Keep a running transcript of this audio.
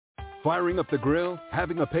Firing up the grill,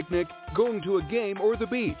 having a picnic, going to a game, or the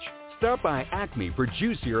beach. Stop by Acme for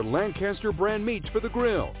juicier Lancaster brand meats for the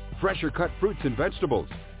grill, fresher cut fruits and vegetables,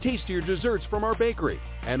 tastier desserts from our bakery,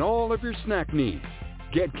 and all of your snack needs.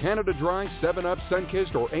 Get Canada Dry, 7-Up,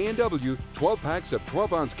 Sunkist, or A&W 12 packs of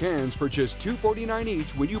 12-ounce cans for just $2.49 each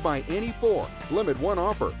when you buy any 4. Limit 1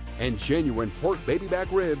 offer. And genuine pork baby back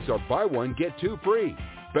ribs are buy 1, get 2 free.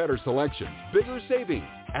 Better selection, bigger savings.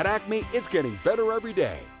 At Acme, it's getting better every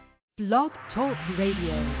day. Blog Talk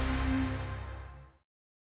Radio.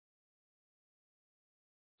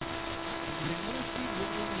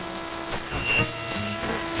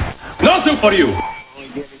 Nothing for you.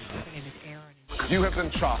 You have been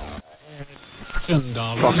chopped.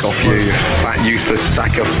 Fuck off you fat useless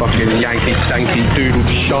sack of fucking Yankee stanky doodle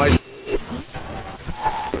shite.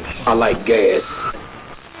 I like gas.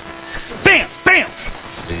 Bam! Bam!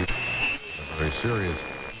 Very serious.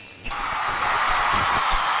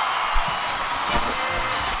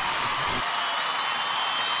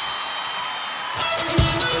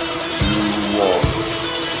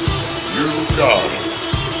 You got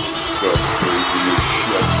the craziest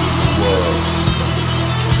chef in the world.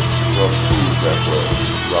 From Food Network,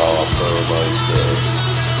 Rob Burmeister,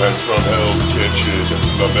 and from Hell's Kitchen,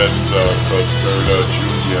 Clemenza Paterna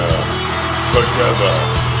Jr. Together,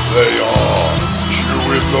 they are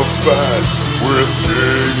chewing the fat with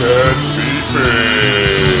Big and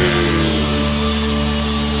Beefy.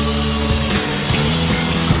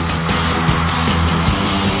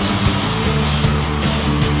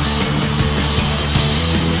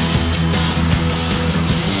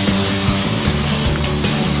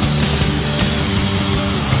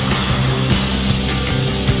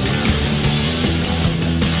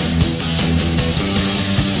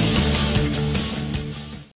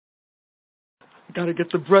 Gotta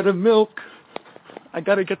get the bread and milk. I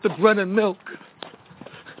gotta get the bread and milk.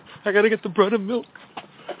 I gotta get the bread and milk.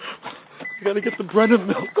 I gotta get the bread and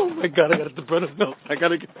milk. Oh my God, I gotta get the bread and milk. I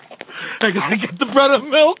gotta get the bread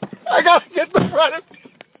and milk. I gotta get the bread and milk.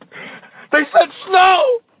 They said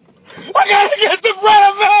snow. I gotta get the bread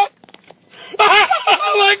and milk.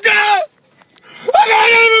 Oh my God.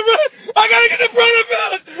 I gotta get the bread and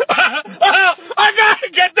milk. I gotta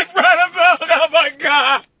get the bread and milk. Oh my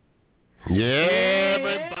God. Yeah,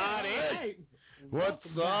 everybody. What's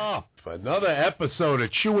up? Another episode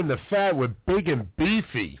of Chewing the Fat with Big and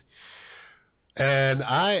Beefy. And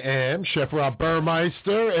I am Chef Rob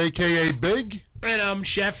Burmeister, a.k.a. Big. And I'm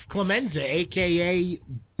Chef Clemenza, a.k.a.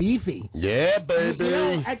 Beefy. Yeah, baby. You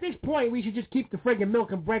know, at this point, we should just keep the friggin'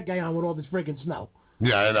 milk and bread guy on with all this friggin' snow.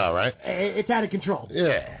 Yeah, I know, right? It's out of control.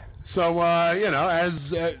 Yeah. So, as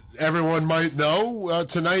everyone might know,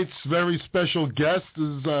 tonight's very special guest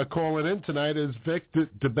is calling in tonight is Vic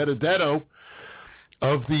Dibitetto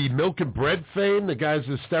of the Milk and Bread fame. The guy's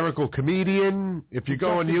a hysterical comedian. If you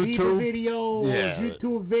go on YouTube. Video,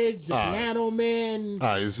 YouTube vids, the Piano Man,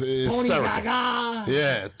 he's Tony hysterical. Gaga.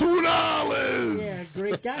 Yeah, $2. Yeah,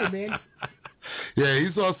 great guy, man. Yeah,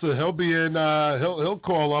 he's also, he'll be in, he'll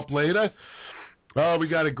call up later. We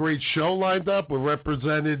got a great show lined up. We're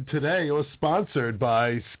represented today or sponsored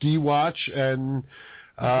by Ski Watch and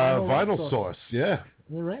Vinyl Source. Yeah.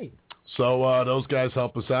 You're right. So those guys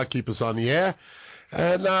help us out, keep us on the air.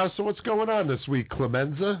 And so what's going on this week,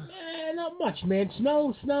 Clemenza? Not much, man.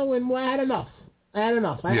 Snow, and I had enough.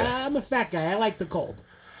 I'm a fat guy. I like the cold.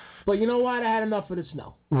 But you know what? I had enough of the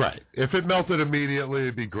snow. Right. If it melted immediately,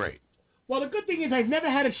 it'd be great. Well, the good thing is I've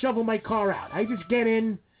never had to shovel my car out. I just get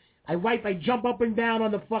in. I jump up and down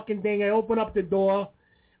on the fucking thing. I open up the door.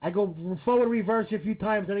 I go forward, reverse a few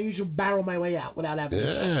times, and I usually barrel my way out without having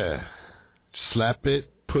to. Slap it,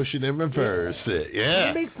 push it, and reverse it.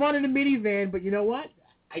 Yeah. I make fun of the minivan, but you know what?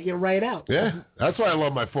 I get right out. Yeah. That's why I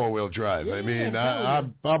love my four-wheel drive. Yeah, I mean,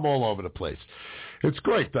 I'm all over the place. It's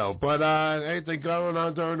great, though. But anything going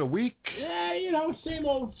on during the week? Yeah, same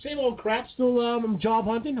old crap. Still, I'm job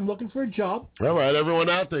hunting. I'm looking for a job. All right, everyone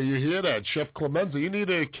out there, you hear that? Chef Clemenza, you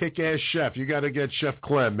need a kick-ass chef. You got to get Chef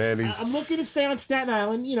Clem, man. I'm looking to stay on Staten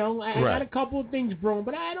Island. I got a couple of things brewing,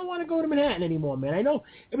 but I don't want to go to Manhattan anymore, man. I know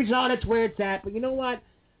that's where it's at, but you know what?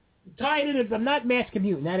 I'm tired of it. I'm not mass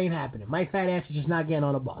commuting. That ain't happening. My fat ass is just not getting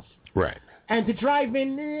on a bus. Right. And to drive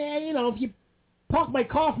in, if you park my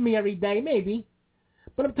car for me every day, maybe.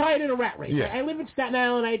 But I'm tired of the rat race. Yeah. I live in Staten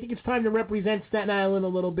Island. I think it's time to represent Staten Island a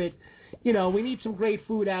little bit. We need some great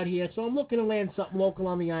food out here, so I'm looking to land something local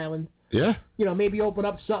on the island. Yeah? Maybe open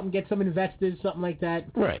up something, get some investors, something like that.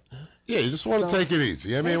 Right. Yeah, you just want to take it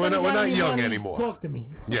easy. I mean, we're not young anymore. Talk to me.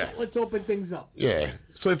 Yeah. Let's open things up. Yeah.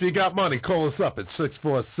 So if you got money, call us up at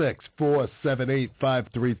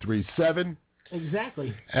 646-478-5337.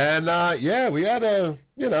 Exactly. And, we had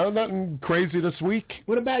nothing crazy this week.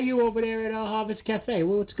 What about you over there at Harvest Cafe?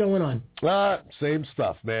 What's going on? Same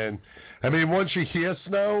stuff, man. I mean, once you hear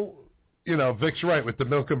snow, Vic's right with the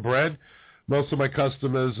milk and bread. Most of my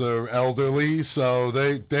customers are elderly, so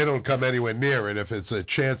they don't come anywhere near it if it's a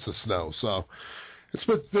chance of snow. So it's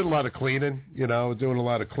been a lot of cleaning, doing a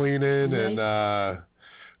lot of cleaning. Right. And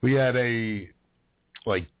we had a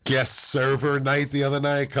guest server night the other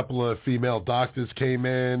night. A couple of female doctors came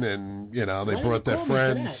in, and they brought their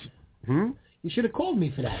friends. You should have called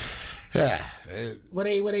me for that. Yeah. Were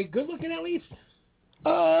they good looking at least? They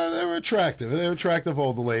were attractive. They were attractive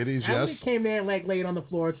older ladies. I yes. They came there and laid on the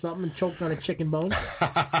floor or something and choked on a chicken bone.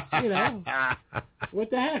 What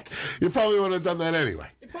the heck? You probably would have done that anyway.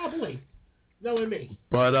 Probably. Knowing me.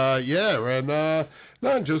 But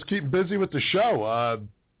and just keep busy with the show.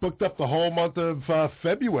 Booked up the whole month of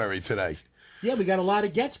February today. Yeah, we got a lot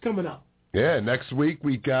of guests coming up. Yeah, next week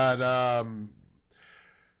we got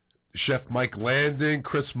Chef Mike Landon,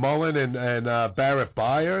 Chris Mullen, and Barrett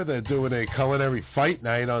Beyer. They're doing a culinary fight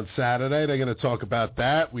night on Saturday. They're going to talk about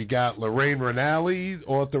that. We got Lorraine Rinaldi,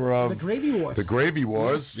 author of The Gravy Wars. The Gravy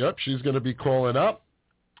Wars. Yes. Yep, she's going to be calling up.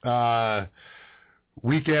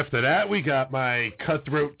 Week after that, we got my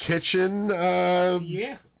Cutthroat Kitchen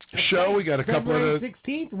show. We got a couple February of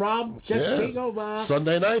 16th. Rob, Jessica,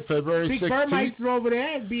 Sunday night, February 16th. Big Burmeister over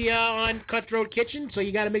there and be on Cutthroat Kitchen, so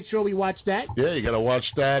you got to make sure we watch that. Yeah, you got to watch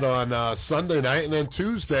that on Sunday night, and then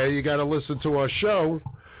Tuesday you got to listen to our show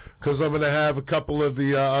because I'm going to have a couple of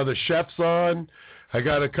the other chefs on. I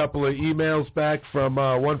got a couple of emails back from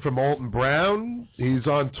one from Alton Brown. He's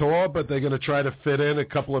on tour, but they're going to try to fit in a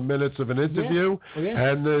couple of minutes of an interview. Yeah.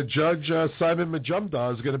 And the judge, Simon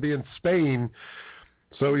Majumdar, is going to be in Spain.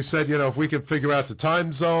 So he said, if we can figure out the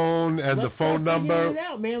time zone and the phone number. Let's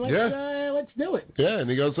out, man. Let's do it. Yeah, and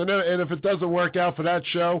he goes, and if it doesn't work out for that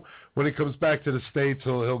show, when he comes back to the States,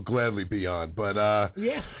 he'll gladly be on. But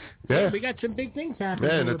yeah, we got some big things happening.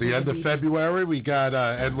 Yeah, and at the end of February, we got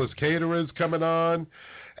Endless Caterers coming on.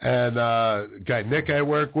 And guy Nick I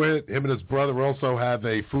work with, him and his brother also have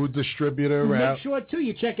a food distributor. Make sure, too,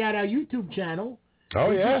 you check out our YouTube channel.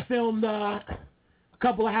 We just filmed a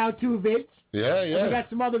couple of how-to vids. Yeah. And we got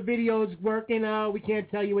some other videos working. We can't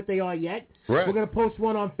tell you what they are yet. Right. We're going to post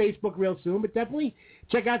one on Facebook real soon, but definitely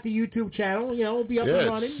check out the YouTube channel. It'll be up and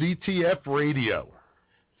running. CTF Radio.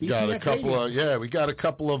 We got a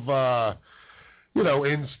couple of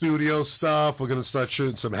in-studio stuff. We're going to start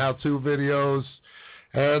shooting some how-to videos.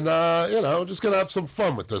 And, just going to have some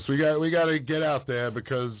fun with this. We got to get out there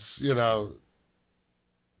because, the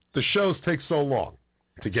shows take so long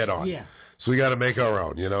to get on. Yeah. So we got to make our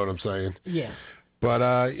own, you know what I'm saying? Yeah. But,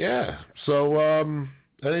 so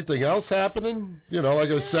anything else happening? Like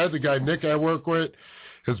I said, the guy Nick I work with,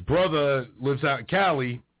 his brother lives out in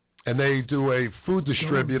Cali, and they do a food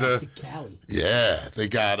distributor. Going back to Cali. Yeah. They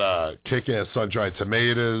got kick-ass sun-dried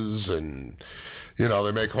tomatoes, and,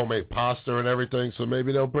 they make homemade pasta and everything, so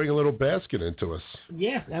maybe they'll bring a little basket into us.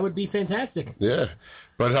 Yeah, that would be fantastic. Yeah.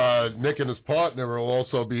 But Nick and his partner will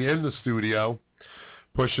also be in the studio,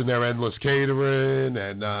 pushing their Endless Catering,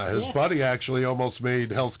 and his buddy actually almost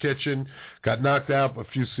made Hell's Kitchen. Got knocked out a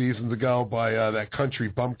few seasons ago by that country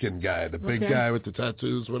bumpkin guy, the big guy with the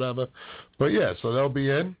tattoos, whatever. But yeah, so they'll be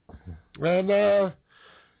in. And,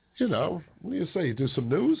 what do you say? You do some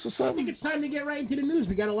news or something? I think it's time to get right into the news.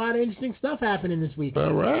 We got a lot of interesting stuff happening this week.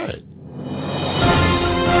 All right.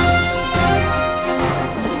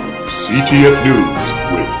 CTF News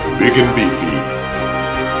with Big and Beefy.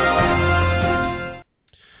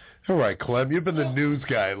 All right, Clem, you've been the news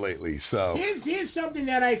guy lately, so. Here's something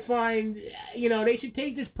that I find, they should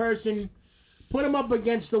take this person, put him up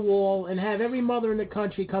against the wall, and have every mother in the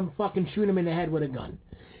country come fucking shoot him in the head with a gun.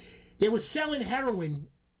 They were selling heroin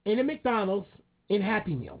in a McDonald's in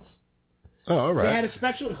Happy Meals. Oh, all right. They had a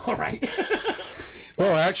special, all right.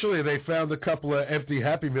 Well, actually, they found a couple of empty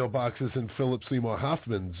Happy Meal boxes in Philip Seymour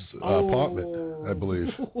Hoffman's apartment, I believe.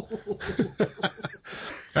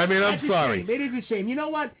 I mean, I'm sorry. It is a shame. You know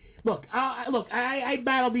what? Look, I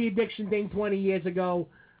battled the addiction thing 20 years ago.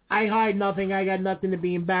 I hide nothing. I got nothing to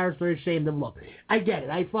be embarrassed or ashamed of. Look, I get it.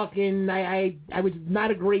 I was not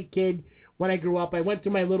a great kid when I grew up. I went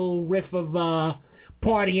through my little riff of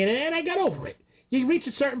partying, and I got over it. You reach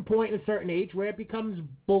a certain point in a certain age where it becomes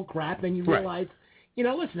bullcrap, and you realize,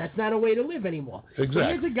 listen, that's not a way to live anymore. Exactly. So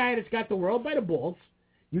here's a guy that's got the world by the balls.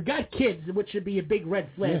 You got kids, which should be a big red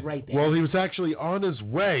flag right there. Well, he was actually on his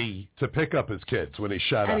way to pick up his kids when he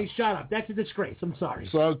shot up. And he shot up. That's a disgrace. I'm sorry.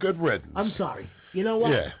 So, good riddance. I'm sorry. You know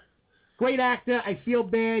what? Yeah. Great actor. I feel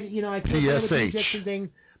bad. I feel bad with the addiction thing.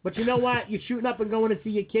 But you know what? You're shooting up and going to see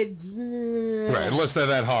your kids. Right, unless they're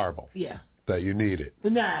that horrible. Yeah. That you need it.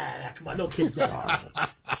 Nah, come on, no kids that horrible.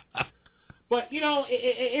 But, you know,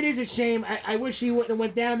 it is a shame. I wish he wouldn't have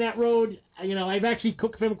went down that road. You know, I've actually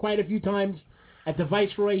cooked for him quite a few times at the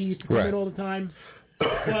Viceroy. He used to come in all the time.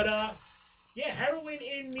 But, yeah, heroin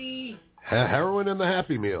in the... Heroin in the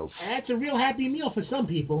Happy Meals. That's a real Happy Meal for some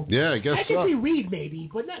people. Yeah, I guess so. I can see weed maybe,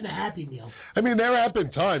 but not in a Happy Meal. I mean, there have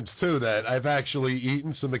been times, too, that I've actually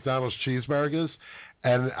eaten some McDonald's cheeseburgers,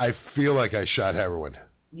 and I feel like I shot heroin.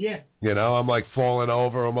 Yeah. You know, I'm like falling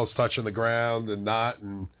over, almost touching the ground and not,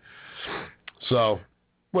 and so,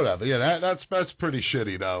 whatever. Yeah, that's pretty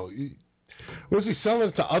shitty, though. Was he selling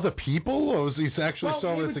it to other people, or was he actually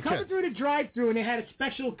selling it to kids? Well, they were coming through the drive-thru, and they had a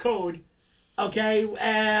special code. Okay,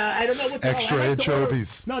 I don't know what the extra anchovies.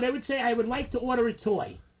 No, they would say, I would like to order a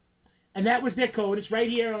toy. And that was their code. It's right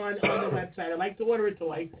here on the website. I'd like to order a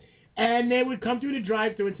toy. And they would come through the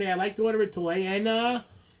drive-thru and say, I'd like to order a toy. And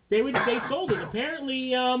they sold it. Apparently,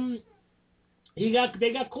 they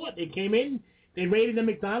got caught. They came in, they raided the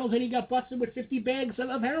McDonald's, and he got busted with 50 bags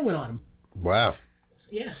of heroin on him. Wow.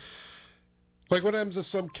 Yeah. Like what happens if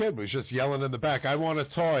some kid was just yelling in the back, I want a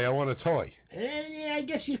toy, I want a toy. And yeah, I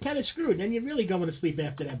guess you're kind of screwed. Then you're really going to sleep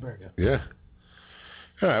after that burger. Yeah.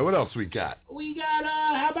 All right, what else we got? We got,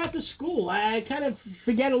 how about the school? I kind of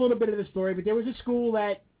forget a little bit of the story, but there was a school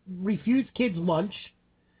that refused kids lunch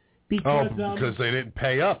because they didn't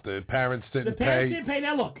pay up. The parents didn't pay. The parents didn't pay.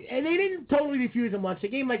 Now, look, and they didn't totally refuse them lunch. They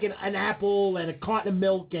gave them like an apple and a carton of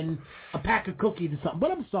milk and a pack of cookies or something.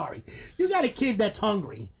 But I'm sorry. You got a kid that's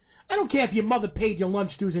hungry. I don't care if your mother paid your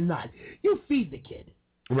lunch dues or not. You feed the kid.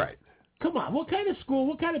 Right. Come on. What kind of school,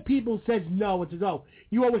 what kind of people says no and says, oh,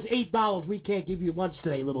 you owe us $8. We can't give you lunch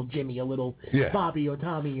today, little Jimmy or little Bobby or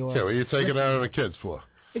Tommy. Or yeah, what are you taking it out on the kids for?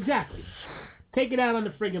 Exactly. Take it out on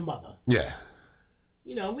the friggin' mother. Yeah.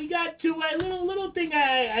 You know, we got to a little thing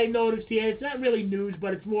I noticed here. It's not really news,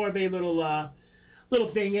 but it's more of a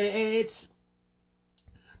little thing. And it's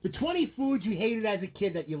the 20 foods you hated as a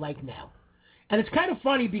kid that you like now. And it's kind of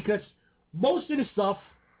funny because most of the stuff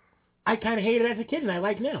I kind of hated as a kid and I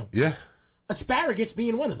like now. Yeah. Asparagus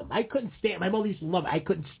being one of them. I couldn't stand. My mother used to love it. I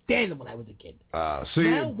couldn't stand them when I was a kid. See,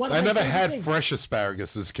 I never had fresh asparagus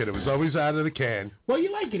as a kid. It was always out of the can. Well,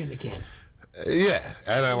 you like it in the can. Yeah,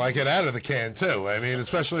 and I like it out of the can too. I mean,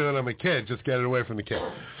 especially when I'm a kid, just get it away from the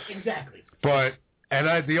can. Exactly. But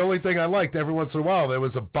the only thing I liked every once in a while, there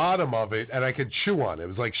was a bottom of it, and I could chew on it. It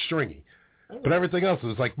was like stringy. But everything else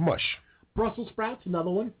was like mush. Brussels sprouts, another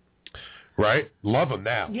one. Right? Love them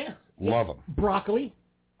now. Yeah. Love them. Broccoli.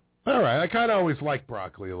 All right. I kind of always liked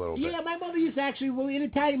broccoli a little bit. Yeah, my mother used to actually, well, in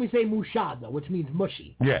Italian we say musciata, which means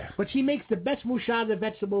mushy. Yeah. But she makes the best musciata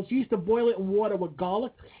vegetables. She used to boil it in water with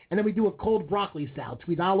garlic, and then we do a cold broccoli salad.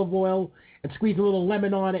 Squeeze olive oil and squeeze a little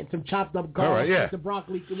lemon on it and some chopped up garlic. All right, yeah. The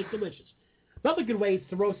broccoli, it's delicious. Another good way is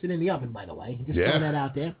to roast it in the oven, by the way. Just throwing that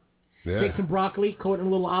out there. Yeah. Take some broccoli, coat it in a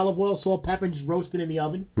little olive oil, salt, pepper, and just roast it in the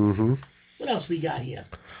oven. Mm-hmm. What else we got here?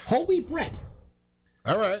 Whole wheat bread.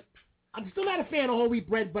 All right. I'm still not a fan of whole wheat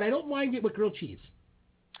bread, but I don't mind it with grilled cheese.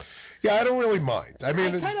 Yeah, I don't really mind. I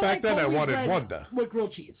mean, back then I wanted one, though. With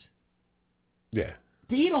grilled cheese. Yeah.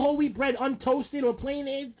 To eat a whole wheat bread untoasted or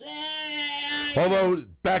plain, although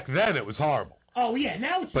back then it was horrible. Oh yeah,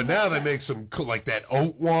 now it's. But now they make some like that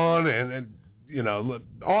oat one, and you know,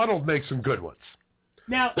 Arnold makes some good ones.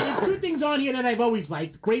 Now there's two things on here that I've always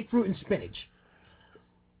liked: grapefruit and spinach.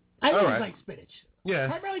 I always like spinach. Yeah.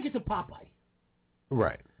 Primarily just a Popeye.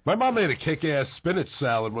 Right. My mom made a kick-ass spinach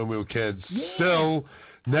salad when we were kids. Yeah. Still,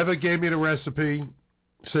 never gave me the recipe.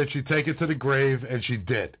 Said she'd take it to the grave, and she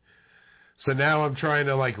did. So now I'm trying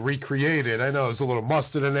to, like, recreate it. I know there's a little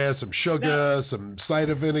mustard in there, some sugar, some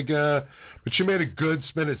cider vinegar. But she made a good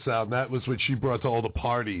spinach salad, and that was what she brought to all the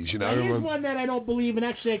parties, you know. Here's one that I don't believe, and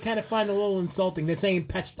actually I kind of find a little insulting. They're saying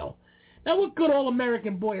pesto. Now, what good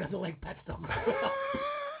all-American boy doesn't like pesto?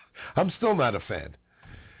 I'm still not a fan.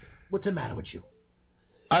 What's the matter with you?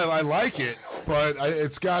 I like it, but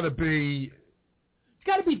it's got to be... It's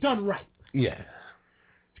got to be done right. Yeah.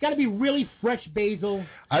 It's got to be really fresh basil.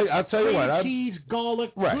 I'll tell you what. Cheese,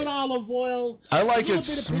 garlic, good olive oil. I like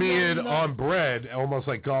it smeared on bread, almost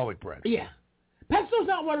like garlic bread. Yeah. Pesto's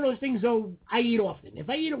not one of those things, though, I eat often. If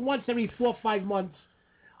I eat it once every 4 or 5 months,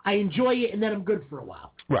 I enjoy it, and then I'm good for a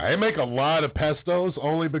while. Right. I make a lot of pestos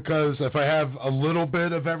only because if I have a little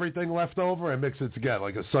bit of everything left over, I mix it together,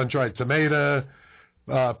 like a sun-dried tomato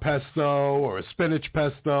pesto or a spinach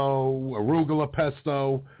pesto, arugula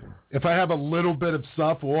pesto. If I have a little bit of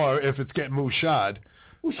stuff, or if it's getting mouchade,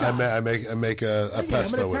 I make a pesto.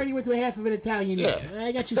 I'm going to turn you into a half of an Italian. Yeah.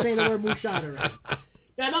 I got you saying the word mouchade already.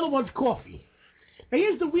 Now, another one's coffee. Now,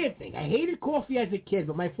 here's the weird thing. I hated coffee as a kid,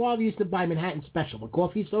 but my father used to buy Manhattan Special, the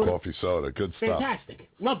coffee soda. Coffee soda, good stuff. Fantastic.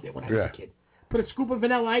 Loved it when I was a kid. Put a scoop of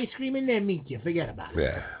vanilla ice cream in there, meet you. Forget about it.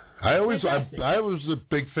 Yeah. I was a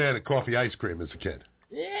big fan of coffee ice cream as a kid.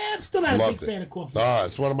 Yeah, I'm still not a big fan of coffee.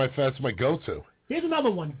 It's one of that's my go-to. Here's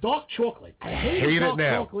another one, dark chocolate. I hate dark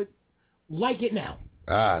chocolate. Like it now.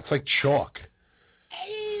 It's like chalk.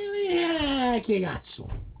 Yeah,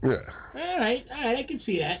 Yeah. All right, I can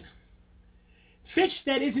see that. Fish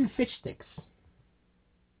that isn't fish sticks.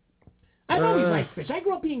 I've always liked fish. I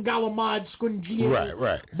grew up eating galamad, scungio,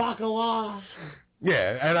 right. bacala.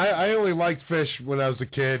 Yeah, and I only liked fish when I was a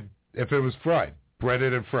kid if it was fried,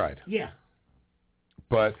 breaded and fried. Yeah.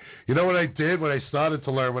 But you know what I did when I started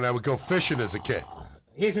to learn when I would go fishing as a kid?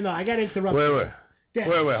 Here's another. I got to interrupt. Wait,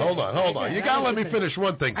 hold on. You got to let me finish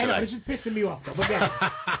one thing today. I know, this is pissing me off, though. But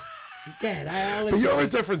but you're a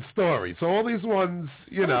different story. So all these ones,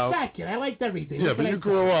 you know. I'm a fat kid. I liked everything. Yeah, but you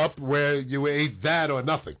grew up where you ate that or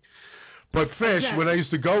nothing. But fish, when I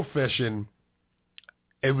used to go fishing,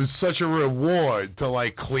 it was such a reward to,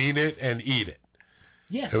 like, clean it and eat it.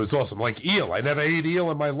 Yeah. It was awesome. Like eel. I never ate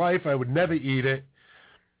eel in my life. I would never eat it.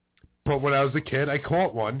 But when I was a kid, I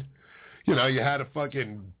caught one. You know, you had to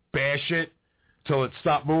fucking bash it till it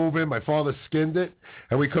stopped moving. My father skinned it,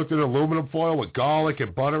 and we cooked it in aluminum foil with garlic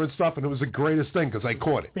and butter and stuff, and it was the greatest thing because I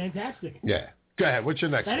caught it. Fantastic. Yeah. Go ahead. What's your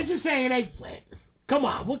next one? That is just saying eggplant. Come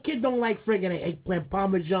on. What kid don't like friggin' eggplant,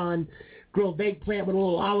 Parmesan, grilled eggplant with a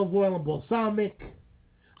little olive oil and balsamic?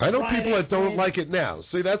 I know people that don't like it now.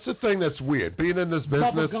 See, that's the thing that's weird. Being in this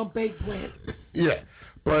business. Bubblegum eggplant. Yeah,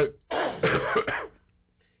 but...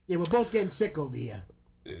 yeah, we're both getting sick over here.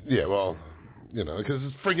 Yeah, well, you know, because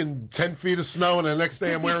it's friggin' 10 feet of snow, and the next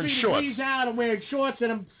day I'm wearing shorts. Out, I'm wearing shorts,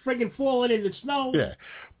 and I'm friggin' falling in the snow. Yeah,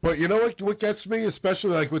 but you know what gets me,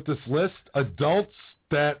 especially like with this list? Adults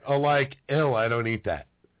that are like, ew, I don't eat that.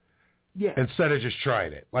 Yeah. Instead of just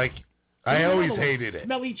trying it. Like, I always hated it.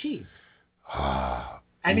 Smelly cheese.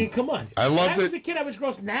 I mean, come on. I loved it. When I was a kid, I was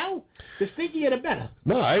gross. Now, the stinkier the better.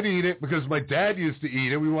 No, I'd eat it because my dad used to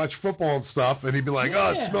eat it. We watch football and stuff, and he'd be like,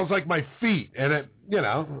 oh, it smells like my feet. And, it, you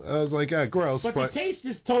know, I was like, gross. But the taste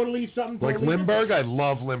is totally something like totally Limburger, different. I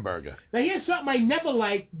love Limburger. Now, here's something I never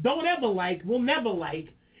liked, don't ever like, will never like,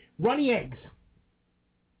 runny eggs.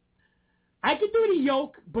 I could do the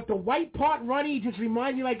yolk, but the white part runny just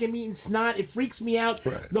reminds me like I'm eating snot. It freaks me out.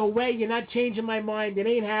 Right. No way, you're not changing my mind. It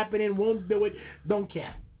ain't happening, won't do it, don't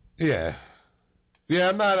care. Yeah. Yeah,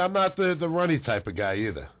 I'm not the runny type of guy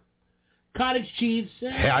either. Cottage cheese.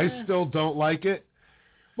 I still don't like it.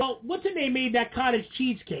 Well, what's her name made that cottage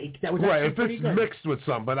cheesecake that was right, if pretty it's good. Mixed with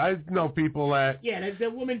some, but I know people that... Yeah, the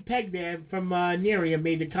woman Peg there from Neria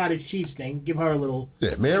made the cottage cheese thing. Give her a little...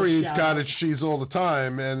 Yeah, Mary eats cottage cheese all the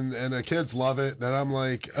time, and her kids love it, and I'm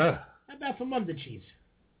like, ugh. How about from under cheese?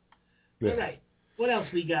 Yeah. All right. What else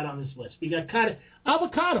we got on this list? We got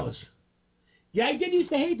avocados. Yeah, I did used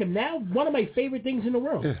to hate them. Now, one of my favorite things in the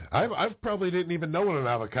world. Yeah, I probably didn't even know what an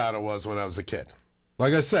avocado was when I was a kid.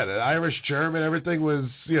 Like I said, Irish, German, everything was,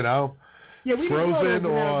 you know, yeah, we frozen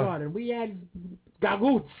or... We had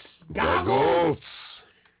gagoots.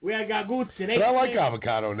 We had gagoots. But I like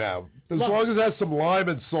avocado now. As long as it has some lime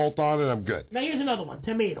and salt on it, I'm good. Now, here's another one.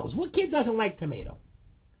 Tomatoes. What kid doesn't like tomato?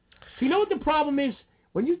 So you know what the problem is?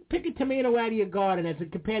 When you pick a tomato out of your garden as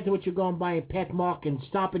compared to what you're going by in Pet Mark and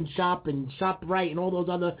Stop and Shop and Shop Right and all those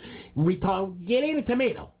other it ain't a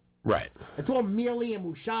tomato. Right. It's all mealy and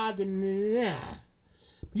mouchard and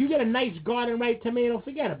you get a nice garden right tomato,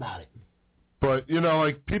 forget about it. But, you know,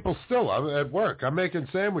 like people still, at work, I'm making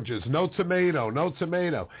sandwiches, no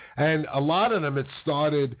tomato. And a lot of them, it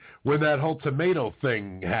started when that whole tomato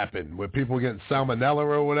thing happened, where people were getting salmonella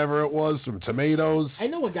or whatever it was from tomatoes. I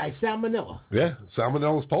know a guy, salmonella. Yeah,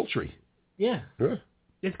 salmonella's poultry. Yeah.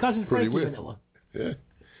 His cousin Frankie Vanilla. Yeah.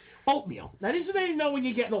 Oatmeal. Now, this is what you know when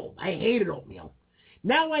you're getting old. I hated oatmeal.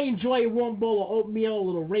 Now I enjoy a warm bowl of oatmeal, a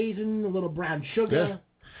little raisin, a little brown sugar.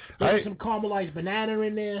 Maybe some caramelized banana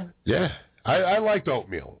in there. Yeah. I liked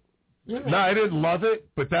oatmeal. No, I didn't love it,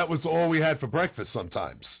 but that was all we had for breakfast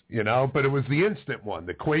sometimes, you know. But it was the instant one,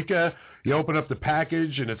 the Quaker. You open up the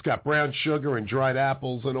package, and it's got brown sugar and dried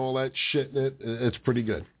apples and all that shit in it. It's pretty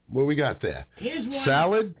good. What we got there? Here's one.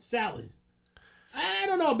 Salad? Salad. I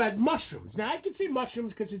don't know about mushrooms. Now, I can see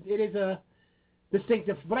mushrooms because it is a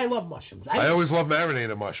distinctive, but I love mushrooms. I always love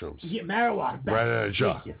marinated mushrooms. Yeah, marijuana. Right in a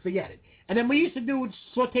jar. Forget it. And then we used to do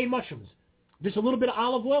sauteed mushrooms. Just a little bit of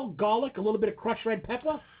olive oil, garlic, a little bit of crushed red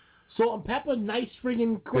pepper, salt and pepper, nice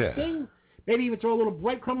friggin' quick thing. Maybe even throw a little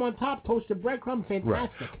breadcrumb on top, toasted breadcrumb, fantastic. Right.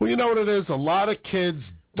 Well, you know what it is? A lot of kids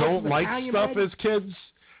don't like stuff as kids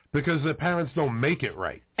because their parents don't make it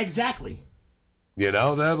right. Exactly. You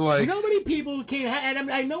know, they're like... You know how many people can't...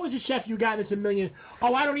 And I know as a chef you got this a million...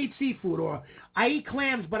 Oh, I don't eat seafood, or I eat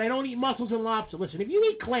clams, but I don't eat mussels and lobster. Listen, if you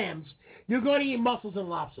eat clams, you're going to eat mussels and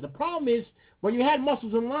lobster. The problem is, when you had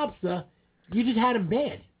mussels and lobster, you just had them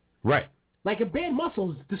bad. Right. Like a bad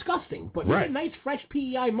mussel is disgusting, but you get nice, fresh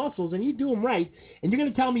PEI mussels, and you do them right, and you're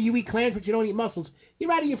going to tell me you eat clams, but you don't eat mussels.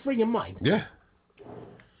 You're out of your friggin' mind. Yeah.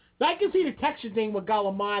 I can see the texture thing with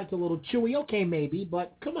galamad. It's a little chewy. Okay, maybe,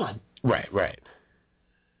 but come on. Right.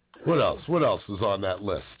 What else? What else is on that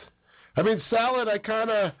list? I mean, salad,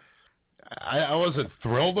 I wasn't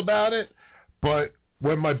thrilled about it, but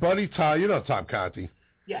when my buddy Tom, you know Tom Conti?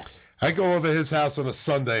 Yes. I go over his house on a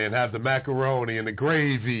Sunday and have the macaroni and the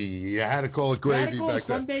gravy. I had to call it gravy back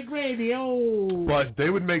then. Sunday gravy, oh. But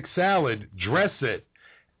they would make salad, dress it,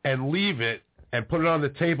 and leave it, and put it on the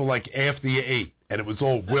table like after you ate. And it was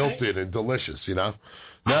all wilted and delicious, you know?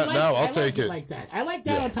 I'll take it. I like that. I like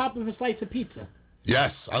that on top of a slice of pizza.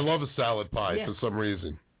 Yes, I love a salad pie for some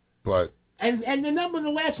reason. But and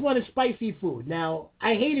the last one is spicy food. Now,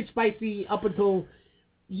 I hated spicy up until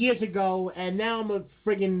years ago, and now I'm a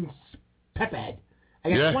friggin' pepperhead. I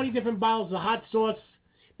got 20 different bottles of hot sauce.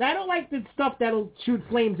 Now, I don't like the stuff that'll shoot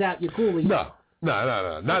flames out your coolie. No.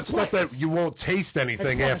 Not stuff that you won't taste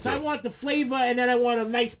anything after. I want the flavor, and then I want a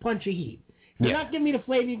nice punch of heat. You're not giving me the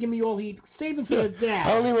flavor, you give me all heat. Save it for the dad.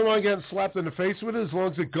 I don't even want getting slapped in the face with it as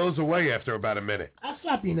long as it goes away after about a minute. I'll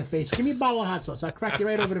slap you in the face. Give me a bottle of hot sauce. I'll crack you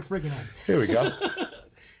right over the friggin' head. Here we go.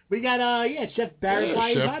 We got, Chef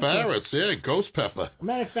Barrett's Chef Barrett's, ghost pepper.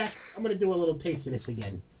 Matter of fact, I'm going to do a little taste of this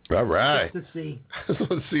again. All right. Just to see.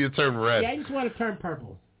 Let's see it turn red. Yeah, I just want to turn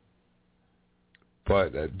purple.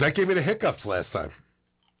 But that gave me the hiccups last time.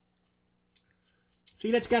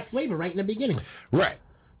 See, that's got flavor right in the beginning. Right.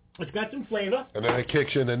 It's got some flavor. And then it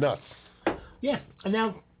kicks you in the nuts. Yeah, and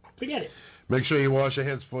now, forget it. Make sure you wash your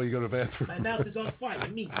hands before you go to the bathroom. My mouth is on fire. I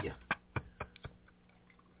need you.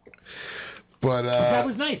 But, that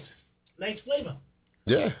was nice. Nice flavor.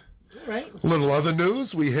 Yeah. All right. A little other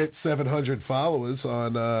news. We hit 700 followers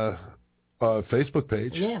on our Facebook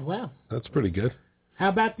page. Yeah, wow. That's pretty good. How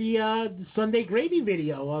about the Sunday Gravy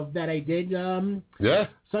video that I did? Yeah.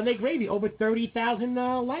 Sunday Gravy, over 30,000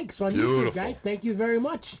 likes on YouTube, guys. Thank you very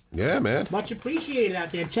much. Yeah, man. Much appreciated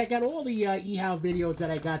out there. Check out all the eHow videos that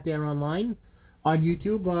I got there online on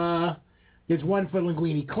YouTube. There's one for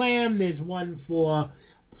linguine clam. There's one for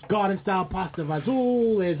garden-style pasta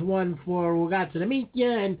vazul. There's one for ragazzi di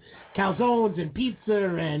minchia and calzones and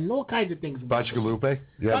pizza and all kinds of things. Bacigalupe?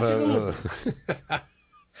 Bacigalupe.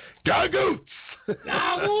 Gagoots!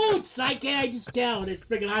 Gagoots! I just down. This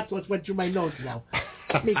friggin' hot sauce went through my nose now.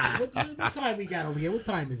 What time we got over here? What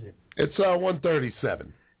time is it? It's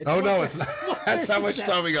 1:37. Oh, no, it's not. That's how much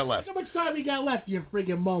time we got left. How much time we got left, you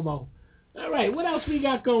friggin' Momo? All right, what else we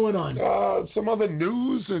got going on? Some other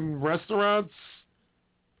news and restaurants.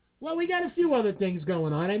 Well, we got a few other things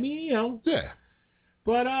going on. I mean, you know. Yeah.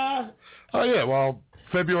 But, oh, yeah, well,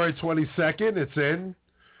 February 22nd, it's in.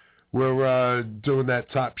 We're doing that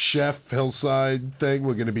Top Chef Hillside thing.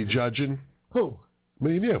 We're going to be judging. Who?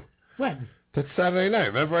 Me and you. When? That's Saturday night.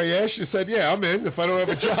 Remember I asked you? Said, yeah, I'm in if I don't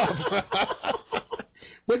have a job.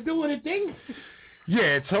 We're doing a thing?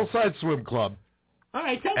 Yeah, it's Hillside Swim Club. All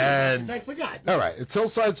right, tell me about it. I forgot. All right, it's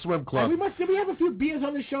Hillside Swim Club. Did we have a few beers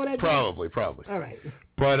on the show that day? Probably. All right.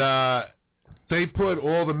 But they put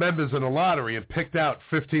all the members in a lottery and picked out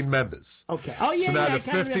 15 members. Okay. Oh, yeah, so now yeah,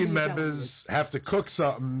 the 15 members have to cook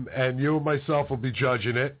something, and you and myself will be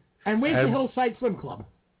judging it. And where's the Hillside Swim Club?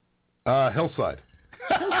 Hillside.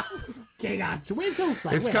 Okay, now, so where's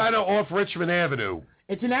Hillside? It's kind of off Richmond Avenue.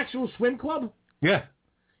 It's an actual swim club? Yeah.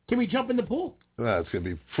 Can we jump in the pool? It's going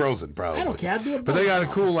to be frozen, probably. I don't care. I'll do it. But they got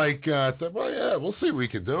a cool, well, yeah, we'll see what we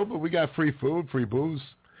can do. But we got free food, free booze.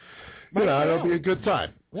 It'll be a good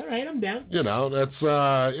time. All right, I'm down. That's,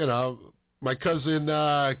 my cousin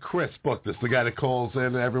Chris booked this, the guy that calls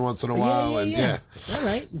in every once in a while. Yeah. All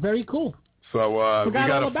right, very cool. So we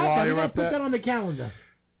got a flyer up there. Put that on the calendar.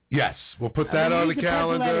 Yes, we'll put that on the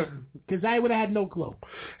calendar. Because I would have had no clue.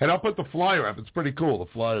 And I'll put the flyer up. It's pretty cool,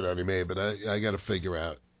 the flyer that he made, but I got to figure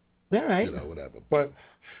out. All right. Whatever. But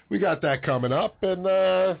we got that coming up, and,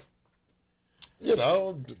 I don't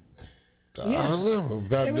know. We'll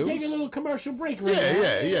take a little commercial break right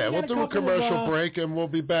now. Yeah. We'll do a commercial break, and we'll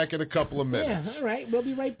be back in a couple of minutes. Yeah, all right. We'll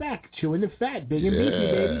be right back. Chewing the fat. Big and beefy,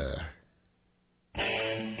 baby.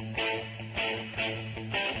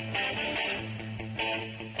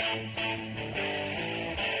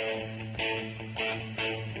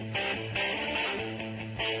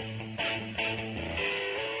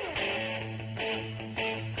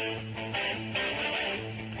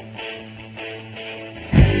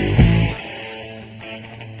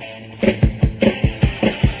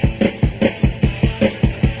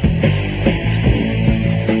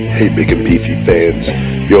 Hey, Big and Beefy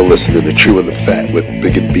fans. You're listening to Chewing the Fat with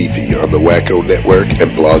Big and Beefy on the Wacko Network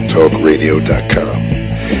and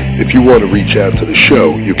blogtalkradio.com. If you want to reach out to the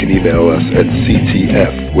show, you can email us at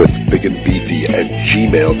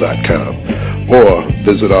ctfwithbigandbeefy@gmail.com or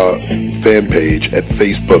visit our fan page at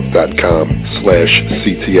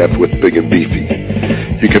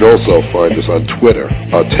facebook.com/ctfwithbigandbeefy. You can also find us on Twitter.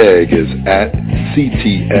 Our tag is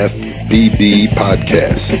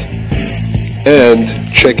 @ctfbbpodcast.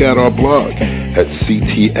 And check out our blog at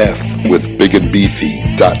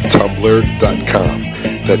ctfwithbigandbeefy.tumblr.com.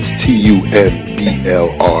 That's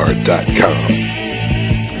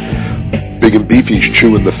TUMBLR.com. Big and Beefy's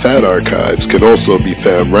Chewing the Fat archives can also be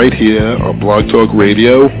found right here on Blog Talk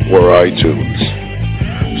Radio or iTunes.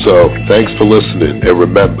 So, thanks for listening, and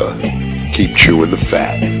remember, keep chewing the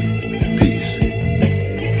fat. Peace.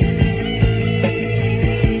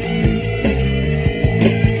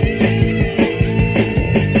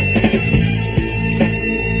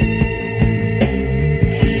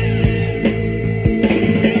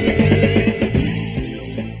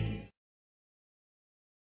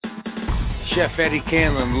 Chef Eddie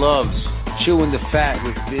Canlin loves Chewing the Fat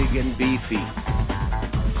with Big and Beefy.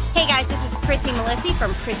 Hey guys, this is Chrissy Melissy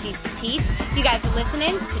from Chrissy's Petite. You guys are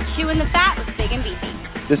listening to Chewing the Fat with Big and Beefy.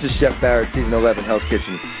 This is Chef Barrett, Season 11, Hell's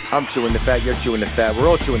Kitchen. I'm chewing the fat, you're chewing the fat. We're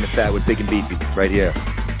all chewing the fat with Big and Beefy, right here.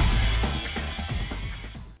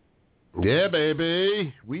 Yeah,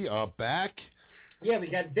 baby. We are back. Yeah, we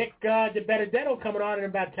got Vic Dibitetto coming on in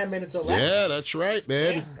about 10 minutes or less. Yeah, that's right,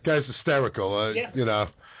 man. Yeah. Guy's hysterical. Yeah. You know,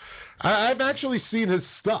 I've actually seen his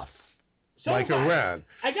stuff. Around.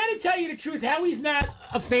 I got to tell you the truth. How he's not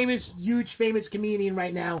a huge famous comedian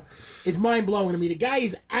right now is mind-blowing to me. The guy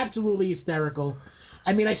is absolutely hysterical.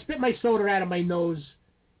 I mean, I spit my soda out of my nose.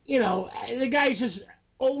 You know, the guy's just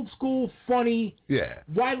old school, funny,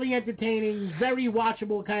 widely entertaining, very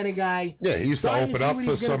watchable kind of guy. Yeah, he used to open up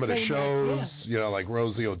for some of the shows, you know, like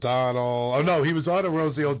Rosie O'Donnell. Oh, no, he was on a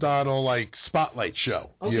Rosie O'Donnell, like, spotlight show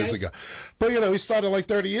years ago. But, you know, he started like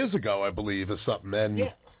 30 years ago, I believe, or something. And,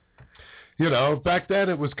 you know, back then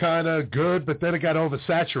it was kind of good, but then it got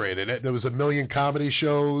oversaturated. There was a million comedy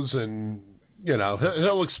shows, and, you know,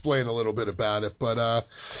 he'll explain a little bit about it. But,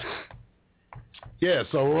 yeah,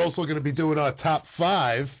 so we're also going to be doing our top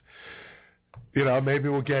 5. You know, maybe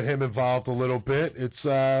we'll get him involved a little bit.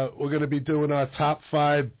 We're going to be doing our top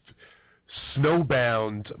 5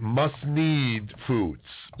 snowbound must-need foods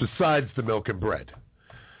besides the milk and bread.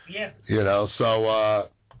 Yeah. You know, so,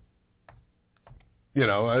 you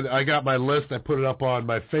know, I got my list. I put it up on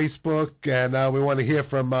my Facebook, and we want to hear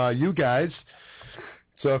from you guys.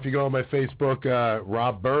 So if you go on my Facebook,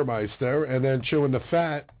 Rob Burmeister, and then Chewing the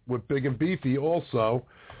Fat with Big and Beefy also,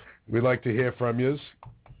 we'd like to hear from you,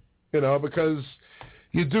 you know, because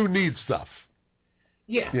you do need stuff.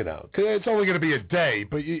 Yeah. You know, 'cause it's only going to be a day,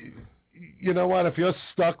 but you know what? If you're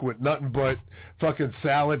stuck with nothing but fucking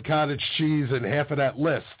salad, cottage cheese, and half of that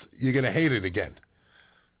list, you're going to hate it again.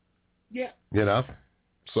 Yeah. You know?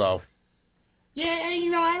 So. Yeah, and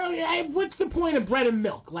you know, what's the point of bread and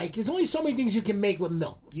milk? Like, there's only so many things you can make with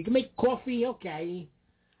milk. You can make coffee, okay.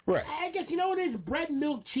 Right. I guess, you know what it is? Bread,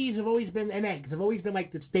 milk, cheese have always been, and eggs have always been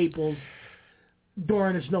like the staples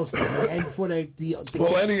during a snowstorm. And for the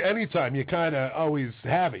well, anytime you kind of always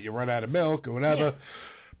have it. You run out of milk or whatever.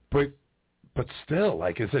 Yeah. But still,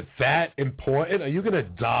 like, is it that important? Are you going to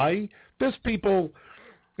die? There's people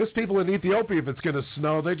in Ethiopia, if it's going to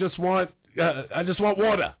snow, they just want, I just want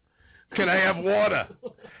water. Can I have water?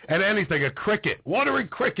 And anything, a cricket. Water and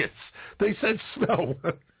crickets. They said snow.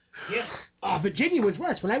 Yeah. Virginia was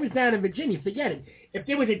worse. When I was down in Virginia, forget it. If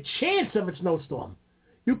there was a chance of a snowstorm,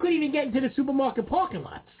 you couldn't even get into the supermarket parking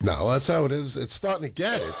lots. No, that's how it is. It's starting to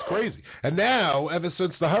get. It's crazy. And now, ever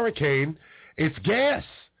since the hurricane, it's gas.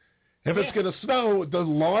 If it's going to snow, the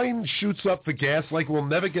line shoots up for gas like we'll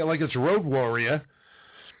never get, like it's Road Warrior.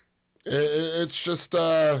 It's just,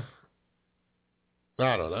 I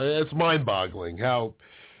don't know. It's mind-boggling how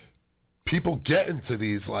people get into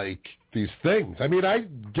these things. I mean, I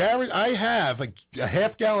have a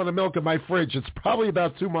half gallon of milk in my fridge. It's probably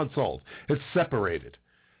about 2 months old. It's separated.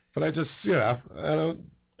 But I just, you know, I don't.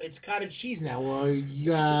 It's cottage cheese now, or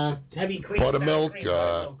heavy cream. Buttermilk.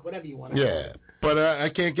 Whatever you want. Yeah. But I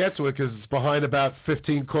can't get to it because it's behind about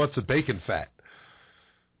 15 quarts of bacon fat.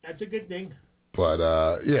 That's a good thing. But,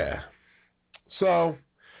 yeah. So,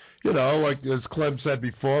 you know, like as Clem said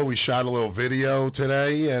before, we shot a little video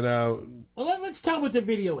today. And well, let's tell what the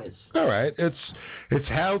video is. All right. It's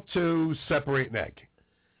how to separate an egg.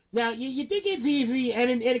 Now, you think it's easy,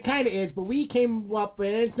 and it kind of is, but we came up, and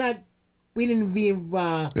it's not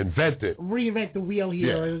invent it. Reinvent the wheel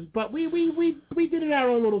here, but we did it our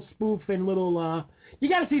own little spoof and little. You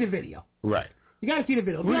got to see the video. Right. You got to see the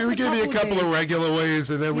video. We give you a couple of regular ways,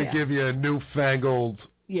 and then we give you a newfangled,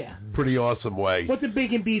 pretty awesome way. With a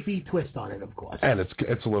big and beefy twist on it, of course. And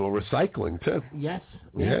it's a little recycling too. Yes.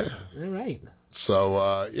 Yeah. All right. So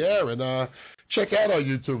and check out our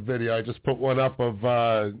YouTube video. I just put one up of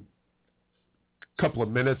a couple of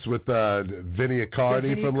minutes with Vinny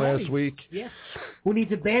Accardi from last week. Yeah. Who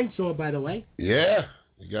needs a bandsaw, by the way? Yeah.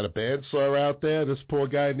 You got a bandsaw out there. This poor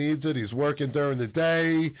guy needs it. He's working during the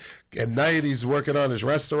day. At night, he's working on his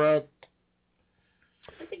restaurant.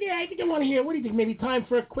 I think I want to hear. What do you think? Maybe time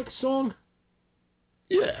for a quick song?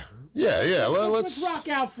 Yeah. Let's rock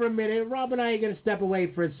out for a minute. Rob and I are going to step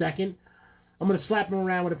away for a second. I'm going to slap him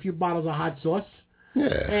around with a few bottles of hot sauce. Yeah.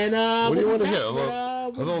 And what do you want to hear? A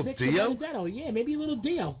little Vic Dio? Dibitetto. Yeah, maybe a little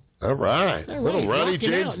Dio. All right. Little Ronnie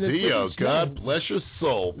James Dio. God bless your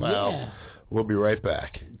soul, pal. Yeah. We'll be right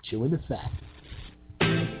back. Chewing the fat.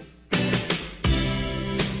 We're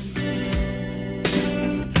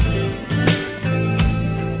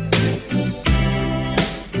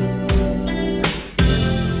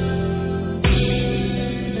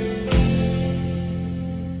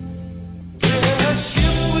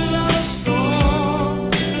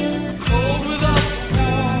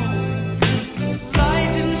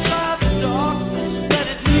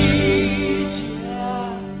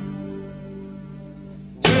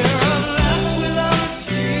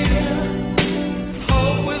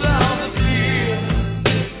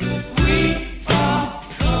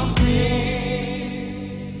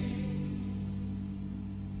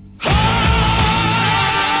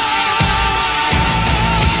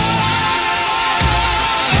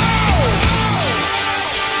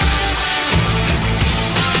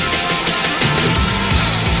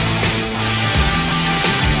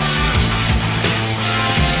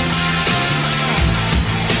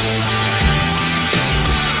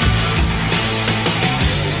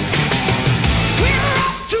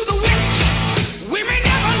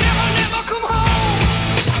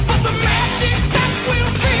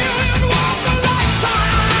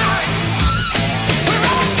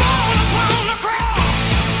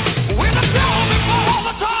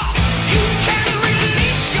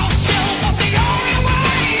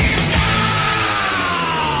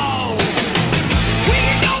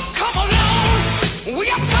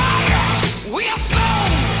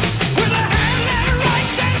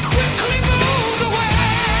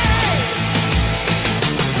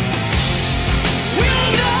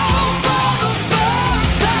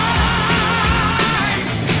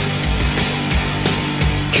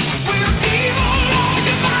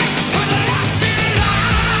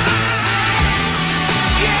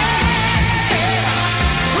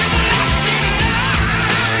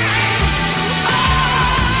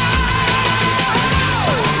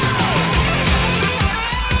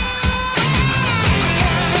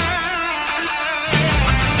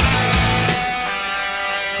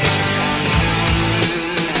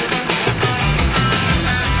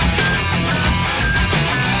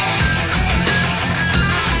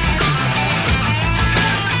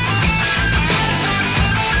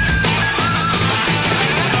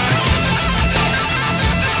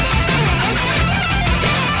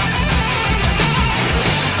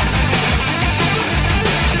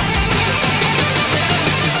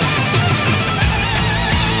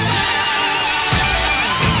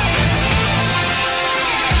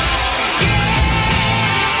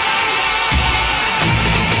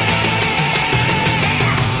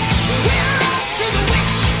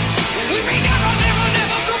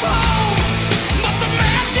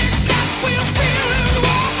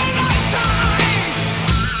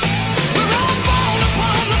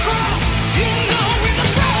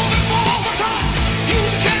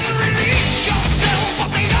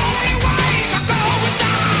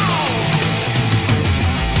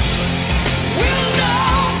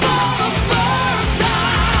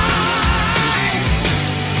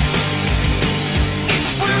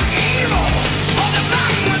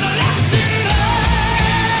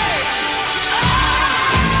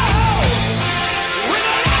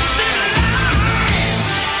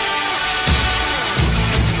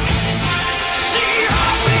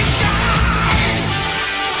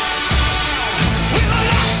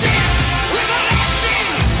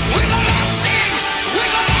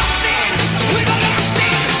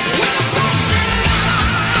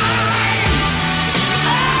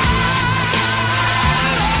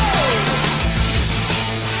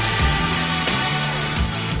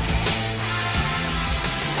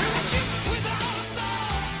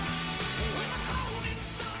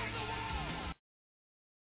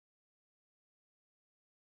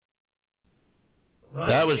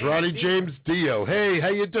That was Ronnie James Dio. Hey, how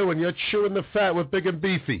you doing? You're chewing the fat with Big and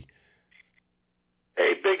Beefy.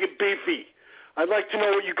 Hey, Big and Beefy. I'd like to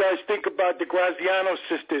know what you guys think about the Graziano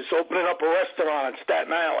sisters opening up a restaurant on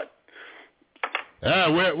Staten Island.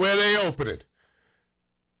 Where they open it?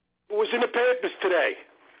 It was in the papers today.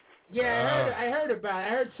 Yeah, I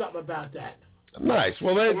heard something about that. Nice.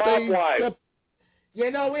 Well, they yeah,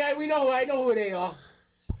 no, we know. I know who they are.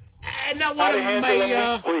 And not one of them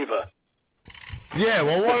Yeah,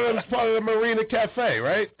 well, one of them's part of the Marina Cafe,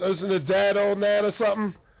 right? Doesn't the dad own that or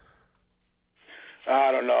something?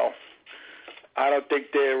 I don't know. I don't think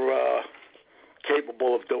they're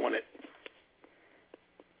capable of doing it.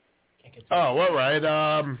 Oh, all right.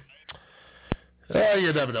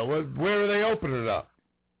 You never know. Where are they opening it up?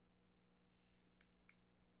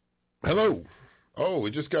 Hello. Oh,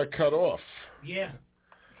 we just got cut off. Yeah.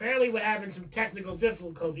 Apparently we're having some technical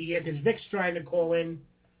difficulty here because Vic's trying to call in.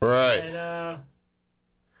 Right. And,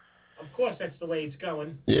 of course, that's the way it's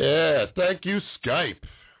going. Yeah, thank you, Skype.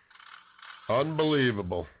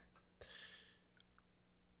 Unbelievable.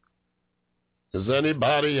 Is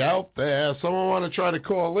anybody out there? Someone want to try to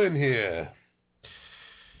call in here?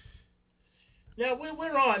 No,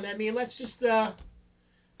 we're on. I mean, let's just...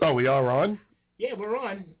 Oh, we are on? Yeah, we're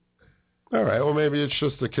on. All right, well, maybe it's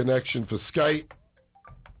just a connection for Skype.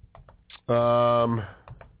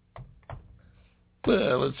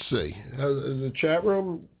 Yeah, let's see. Is the chat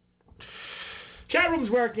room? Chat room's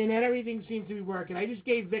working, and everything seems to be working. I just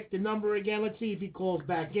gave Vic the number again. Let's see if he calls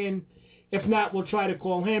back in. If not, we'll try to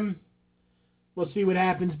call him. We'll see what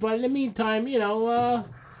happens. But in the meantime, the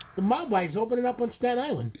Mob Wife's opening up on Staten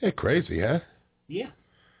Island. Yeah, crazy, huh? Yeah.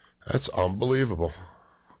 That's unbelievable.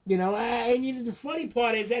 And the funny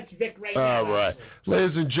part is that's Vic right now. All right.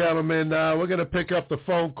 Ladies and gentlemen, we're going to pick up the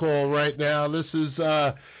phone call right now. This is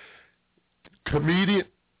comedian.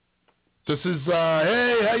 This is,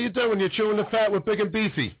 hey, how you doing? You're chewing the fat with Big and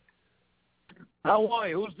Beefy. How are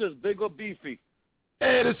you? Who's this, Big or Beefy?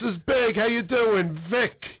 Hey, this is Big. How you doing?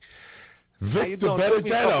 Vic. Vic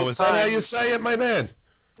Dibitetto. Is that how you say it, my man?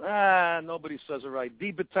 Nobody says it right.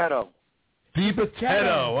 Dibitetto.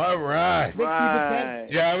 Dibitetto. All right. Right.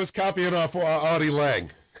 Yeah, I was copying off Artie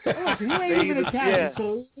Lang. You ain't even Italian,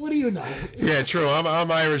 so what do you know? Yeah, true.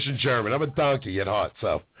 I'm Irish and German. I'm a donkey at heart,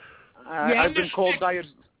 so. I've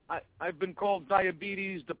been called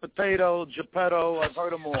diabetes, the potato, Geppetto. I've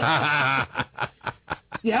heard them all.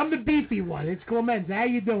 Yeah, I'm the beefy one. It's Clemens. How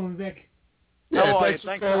you doing, Vic? Yeah, thanks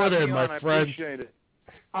for calling in, my friend. I appreciate it.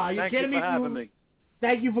 Thank you for having me.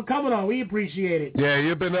 Thank you for coming on. We appreciate it. Yeah,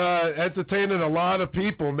 you've been entertaining a lot of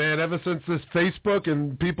people, man. Ever since this Facebook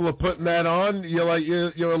and people are putting that on,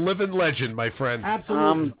 you're a living legend, my friend. Absolutely.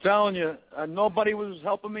 I'm telling you, nobody was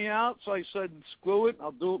helping me out, so I said, screw it,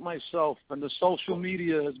 I'll do it myself. And the social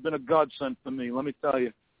media has been a godsend for me, let me tell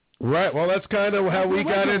you. Right. Well, that's kind of how we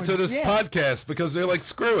got into this podcast, because they're like,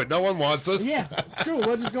 screw it, no one wants us. Yeah, true.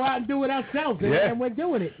 We'll just go out and do it ourselves, and we're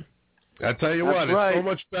doing it. I tell you what, it's so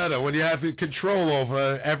much better when you have control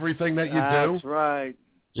over everything that you do. That's right.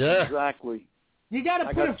 Yeah. Exactly. You got to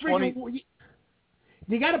put a friggin'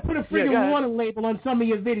 warning label on some of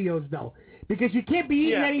your videos, though, because you can't be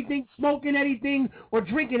eating anything, smoking anything, or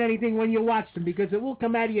drinking anything when you watch them, because it will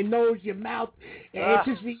come out of your nose, your mouth. It's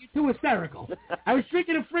just you're too hysterical. I was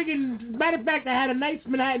drinking a friggin'. Matter of fact, I had a nice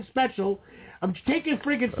Manhattan Special. I'm taking a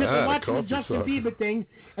friggin' sip and watching the Justin Bieber thing,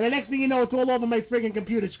 and the next thing you know, it's all over my friggin'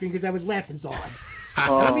 computer screen because I was laughing so hard.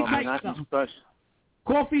 Let me tell you something.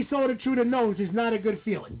 Coffee soda through the nose is not a good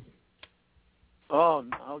feeling. Oh,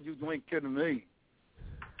 no, you ain't kidding me.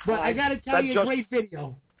 But I got to tell you, a great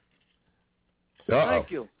video.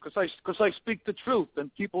 Thank you, because I speak the truth,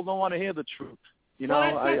 and people don't want to hear the truth.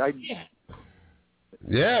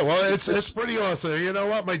 Yeah, well, it's pretty awesome. You know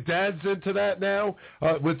what? My dad's into that now,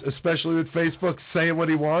 especially with Facebook, saying what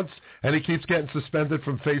he wants, and he keeps getting suspended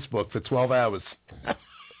from Facebook for 12 hours.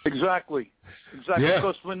 Exactly. Yeah.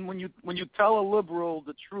 Because when you tell a liberal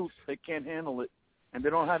the truth, they can't handle it, and they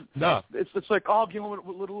don't have. No. It's like arguing with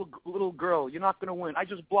a little girl. You're not going to win. I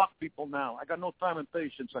just block people now. I got no time and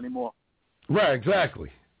patience anymore. Right. Exactly.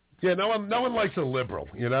 Yeah. No one likes a liberal.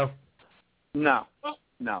 You know. No. Well,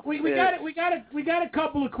 no. We got a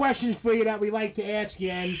couple of questions for you that we like to ask you.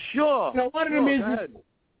 And, sure. One of them is,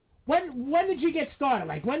 when did you get started?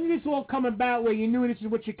 Like, when did this all come about where you knew this is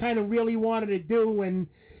what you kind of really wanted to do? And,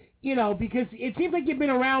 because it seems like you've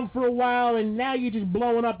been around for a while and now you're just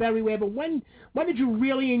blowing up everywhere. But when did you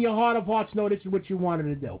really, in your heart of hearts, know this is what you wanted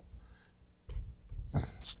to do?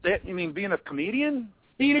 You mean being a comedian?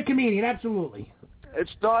 Being a comedian, absolutely. It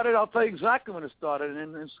started, I'll tell you exactly when it started,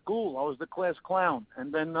 in school. I was the class clown.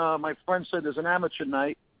 And then my friend said there's an amateur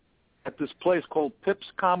night, at this place called Pips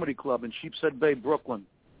Comedy Club in Sheepshead Bay, Brooklyn.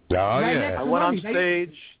 Oh, yeah. I went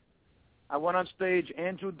on stage.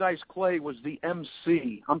 Andrew Dice Clay was the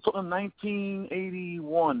MC. I'm talking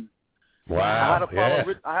 1981. Wow.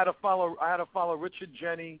 I had to follow Richard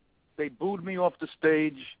Jenny. They booed me off the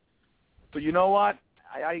stage. But you know what?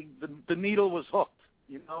 The needle was hooked.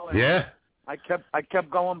 You know. And I kept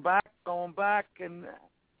going back, and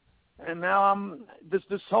now I'm this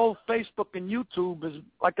whole Facebook and YouTube is,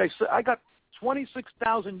 like I said, I got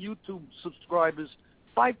 26,000 YouTube subscribers,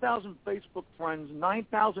 5,000 Facebook friends,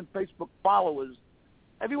 9,000 Facebook followers.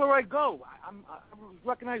 Everywhere I go, I'm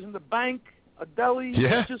recognizing the bank, a deli.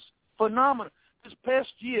 It's just phenomenal. This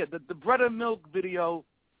past year, the bread and milk video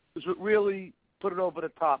is what really put it over the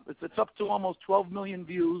top. It's up to almost 12 million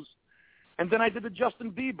views. And then I did the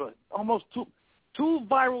Justin Bieber, almost two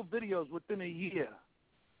viral videos within a year.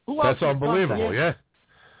 That's unbelievable, yeah.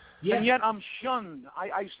 And yet I'm shunned.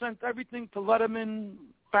 I sent everything to Letterman,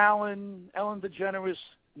 Fallon, Ellen DeGeneres.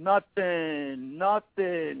 Nothing.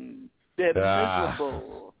 They're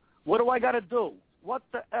miserable. What do I got to do? What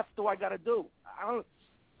the F do I got to do? I don't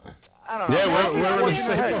know. Yeah, we're in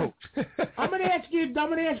the same boat. I'm gonna ask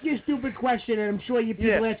you a stupid question, and I'm sure you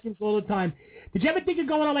people ask it all the time. Did you ever think of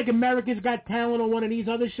going on like America's Got Talent or one of these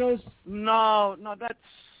other shows? No,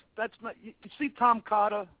 that's not. You see, Tom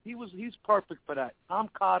Carter, he's perfect for that. Tom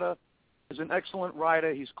Carter is an excellent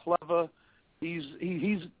writer. He's clever. He's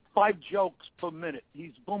 5 jokes per minute.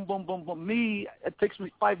 He's boom, boom, boom, boom. Me, it takes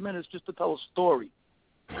me 5 minutes just to tell a story.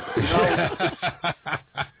 You know?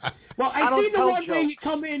 Well, I see the one day you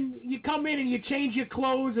come in and you change your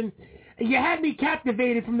clothes, and you had me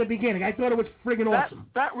captivated from the beginning. I thought it was friggin' awesome.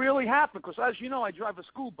 That really happened because, as you know, I drive a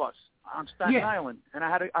school bus on Staten Island, and I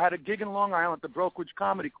had a gig in Long Island at the Brokerage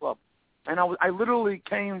Comedy Club, and I literally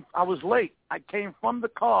came. I was late. I came from the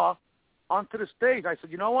car onto the stage. I said,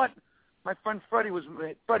 you know what? My friend Freddie,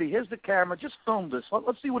 here's the camera. Just film this.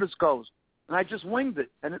 Let's see where this goes. And I just winged it,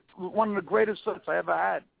 and it's one of the greatest sets I ever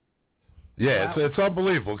had. Yeah, it's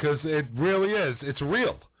unbelievable because it really is. It's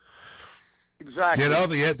real. Exactly. You know,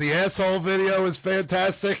 the asshole video is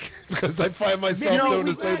fantastic because I find myself doing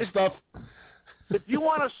the same stuff. If you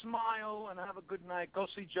want to smile and have a good night, go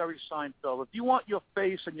see Jerry Seinfeld. If you want your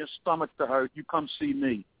face and your stomach to hurt, you come see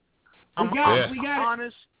me. I'm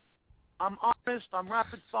honest. I'm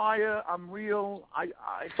rapid fire. I'm real. I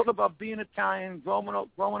talk about being Italian, growing up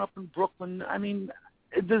in Brooklyn. I mean,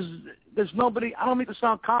 there's nobody. I don't mean to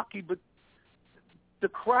sound cocky, but the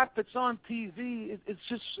crap that's on TV, it's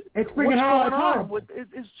just it's freaking horrible.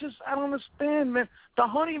 It's just I don't understand, man. The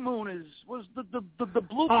Honeymooners was the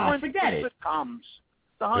blueprint for sitcoms.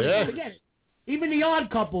 The Honeymooners. Forget it. Even The Odd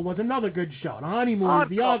Couple was another good show. The Honeymooners,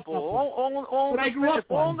 The Odd Couple. All I grew up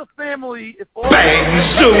all in the family.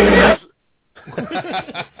 Bang!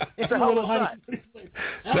 It's a little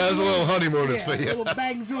Sounds a little Honeymooners for you. A little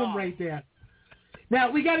bang zoom right there. Now,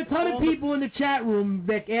 we got a ton of people in the chat room,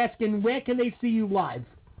 Vic, asking where can they see you live?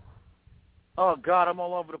 Oh, God, I'm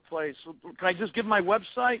all over the place. Can I just give my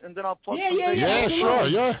website, and then I'll plug Yeah, sure,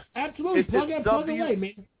 yeah. Absolutely. Plug away,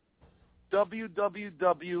 man.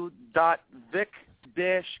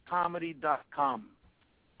 www.vic-comedy.com.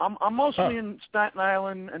 I'm mostly in Staten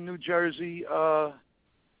Island and New Jersey.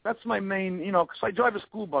 That's my main, because I drive a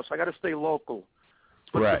school bus. I got to stay local.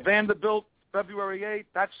 But the Vanderbilt, February 8th,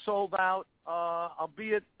 that's sold out. I'll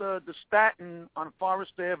be at the Staten on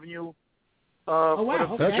Forest Avenue.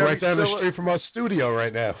 That's right down the street from our studio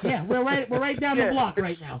right now. Yeah, we're right down the block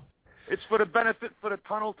right now. It's for the benefit for the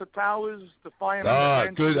Tunnel to Towers, the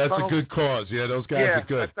firemen. Good. That's a good cause. Yeah, those guys are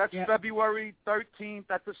good. That's February 13th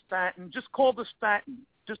at the Staten. Just call the Staten.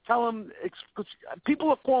 Just tell them, because people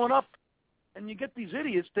are calling up, and you get these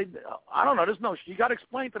idiots. I don't know. You got to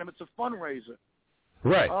explain to them it's a fundraiser.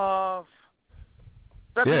 Right.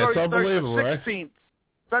 February it's unbelievable, 16th. Right?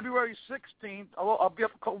 February 16th, I'll be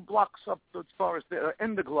up a couple blocks up as far as the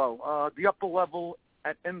Indiglo, the upper level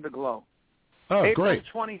at Indiglo. Oh, April great.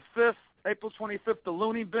 25th, the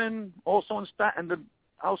Looney Bin, also in Staten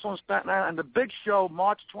Island, and the big show,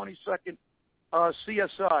 March 22nd,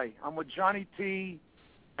 CSI. I'm with Johnny T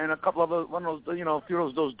and a couple of one of those, a few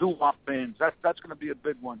of those doo-wop bands. That's going to be a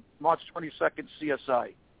big one. March 22nd,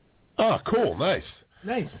 CSI. Oh, cool, nice.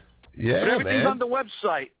 Yeah, but everything's man. on the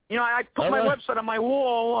website. I put my website on my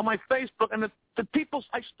wall, on my Facebook, and the people,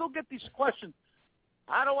 I still get these questions.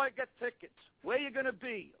 How do I get tickets? Where are you going to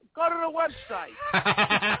be? Go to the website.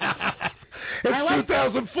 It's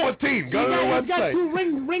 2014. Go to the website. We've got 2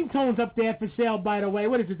 ringtones up there for sale, by the way.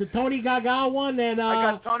 What is it, the Tony Gaga one? And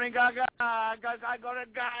I got Tony Gaga. I got a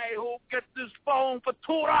guy who gets his phone for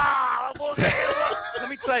 $2. Let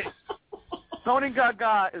me tell you. Tony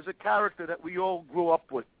Gaga is a character that we all grew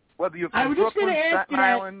up with. Whether you're from Brooklyn, Staten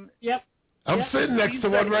Island. Yep. I'm sitting next to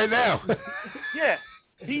one right now. Yeah.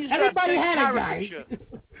 He's Everybody that big had a caricature.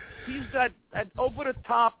 He's that over the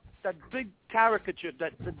top, that big caricature,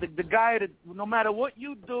 that the guy that no matter what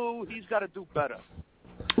you do, he's got to do better.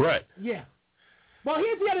 Right. Yeah. Well,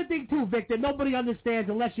 here's the other thing too, Vic, that nobody understands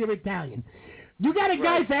unless you're Italian. You got a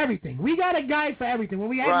guy for everything. We got a guy for everything. When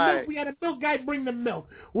we had milk, we had a milk guy bring the milk.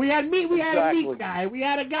 We had meat, we had a meat guy. We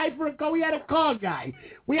had a guy for a car, we had a car guy.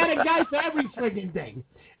 We had a guy for every friggin' thing.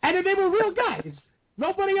 And then they were real guys.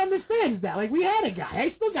 Nobody understands that. Like, we had a guy.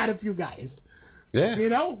 I still got a few guys. Yeah. You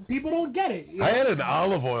know, people don't get it. I had an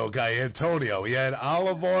olive oil guy, Antonio. He had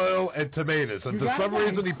olive oil and tomatoes. And for some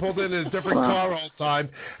reason, he pulled in a different car all the time.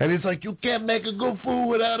 And he's like, you can't make a good food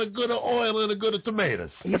without a good of oil and a good of tomatoes.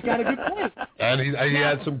 He's got a good point. And he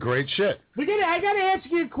had some great shit. I got to ask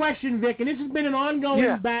you a question, Vic, and this has been an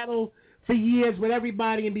ongoing battle for years with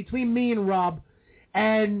everybody and between me and Rob.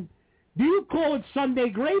 And do you call it Sunday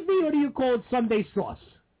gravy or do you call it Sunday sauce?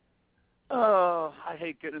 I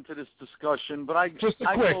hate getting into this discussion, but I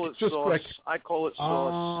call it sauce. I call it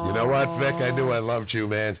sauce. You know what, Vic? I knew I loved you,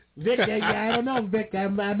 man. Vic, I don't know, Vic.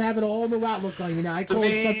 I'm having a whole new outlook on you now.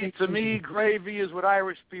 To me, gravy is what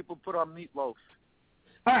Irish people put on meatloaf.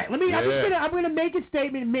 All right, I'm gonna make a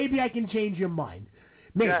statement. Maybe I can change your mind.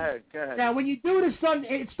 Maybe. Go ahead. Now, when you do the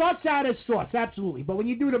it starts out as sauce, absolutely. But when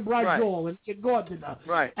you do the brajol and your gordita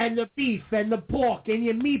and the beef and the pork and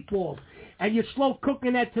your meatballs and you're slow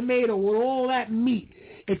cooking that tomato with all that meat,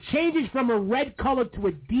 it changes from a red color to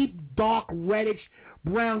a deep, dark, reddish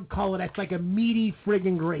brown color. That's like a meaty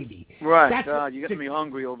friggin' gravy. Right. God, you're getting me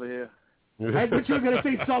hungry over here. I thought you were going to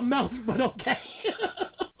say something else, but okay.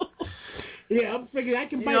 Yeah, I'm figuring I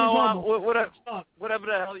can bite whatever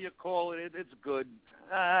the hell you call it, it's good.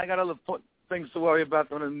 I got other things to worry about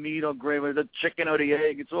than the meat or gravy, the chicken or the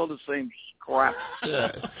egg. It's all the same crap.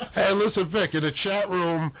 Yeah. Hey, listen, Vic, in the chat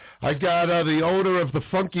room, I got the owner of the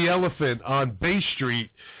Funky Elephant on Bay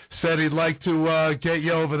Street said he'd like to get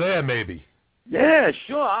you over there, maybe. Yeah,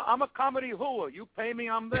 sure. I'm a comedy whore. You pay me,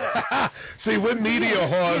 I'm there. See, we're media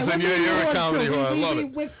whores, and you're a comedy whore. I love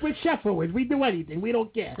it. We're chef whores. We do anything. We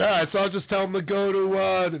don't care. All right, so I'll just tell them to go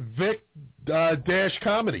to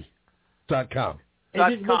vic-comedy.com.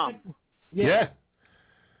 Yeah.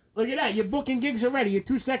 Look at that. You're booking gigs already. You're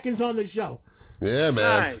 2 seconds on the show. Yeah,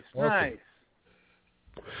 man. Nice.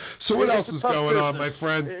 So what else is going on, my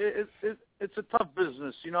friend? It's a tough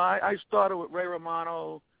business. You know, I started with Ray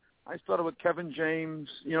Romano. I started with Kevin James.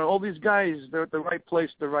 You know, all these guys, they're at the right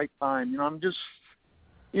place at the right time. You know, I'm just,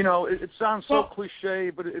 you know, it sounds so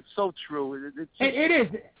cliche, but it's so true. It is.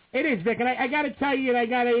 It is, Vic, and I got to tell you, and I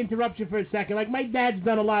got to interrupt you for a second. Like, my dad's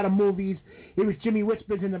done a lot of movies. He was Jimmy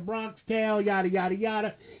Whispers in the Bronx Tale, yada, yada,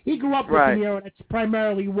 yada. He grew up with De Niro. That's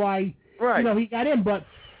primarily why, you know, he got in. But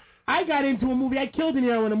I got into a movie. I killed De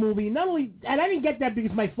Niro in a movie. Not only, and I didn't get that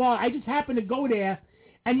because my father, I just happened to go there.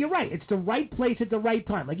 And you're right. It's the right place at the right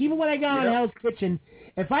time. Like, even when I got on Hell's Kitchen,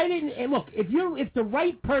 if I didn't, and look, if the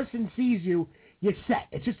right person sees you, you're set.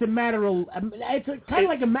 It's just a matter of, it's kind of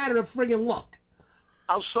like a matter of friggin' luck.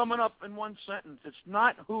 I'll sum it up in one sentence. It's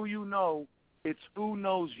not who you know, it's who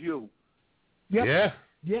knows you. Yep. Yeah.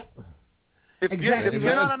 Yep. If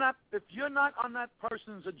you're not on that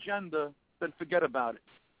person's agenda, then forget about it.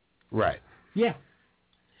 Right. Yeah.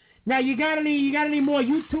 Now, you got any more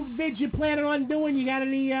YouTube vids you're planning on doing? You got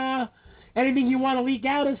any anything you want to leak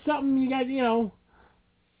out or something? You got, you know.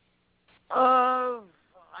 I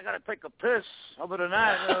gotta take a piss. Other than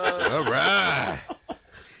that, all right.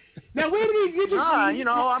 Now, where do you just? You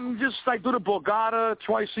know, I do the Borgata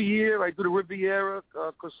twice a year. I do the Riviera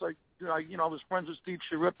because I was friends with Steve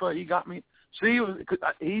Sharippa. He got me. See,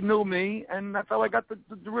 he knew me, and that's how I got the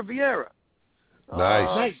Riviera.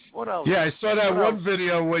 Nice. What else? Yeah, I saw that one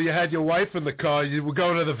video where you had your wife in the car. You were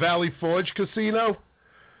going to the Valley Forge Casino.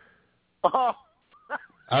 Oh.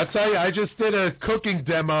 I'll tell you, I just did a cooking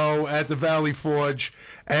demo at the Valley Forge,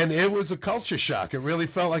 and it was a culture shock. It really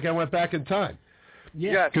felt like I went back in time.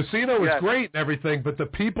 Yeah. Casino was great and everything, but the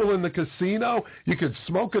people in the casino, you could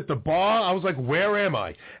smoke at the bar. I was like, where am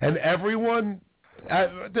I? And everyone,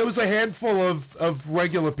 there was a handful of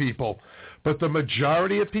regular people, but the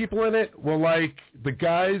majority of people in it were like the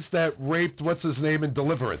guys that raped, what's his name, in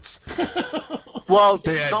Deliverance. Well,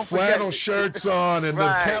 they had flannel shirts on and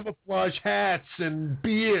the camouflage hats and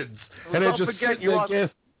beards. Well, and don't forget,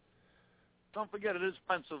 don't forget it is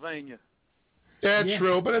Pennsylvania. Yeah,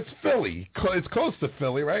 true, but it's Philly. It's close to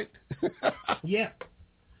Philly, right? Yeah.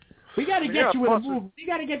 We got to get you in a movie. We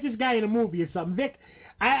got to get this guy in a movie or something. Vic,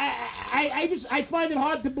 I find it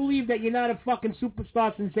hard to believe that you're not a fucking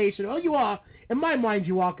superstar sensation. Oh, you are. In my mind,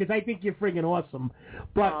 you are, because I think you're friggin' awesome.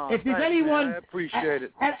 But if there's anyone... Man, I appreciate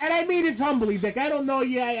it. And I mean it humbly, Vic. I don't know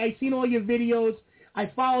you. I seen all your videos. I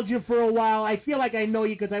followed you for a while. I feel like I know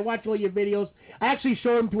you because I watch all your videos. I actually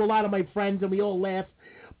show them to a lot of my friends, and we all laugh.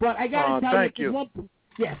 But I got to tell you,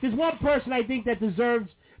 if there's one person I think that deserves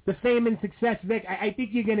the fame and success, Vic, I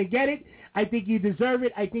think you're going to get it. I think you deserve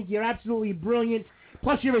it. I think you're absolutely brilliant.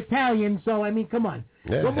 Plus, you're Italian, so, I mean, come on.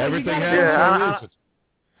 Yeah, everything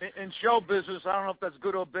in show business, I don't know if that's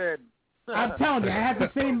good or bad. I'm telling you, I had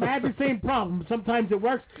the same problem. Sometimes it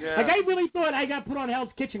works. Yeah. Like, I really thought I got put on Hell's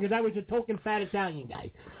Kitchen because I was a token fat Italian guy.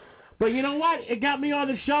 But you know what? It got me on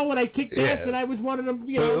the show when I kicked ass, and I was one of them,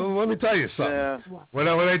 you know. Well, let me tell you something. Yeah. When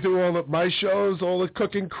I do all of my shows, all the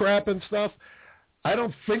cooking crap and stuff, I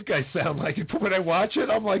don't think I sound like it. But when I watch it,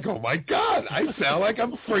 I'm like, oh my God, I sound like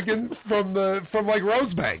I'm friggin' from like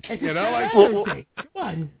Rosebank, you know?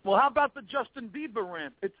 Well, how about the Justin Bieber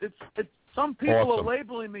rant? It's some people are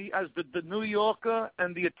labeling me as the New Yorker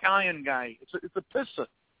and the Italian guy. It's a pisser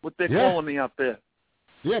what they're calling me out there.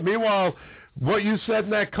 Yeah. Meanwhile, what you said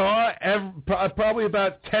in that car, probably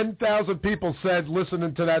about 10,000 people said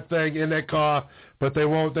listening to that thing in that car, but they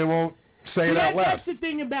won't say it out loud. That's the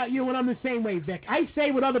thing about you, and I'm the same way, Vic. I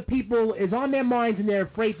say what other people is on their minds, and they're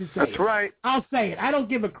afraid to say it. That's right. I'll say it. I don't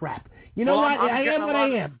give a crap. You know what? I am what I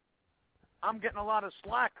am. I'm getting a lot of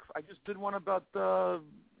slack. I just did one about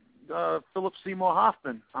Philip Seymour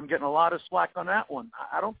Hoffman. I'm getting a lot of slack on that one.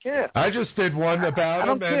 I don't care. I just did one about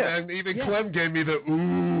him, and even Clem gave me the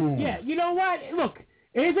ooh. Yeah, you know what? Look,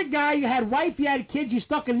 here's a guy, you had wife, you had kids, you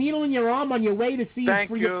stuck a needle in your arm on your way to see your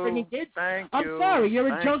freaking kids. I'm sorry, you're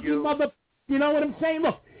a junkie mother. You know what I'm saying?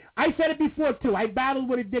 Look, I said it before, too. I battled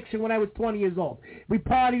with addiction when I was 20 years old. We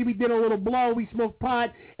partied, we did a little blow, we smoked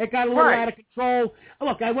pot. It got a little out of control.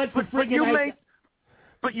 Look, I went for friggin'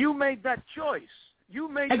 But you made that choice. You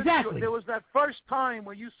made exactly. There was that first time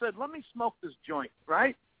where you said, let me smoke this joint,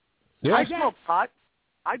 right? Yeah. I smoked pot.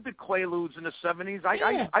 I did Quaaludes in the 70s.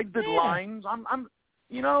 I did lines. I'm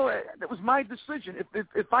you know, it was my decision.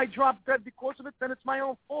 If I drop dead because of it, then it's my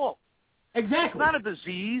own fault. Exactly. It's not a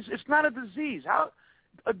disease. It's not a disease.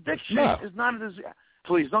 Addiction is not a disease.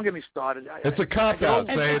 Please, don't get me started. It's a cop-out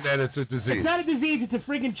saying that it's a disease. It's not a disease. It's a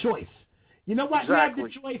friggin' choice. You know what?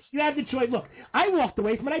 Exactly. You have the choice. Look, I walked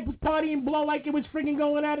away from it. I was partying blow like it was friggin'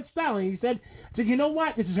 going out of style. And he said, you know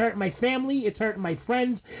what? This is hurting my family. It's hurting my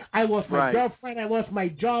friends. I lost my girlfriend. I lost my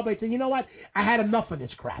job. I said, you know what? I had enough of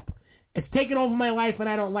this crap. It's taken over my life, and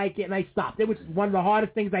I don't like it, and I stopped. It was one of the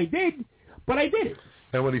hardest things I did, but I did it.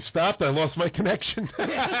 And when he stopped, I lost my connection.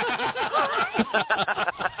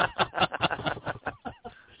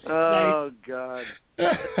 Oh, God.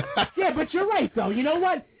 Yeah, but you're right, though. You know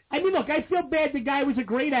what? I mean, look, I feel bad. The guy was a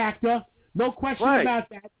great actor. No question about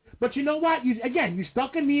that. But you know what? You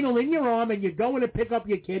stuck a needle in your arm, and you're going to pick up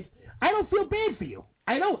your kids. I don't feel bad for you.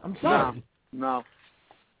 I don't. I'm sorry. No.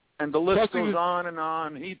 And the list goes on and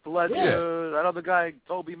on. Heath Ledger, that other guy,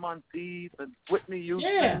 Toby Monteith, and Whitney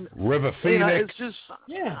Houston. River Phoenix. You know, it's just...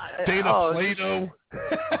 Dana Plato.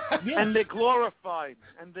 And they're glorified.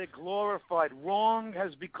 Wrong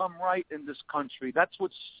has become right in this country. That's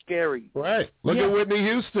what's scary. Right. Look at Whitney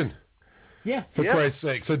Houston. Yeah. For Christ's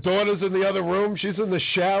sake. Her daughter's in the other room. She's in the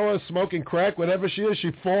shower smoking crack. Whatever she is,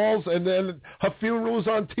 she falls, and then her funeral is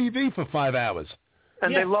on TV for 5 hours.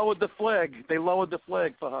 And they lowered the flag. They lowered the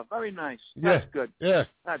flag for her. Very nice. That's good. Yeah.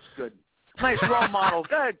 That's good. Nice role model.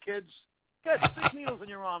 Go ahead, kids. Stick needles in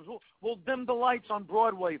your arms. We'll dim the lights on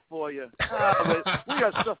Broadway for you. We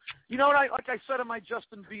got stuff. You know what? Like I said to my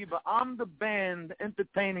Justin Bieber, I'm the band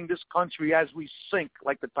entertaining this country as we sink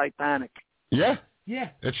like the Titanic. Yeah. Yeah.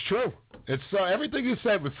 It's true. It's everything you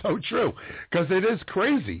said was so true because it is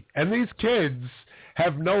crazy. And these kids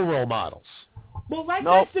have no role models. Well,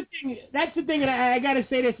 that's the thing. That's the thing, and I got to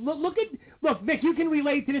say this. Look, Vic, you can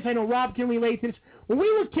relate to this. I know Rob can relate to this. When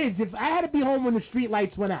we were kids, if I had to be home when the street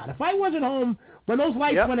lights went out, if I wasn't home when those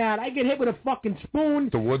lights went out, I'd get hit with a fucking spoon.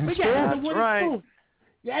 The wooden spoon. That's right.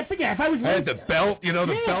 Yeah, I forget. If I was late, I had the belt, the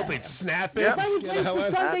belt, they'd snap it. If I was late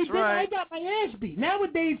for Sunday dinner, I got my ass beat.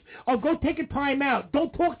 Nowadays, go take a time out.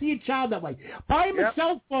 Don't talk to your child that way. Buy him a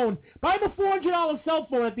cell phone. Buy him a $400 cell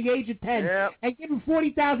phone at the age of 10 and give him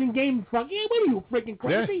 40,000 games. What are you, freaking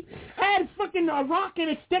crazy? I had fucking a rock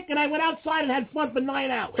and a stick, and I went outside and had fun for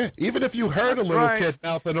 9 hours. Yeah, even if you heard a little kid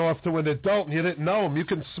mouthing off to an adult and you didn't know him, you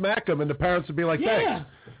can smack him, and the parents would be like, thanks.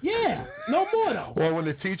 Yeah, no more, though. Or when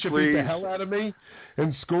the teacher beat the hell out of me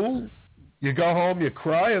in school, you go home, you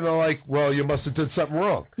cry, and they're like, well, you must have did something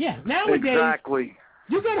wrong. Yeah, nowadays, exactly.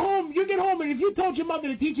 You get home, and if you told your mother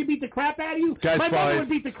the teacher beat the crap out of you, my mother would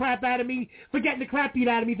beat the crap out of me for getting the crap beat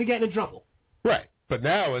out of me for getting in trouble. Right. But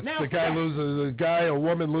now it's the guy loses a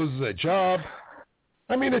woman loses a job.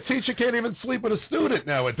 I mean, a teacher can't even sleep with a student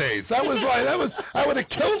nowadays. I would have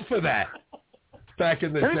killed for that back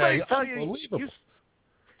in the day. Unbelievable.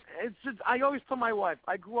 I always tell my wife,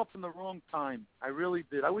 I grew up in the wrong time. I really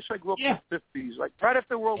did. I wish I grew up in the 50s, like right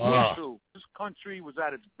after World War II. This country was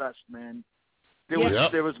at its best, man.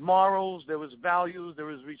 There was morals, there was values, there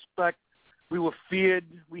was respect. We were feared.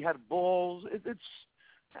 We had balls.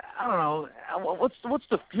 I don't know. What's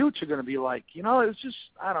the future going to be like? You know, it's just,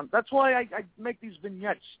 I don't. That's why I make these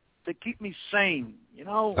vignettes. They keep me sane, you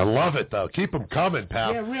know. I love it, though. Keep them coming,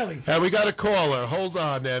 pal. Yeah, really. Hey, we got a caller. Hold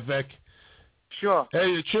on there, Vic. Sure. Hey,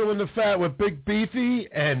 you're chewing the fat with Big Beefy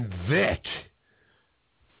and Vic.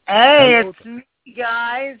 Hey, it's me,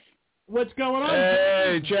 guys. What's going on?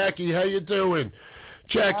 Hey, Jackie, how you doing?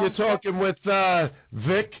 Jack, you're talking with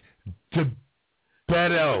Vic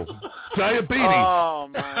Dibitetto. Diabetes. Oh,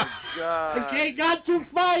 my God. Okay, got too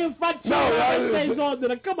far. Come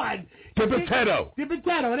on. Dibitetto.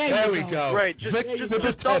 Dibitetto. There we go. Right. Vic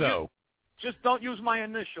Dibitetto. Just don't use my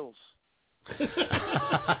initials.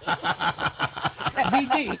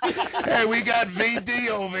 VD. Hey, we got VD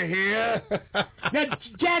over here. Now,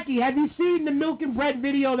 Jackie, have you seen the milk and bread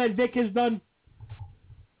video that Vic has done?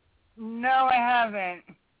 No, I haven't.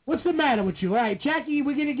 What's the matter with you? All right, Jackie,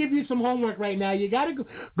 we're going to give you some homework right now. You got to go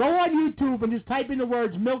on YouTube and just type in the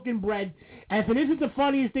words milk and bread. And if this is the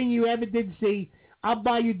funniest thing you ever did see, I'll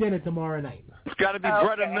buy you dinner tomorrow night. It's got to be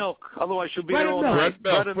bread and milk. Otherwise, she'll be there all night.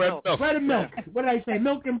 Bread and milk. Bread and milk. What did I say?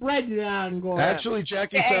 Milk and bread? Actually,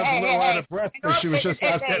 Jackie sounds a little out of breath, but she was just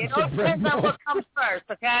out getting some bread and milk. It all depends on what comes first,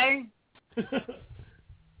 okay?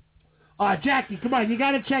 Jackie, come on. You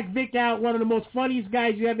got to check Vic out, one of the most funniest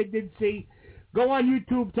guys you ever did see. Go on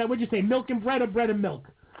YouTube. What'd you say, milk and bread or bread and milk?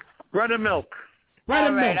 Bread and milk. Bread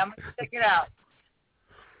and milk. All right, I'm going to check it out.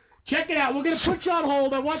 Check it out. We're going to put you on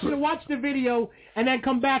hold. I want you to watch the video and then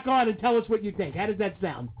come back on and tell us what you think. How does that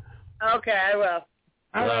sound? Okay, I will.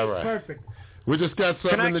 All right. Perfect. We just got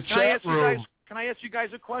something in the chat room. Can I ask you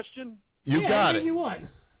guys a question? You got it. You want.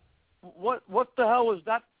 What the hell was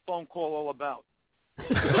that phone call all about?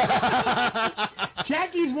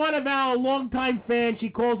 Jackie's one of our longtime fans. She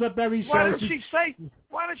calls up every show. Why did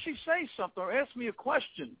she say something or ask me a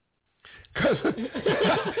question? Because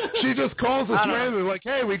she just calls us randomly, like,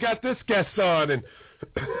 "Hey, we got this guest on," and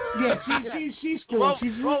she's cool.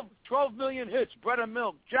 12 million hits, bread and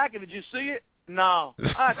milk. Jackie, did you see it? No.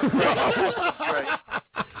 That's great.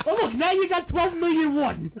 Oh look, now you got 12 million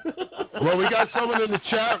one. Well, we got someone in the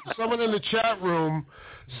chat. Someone in the chat room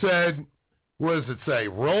said, "What does it say?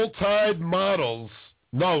 Roll Tide models."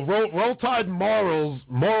 No, Roll Tide moral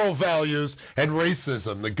values, and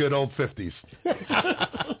racism, the good old 50s.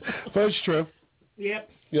 That's true. Yep.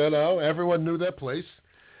 You know, everyone knew their place.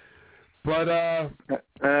 But,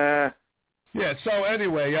 yeah, so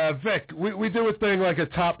anyway, Vic, we do a thing like a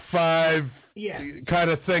top 5 kind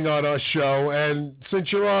of thing on our show, and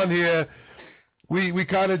since you're on here, we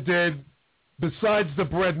kind of did, besides the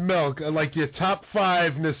bread and milk, like your top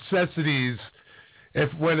 5 necessities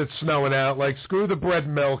when it's snowing out, like screw the bread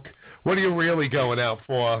and milk, what are you really going out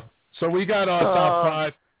for? So we got our top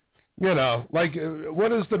 5, you know, like what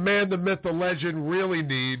does the man, the myth, the legend really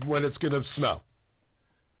need when it's going to snow?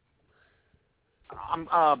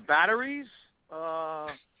 Batteries.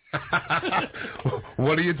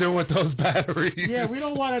 What do you do with those batteries? Yeah, we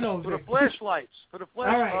don't want to know. For the flashlights. All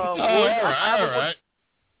right. All right.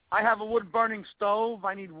 I have a wood-burning stove.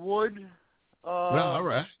 I need wood. All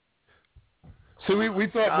right. So we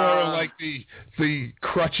thought more like the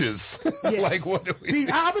crutches. Like what do we? See,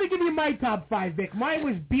 I'm going to give you my top 5, Vic. Mine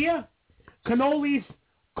was beer, cannolis,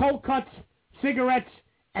 cold cuts, cigarettes,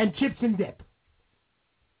 and chips and dip.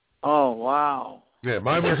 Oh wow! Yeah,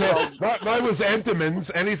 mine was Entenmann's.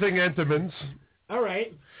 Anything Entenmann's. All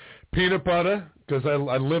right. Peanut butter, because I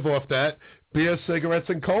live off that. Beer, cigarettes,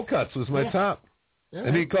 and cold cuts was my top. Yeah.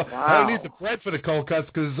 And I don't need the bread for the cold cuts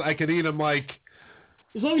because I can eat them like.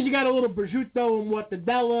 As long as you got a little prosciutto and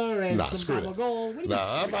mortadella and some gabagool. No,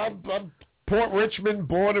 I'm Port Richmond,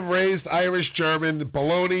 born and raised, Irish German,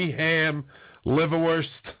 bologna, ham, liverwurst,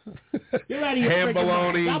 You're out of your ham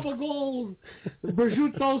bologna, gabagool,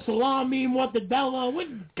 prosciutto, salami, mortadella, what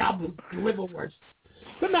liverwurst?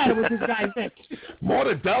 What's the matter with this guy, Vic?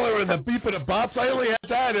 Mortadella and the beef and the bops. I only had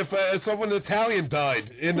that if someone Italian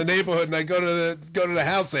died in the neighborhood and I go to the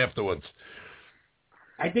house afterwards.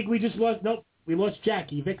 I think we just lost. Nope. We lost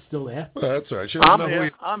Jackie. Vic's still there. Oh, that's all right.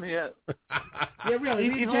 I'm here. Yeah, really.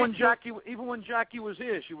 Even when Jackie was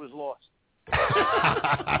here, she was lost.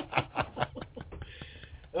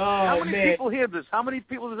 How many people hear this? How many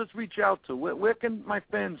people does this reach out to? Where can my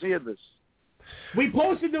fans hear this? We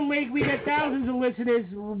posted the link. We get thousands of listeners.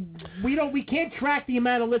 We can't track the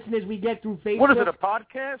amount of listeners we get through Facebook. What is it, a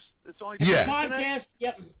podcast? It's only podcast.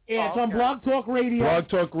 Yep. Yeah, it's on Blog Talk Radio. Blog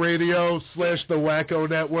Talk Radio / the Wacko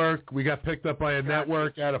Network. We got picked up by a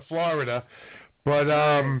network out of Florida. But,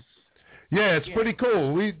 yeah, it's pretty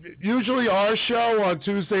cool. We usually our show on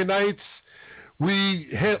Tuesday nights, we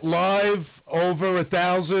hit live over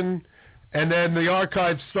 1,000, and then the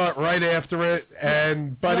archives start right after it.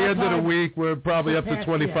 And by the end of the week, we're probably up to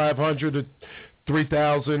 2,500 to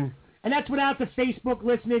 3,000. And that's without the Facebook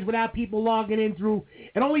listeners, without people logging in through.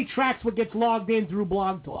 It only tracks what gets logged in through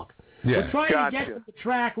Blog Talk. Yeah. We're trying to get them to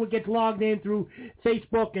track what gets logged in through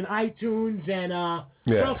Facebook and iTunes and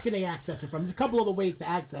where else can they access it from? There's a couple other ways to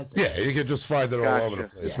access it. Yeah, you can just find it all over the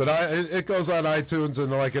place. Yeah. But it goes on iTunes in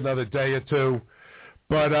like another day or two.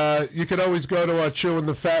 But you can always go to our Chewing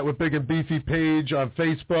the Fat with Big and Beefy page on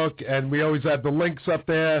Facebook, and we always have the links up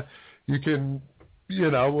there. You can, you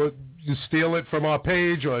steal it from our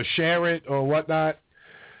page or share it or whatnot.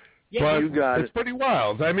 Yeah, but you got it's pretty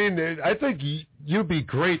wild. I mean, I think you'd be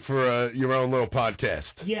great for your own little podcast.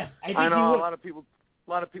 Yeah, I know. A lot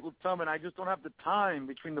of people tell me, and I just don't have the time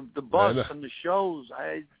between the bus and the shows.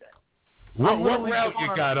 What route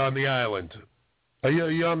you got on the island? Are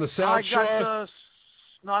you on the South Shore?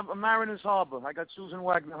 No, I'm Mariners Harbor. I got Susan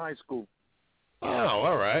Wagner High School. Oh,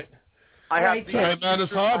 all right.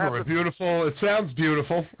 Mariners Harbor. Beautiful. It sounds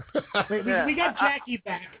beautiful. We got Jackie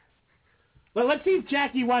back. Well, let's see if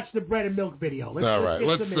Jackie watched the bread and milk video. Let's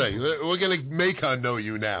see. We're going to make her know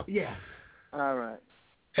you now. Yeah. All right.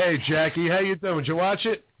 Hey, Jackie, how you doing? Did you watch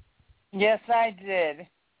it? Yes, I did.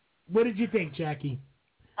 What did you think, Jackie?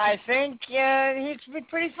 I think he's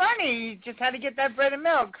pretty funny. He just had to get that bread and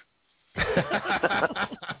milk.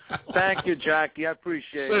 Thank you, Jackie. I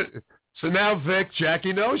appreciate it. So now, Vic,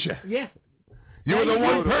 Jackie knows you. Yeah. You were the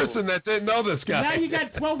one person that didn't know this guy. Now you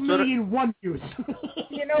got 12 million one views.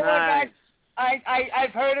 You know what?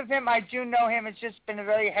 I've heard of him. I do know him. It's just been a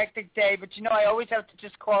very hectic day. But, I always have to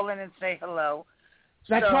just call in and say hello.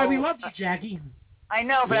 That's why we love you, Jackie. I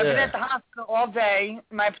know, but I've been at the hospital all day.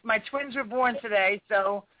 My twins were born today,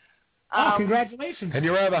 so... congratulations. And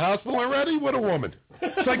you're out of the hospital already? What a woman.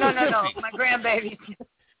 It's like No, my grandbaby.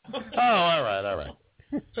 Oh, all right.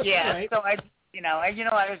 Yeah, right. so I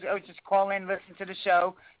was just calling in, listen to the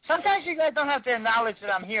show. Sometimes you guys don't have to acknowledge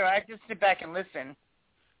that I'm here. I just sit back and listen.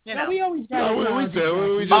 No, we always do. We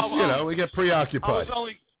do. We just, we get preoccupied. I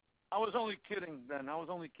was only kidding then. I was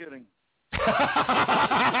only kidding.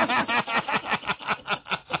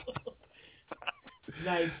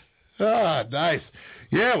 Nice. Ah, nice.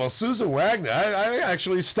 Yeah, well, Susan Wagner, I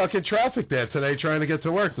actually stuck in traffic there today trying to get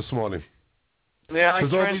to work this morning. Yeah,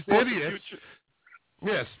 because all these idiots.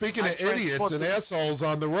 Yeah, speaking of idiots and assholes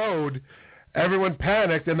on the road, everyone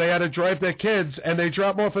panicked and they had to drive their kids and they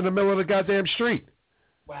dropped them off in the middle of the goddamn street.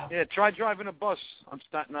 Wow. Yeah, try driving a bus on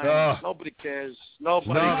Staten Island. Nobody cares.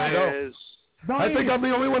 Nobody cares. I think I'm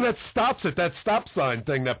the only one that stops at that stop sign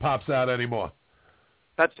thing that pops out anymore.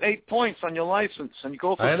 That's 8 points on your license, and you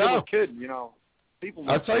go for a kid, People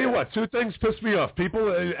I'll tell you what, two things piss me off.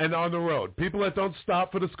 People, and on the road, people that don't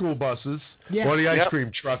stop for the school buses or the ice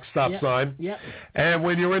cream truck stop sign. Yep. And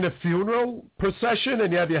when you're in a funeral procession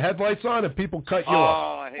and you have your headlights on and people cut you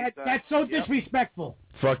off. I hate that. That's so disrespectful.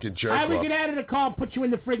 Fucking jerk I would off. get out of the car and put you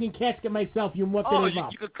in the friggin' casket myself, you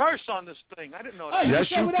you could curse on this thing. I didn't know that.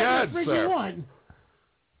 Yes, you can, sir. Want.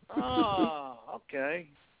 Oh, okay.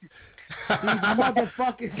 These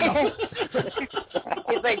motherfuckers.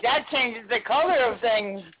 It's like that changes the color of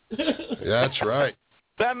things. That's right.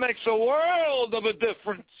 That makes a world of a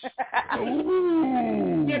difference.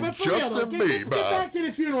 Ooh, yeah, but for real, get back to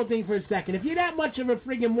the funeral thing for a second. If you're that much of a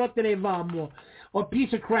friggin' what do they or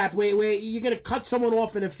piece of crap where you're going to cut someone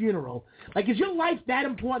off in a funeral, like, is your life that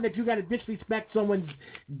important that you got to disrespect someone's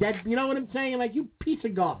dead? You know what I'm saying? Like, you piece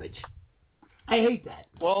of garbage. I hate that.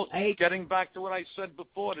 Well, getting back to what I said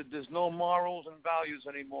before, that there's no morals and values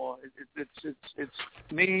anymore. It's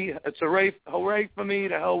me. It's hooray for me,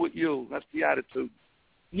 to hell with you. That's the attitude.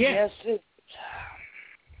 Yes.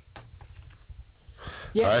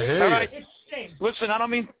 Yeah. I hear All you. right. Listen, I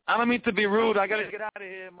don't mean to be rude. I got to get out of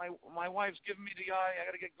here. My wife's giving me the eye. I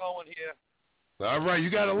got to get going here. All right, you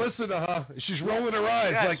got to listen to her. She's rolling her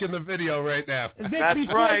eyes like in the video right now. Vic, That's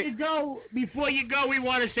right. Before you go, we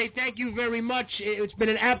want to say thank you very much. It's been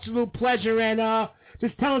an absolute pleasure, and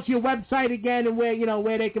just tell us your website again and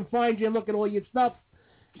where they can find you and look at all your stuff.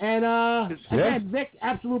 And again, Vic,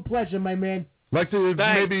 absolute pleasure, my man. Like to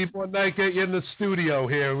maybe one night get you in the studio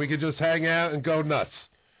here. We could just hang out and go nuts.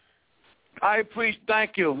 I appreciate.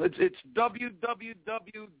 Thank you. It's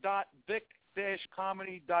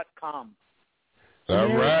www.vic-comedy.com.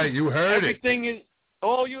 All right, you heard Everything is.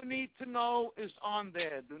 All you need to know is on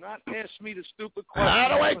there. Do not ask me the stupid questions. How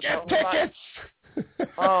do I get tickets?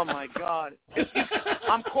 Oh my God!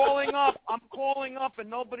 I'm calling up, and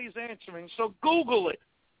nobody's answering. So Google it.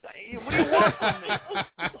 What do you want from me?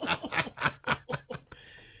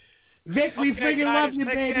 Vic, we freaking love you,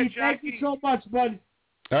 baby. Thank you so much, bud.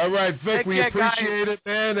 All right, Vic, we appreciate it,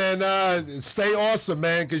 man, and stay awesome,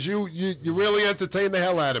 man, because you really entertain the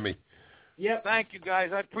hell out of me. Yep. Thank you,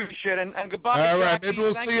 guys. I appreciate it. And goodbye, all right, Jackie. maybe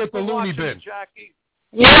we'll see you at the Looney Bin. Jackie.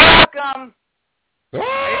 You're welcome.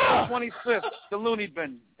 April 25th, the Looney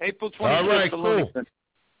Bin. April 25th, all right, the cool. Looney Bin.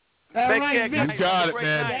 All right, Vic. You got it,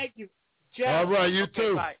 man. Thank you. All right, you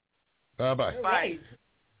too. Bye. Bye-bye. Bye.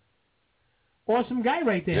 Awesome guy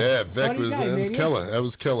right there. Yeah, Vic was killer. That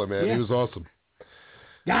was killer, man. Yeah. He was awesome.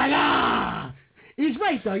 Gaga! He's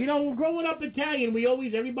right, though. You know, growing up Italian,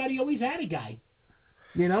 everybody always had a guy.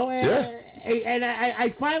 You know, and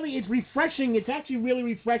I finally, it's refreshing. It's actually really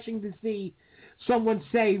refreshing to see someone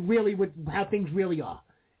say really how things really are.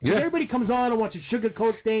 Yeah. Everybody comes on and wants to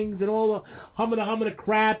sugarcoat things and all the humming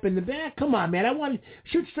crap and come on, man. I want to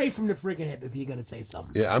shoot straight from the friggin' hip if you're gonna say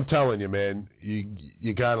something. Yeah, I'm telling you, man.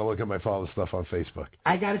 You gotta look at my father's stuff on Facebook.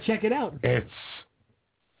 I gotta check it out.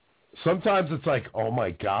 Sometimes it's like, oh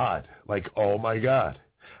my God,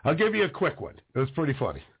 I'll give you a quick one. It was pretty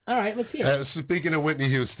funny. All right, let's hear it. Speaking of Whitney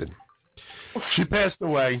Houston, she passed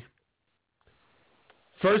away.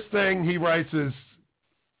 First thing he writes is,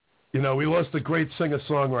 you know, we lost a great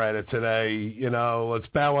singer-songwriter today. You know, let's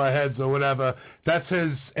bow our heads or whatever. That's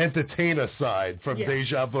his entertainer side from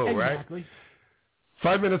Deja Vu, exactly. Right?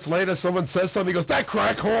 5 minutes later, someone says something. He goes, that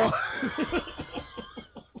crack whore.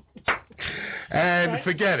 And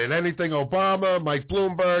forget it. Anything Obama, Mike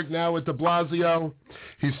Bloomberg, now with de Blasio.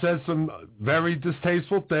 He says some very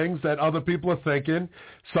distasteful things that other people are thinking.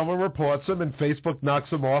 Someone reports him, and Facebook knocks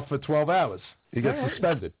him off for 12 hours. He gets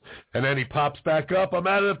suspended. And then he pops back up. I'm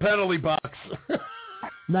out of the penalty box.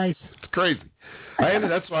 Nice. It's crazy.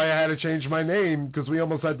 That's why I had to change my name, because we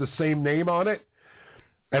almost had the same name on it.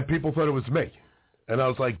 And people thought it was me. And I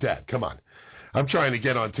was like, Dad, come on. I'm trying to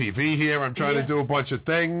get on TV here. I'm trying to do a bunch of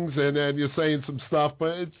things, and then you're saying some stuff,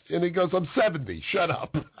 and he goes, I'm 70. Shut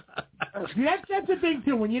up. That's the thing,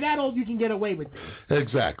 too. When you're that old, you can get away with things.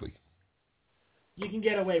 Exactly. You can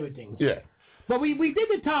get away with things. Yeah. But we did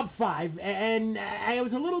the top 5, and I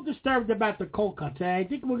was a little disturbed about the cold cuts. And I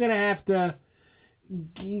think we're going to have to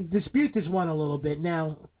dispute this one a little bit.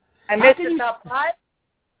 Now, I missed the top 5?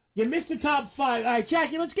 You missed the top 5. All right,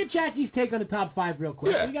 Jackie, let's get Jackie's take on the top 5 real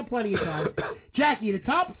quick. Yeah. We got plenty of time. Jackie, the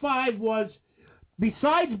top 5 was,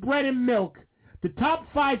 besides bread and milk, the top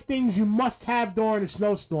 5 things you must have during a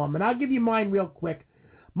snowstorm. And I'll give you mine real quick.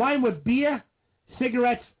 Mine were beer,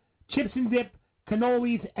 cigarettes, chips and dip,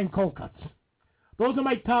 cannolis, and cold cuts. Those are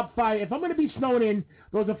my top 5. If I'm going to be snowed in,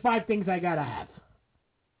 those are 5 things I got to have.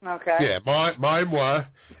 Okay. Yeah, mine were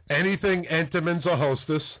anything Entenmann's or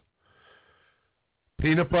Hostess,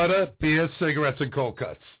 peanut butter, beer, cigarettes, and cold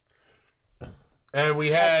cuts. And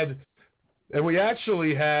we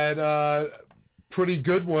actually had a pretty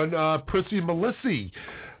good one. Prissy Melissi,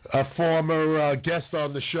 a former guest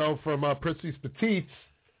on the show from Prissy's Petites,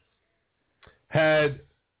 had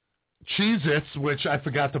Cheez-Its, which I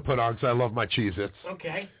forgot to put on because I love my Cheez-Its.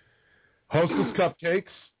 Okay. Hostess cupcakes,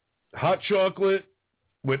 hot chocolate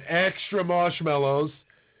with extra marshmallows,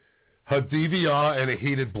 her DVR, and a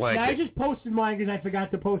heated blanket. Yeah, I just posted mine because I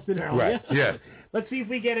forgot to post it earlier. Right, yeah. Let's see if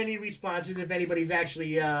we get any responses, if anybody's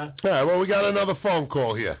actually... All right, well, we got another phone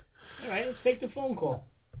call here. All right, let's take the phone call.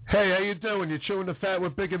 Hey, how you doing? You're chewing the fat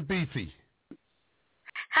with Big and Beefy.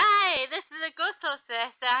 Hi, this is a ghost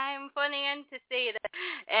hostess. I'm phoning in to say that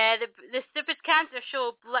the stupid cancer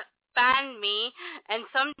show banned me, and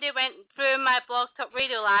somebody went through my Blog Talk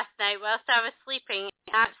Radio last night whilst I was sleeping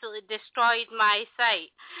and absolutely destroyed my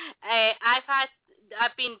site.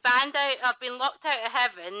 I've been banned out. I've been locked out of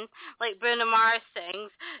heaven, like Bruno Mars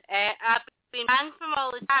sings. I've been banned from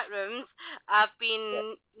all the chat rooms.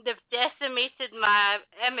 They've decimated my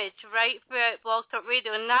image right throughout Blog Talk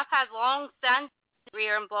Radio, and I've had long-standing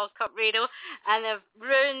career on Blog Talk Radio, and they've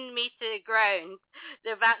ruined me to the ground.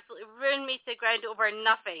 They've absolutely ruined me to the ground over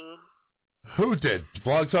nothing. Who did?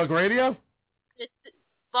 Blog Talk Radio?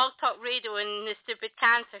 Blog Talk Radio and the stupid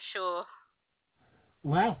cancer show.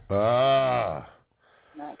 Wow. Ah.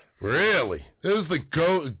 Really? This is the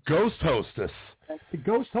ghost hostess. The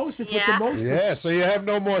ghost hostess with the most... Yeah, so you have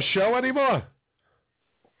no more show anymore?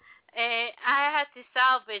 I had to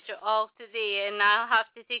salvage it all today, and I'll have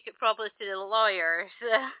to take it probably to the lawyers.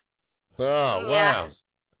 Oh, wow.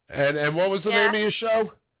 And what was the name of your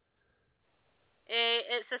show?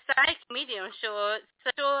 it's a psychic medium show. It's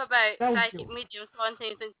a show about psychic mediums,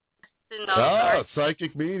 hauntings, and all sorts.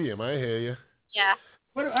 Psychic medium. I hear you. Yeah.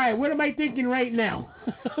 All right, what am I thinking right now?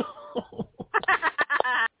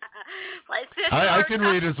 I can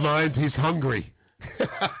read his mind. He's hungry.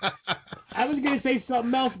 I was going to say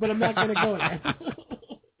something else, but I'm not going to go there.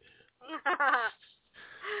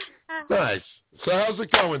 Nice. So how's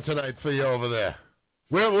it going tonight for you over there?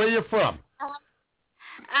 Where are you from?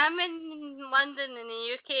 I'm in London in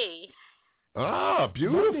the UK. Oh,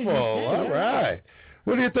 beautiful. All right.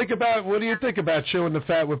 What do you think about chewing the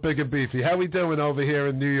fat with Big and Beefy? How we doing over here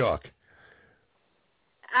in New York?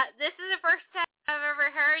 This is the first time I've ever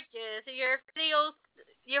heard you. So you're pretty old.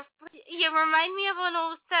 You remind me of an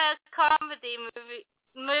old comedy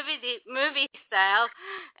movie style,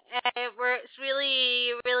 where it's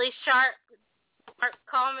really, really sharp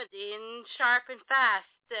comedy and sharp and fast.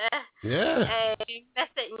 Yeah. Miss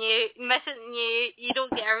it and you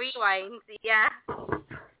don't get a rewind. Yeah.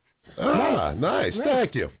 Ah, nice.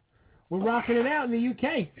 Thank you. We're rocking it out in the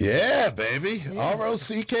UK. Yeah, baby. Yeah.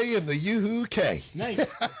 R-O-C-K in the U-K. Nice.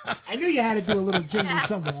 I knew you had to do a little jingle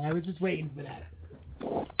somewhere. I was just waiting for that.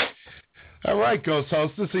 All right, Ghost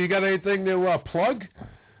Hostess. So you got anything to plug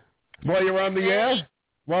while you're on the air?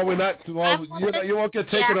 While we're not, you won't get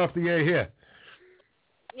taken off the air here.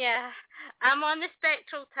 Yeah. I'm on the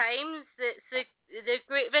Spectral Times. It's the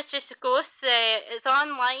Great British Ghost. It's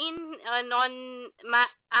online and on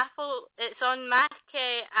Apple. It's on Mac,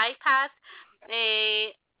 iPad.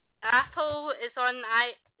 Apple is on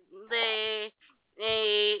the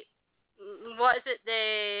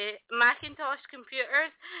the Macintosh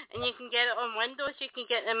computers, and you can get it on Windows. You can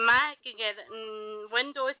get it in Mac. You can get it in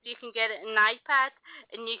Windows. You can get it in iPad,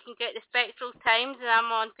 and you can get the Spectral Times. And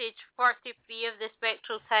I'm on page 43 of the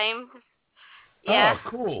Spectral Times. Yeah. Oh,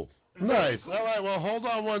 cool. Nice. All right, well, hold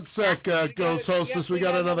on one sec, Ghost Hostess. We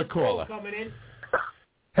got another caller.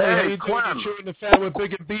 Hey, how you doing? You're chewing the fat with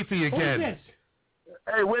Big and Beefy again. Who's this?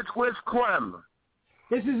 Hey, where's Clem?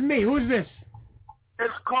 This is me. Who's this?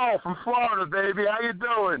 It's Carl from Florida, baby. How you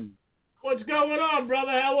doing? What's going on,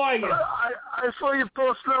 brother? How are you? I saw you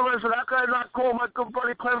post earlier. I said, how could I not call my good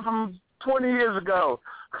buddy Clem from 20 years ago?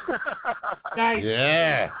 Nice.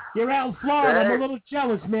 Yeah. You're out in Florida. I'm a little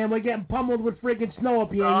jealous, man. We're getting pummeled with friggin' snow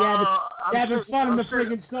up here. You're having fun in the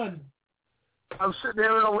friggin' sun. I'm sitting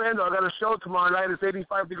here in Orlando. I got a show tomorrow night. It's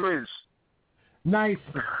 85 degrees. Nice.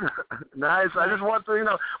 Nice. I just want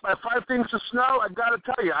to, my 5 things to snow, I got to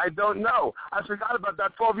tell you, I don't know. I forgot about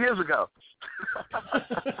that 12 years ago.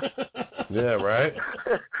 Yeah, right?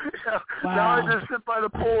 Wow. Now I just sit by the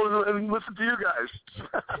pool and listen to you guys.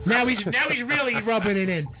 Now he's really rubbing it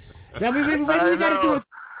in. Now maybe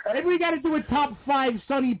we got to do a top 5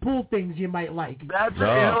 sunny pool things you might like. That's it.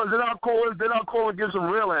 Then I'll call and give some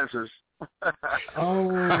real answers.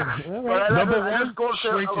 Oh, but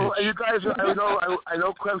you guys, I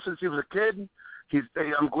know Clem since he was a kid.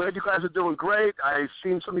 I'm glad you guys are doing great. I've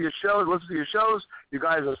seen some of your shows, listened to your shows. You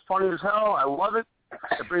guys are funny as hell. I love it.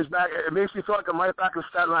 It makes me feel like I'm right back in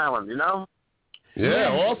Staten Island, Yeah,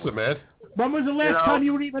 awesome, man. When was the last time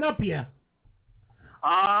you were even up here?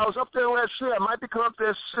 I was up there last year. I might be coming up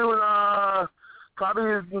there soon. Probably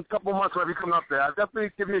in a couple of months I'll be coming up there. I'll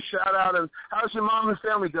definitely give you a shout out. And how's your mom and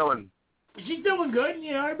family doing? She's doing good.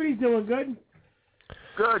 Everybody's doing good.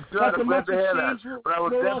 Good. I'm glad to hear that. But I will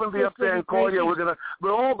definitely be up there and call you.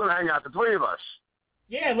 We're all gonna hang out, the 3 of us.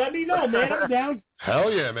 Yeah, let me know, man. I'm down. Hell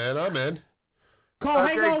yeah, man. I'm in.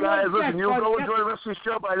 Okay, guys, listen, you go enjoy the rest of the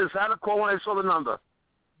show, but I just had a call when I saw the number.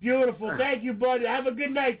 Beautiful. Thank you, bud. Have a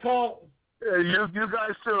good night, Carl. You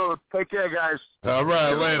guys too. Take care, guys. All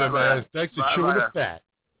right, later, man. Thanks for chewing the fat.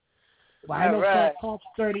 Well, I know Carl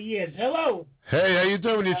for 30 years. Hello. Hey, how you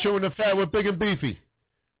doing? You're chewing the fat with Big and Beefy.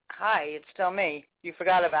 Hi, it's still me. You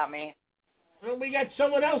forgot about me. Well, we got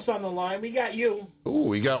someone else on the line. We got you. Ooh,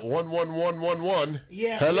 we got 11111.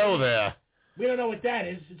 Yeah. Hello there. We don't know what that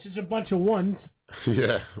is. It's just a bunch of ones.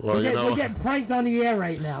 Yeah, well, we're getting pranked on the air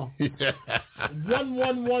right now. Yeah.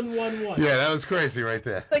 11111. Yeah, that was crazy right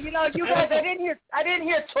there. So you guys, I didn't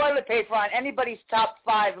hear toilet paper on anybody's top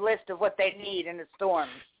 5 list of what they need in the storm.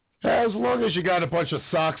 As long as you got a bunch of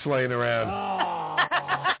socks laying around. Oh.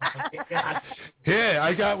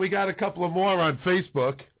 Yeah, we got a couple of more on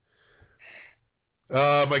Facebook.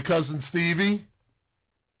 My cousin Stevie.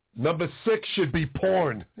 Number 6 should be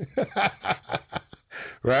porn.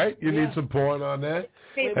 Right? You need some porn on that.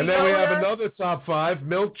 And then we have another top 5,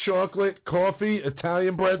 milk, chocolate, coffee,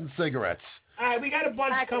 Italian bread, and cigarettes. All right, we got a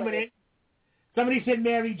bunch coming in. Somebody said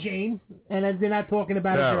Mary Jane, and they're not talking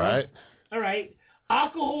about it. All right. All right.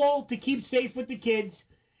 Alcohol to keep safe with the kids,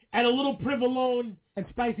 and a little provolone and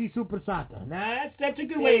spicy supersata. Now, that's a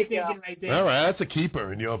good way of thinking right there. All right, that's a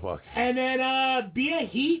keeper in your book. And then beer,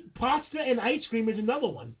 heat, pasta, and ice cream is another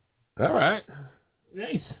one. All right.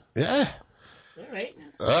 Nice. Yeah. All right.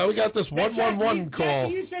 We got this 111 call.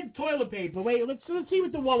 You said toilet paper. Wait, let's see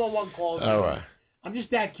what the 111 call is. All right. I'm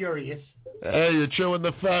just that curious. Hey, you're chewing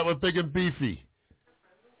the fat with Big and Beefy.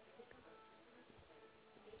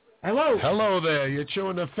 Hello. Hello there. You're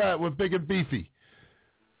chewing the fat with Big and Beefy.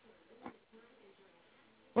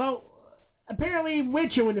 Well, apparently we're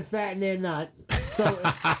chewing the fat and they're not. So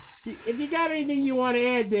if you got anything you want to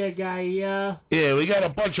add there, guy. Yeah, we got a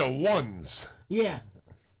bunch of ones. Yeah.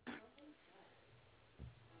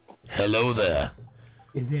 Hello there.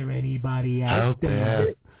 Is there anybody out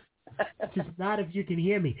there? Just not if you can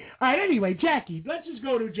hear me. All right, anyway, Jackie, let's just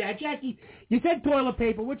go to Jackie, you said toilet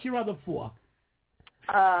paper. What's your other four?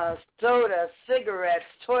 Soda, cigarettes,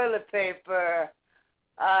 toilet paper.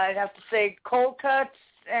 I'd have to say cold cuts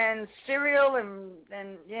and cereal and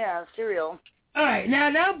cereal. All right, now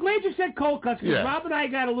I'm glad you said cold cuts because Rob and I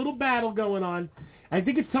got a little battle going on. I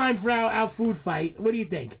think it's time for our food fight. What do you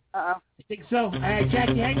think? I think so. All right,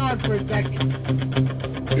 Jackie, hang on for a second.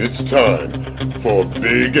 It's time for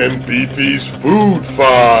Big and Beefy's Food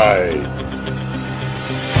Fight.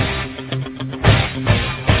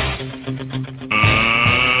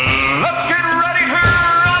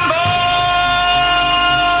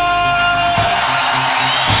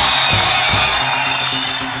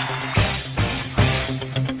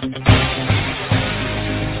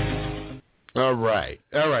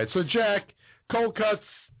 All right. So, Jack, cold cuts,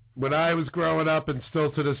 when I was growing up and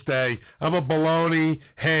still to this day, I'm a bologna,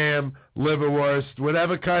 ham, liverwurst,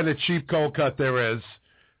 whatever kind of cheap cold cut there is.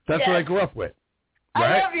 That's what I grew up with.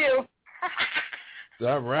 Right? I love you.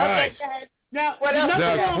 All right. Okay,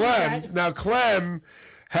 Now, Clem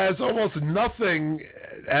has almost nothing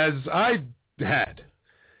as I had.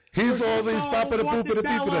 He's all these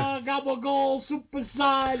bop-a-da-boop-a-da-beep-a-da. Gabagool, super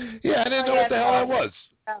son. Yeah, I didn't know what the hell that was.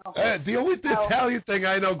 The only Italian thing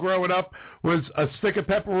I know growing up was a stick of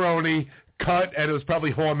pepperoni cut, and it was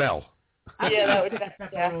probably Hormel. Yeah, no.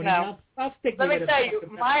 Let me tell you,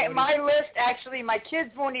 my list, actually, my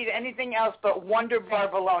kids won't eat anything else but Wonder Bar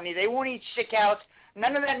bologna. They won't eat Chickouts.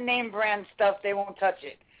 None of that name brand stuff, they won't touch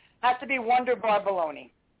it. Has to be Wonder Bar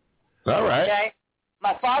bologna. All right. Okay?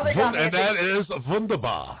 My father got me and that is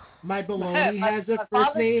Wunderbar. My bologna has a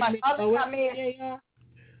first name. My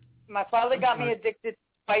father got me addicted to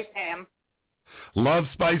spiced ham. Love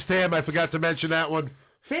spiced ham. I forgot to mention that one.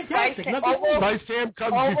 Fantastic. Spiced ham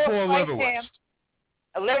comes before liverwurst.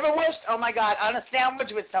 A liverwurst? Oh, my God. On a sandwich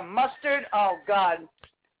with some mustard? Oh, God.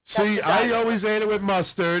 See, I always ate it with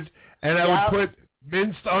mustard, and I would put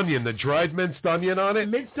minced onion, the dried minced onion on it.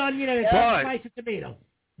 Minced onion and a slice of tomato.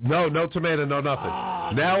 No tomato, no nothing.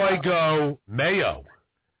 Now I go mayo.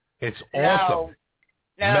 It's awesome.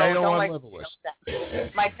 Mayo on liverwurst.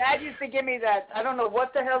 My dad used to give me that. I don't know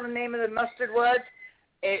what the hell the name of the mustard was.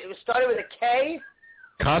 It started with a K.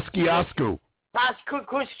 Koskiasku.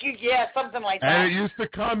 Yeah, something like that. And it used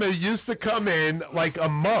to come in like a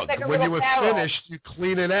mug. Like when you were barrel. finished, you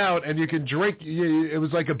clean it out and you can drink. It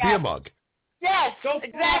was like a beer mug. Yes,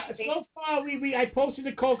 exactly. So far, I posted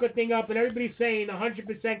the Coca thing up, and everybody's saying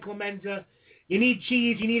 100% Clemenza. You need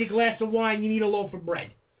cheese, you need a glass of wine, you need a loaf of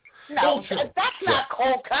bread. No, that's not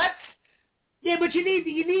cold cuts. Yeah, but you need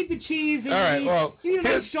the cheese. And all right, you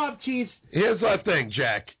need sharp cheese. Here's our thing,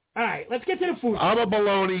 Jack. All right, let's get to the food. I'm a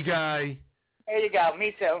bologna guy. There you go.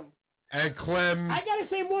 Me too. And Clem. I gotta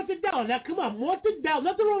say mortadella. Now, come on, mortadella.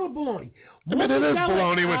 Nothing wrong with bologna. I mean, it is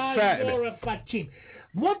bologna with fat in it. You're a fat chimp.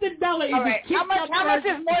 Mortadella is right. How much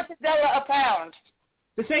is mortadella a pound?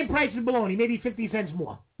 The same price as bologna, maybe 50 cents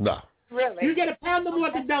more. No. Really? You get a pound of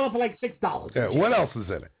mortadella for like $6. Yeah, what else is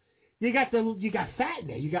in it? You got fat in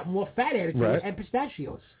there. You got more fat added to it and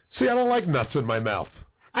pistachios. See, I don't like nuts in my mouth.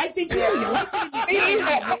 I think you like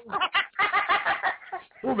it.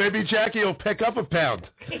 Well, maybe Jackie will pick up a pound.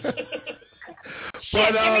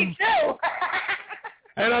 But me too.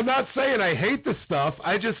 And I'm not saying I hate the stuff.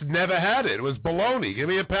 I just never had it. It was bologna. Give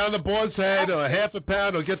me a pound of boar's head or a half a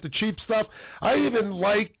pound or get the cheap stuff. I even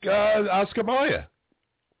like Oscar Mayer.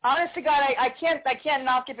 Honest to God, I can't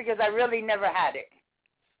knock it because I really never had it.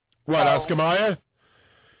 What, Oscar Mayer?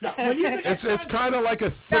 No, it's kind of like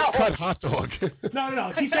a thick-cut hot dog.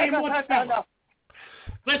 No. She's saying mortadella. No.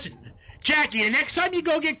 Listen, Jackie, the next time you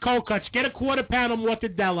go get cold cuts, get a quarter pound of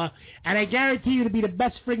mortadella, and I guarantee you it'll be the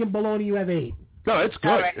best friggin' bologna you ever ate. No, it's good.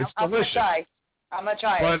 Right, it's I'm delicious. I'm gonna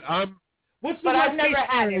try it. But I've never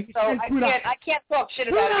had it, so I can't talk shit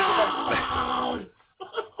about it.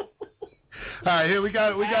 right, here we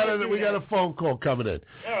got a phone call coming in.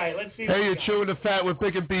 All right, let's see. Hey, you're chewing the fat with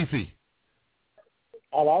Big and Beefy.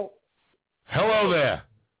 Hello. Hello there.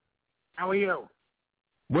 How are you?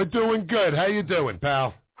 We're doing good. How you doing,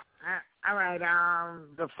 pal? All right.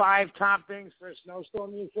 The 5 top things for a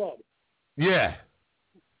snowstorm, you said. Yeah.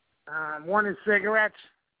 1 is cigarettes.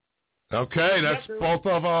 Okay, that's both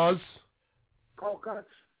of ours. Cold cuts.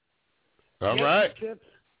 All right. Chips.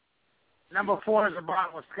 Number 4 is a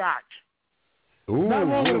bottle of scotch. Ooh. Not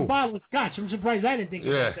wrong with a bottle of scotch. I'm surprised I didn't think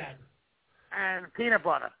about that. And peanut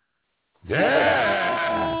butter.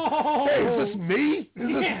 Yeah. Oh. Hey, is this me? Is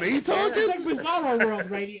this me talking? It's like Bizarro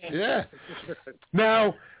World right here. Yeah.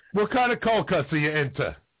 Now, what kind of cold cuts are you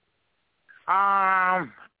into? All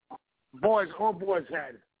boys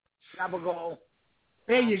head. Gabagool.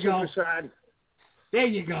 There you go. Suicide. There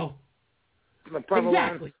you go.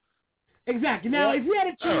 Exactly. Exactly. Now, if you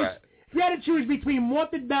had to choose, between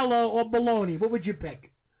mortadella or bologna, what would you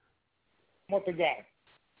pick? Mortadella.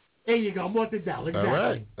 There you go, mortadella.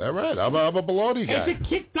 Exactly. All right. I'm a bologna guy. It's a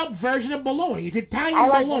kicked-up version of bologna. It's Italian I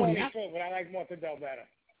like bologna. Too, but I like mortadella better.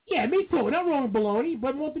 Yeah, me too. Not wrong with bologna,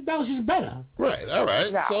 but mortadella's just better. Right. All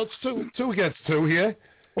right. Yeah. So it's two against 2 here.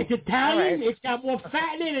 It's Italian. Right. It's got more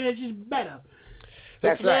fat in it, and it's just better.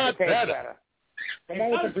 That's right. It tastes better. The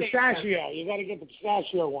one It with the does taste pistachio. You got to get the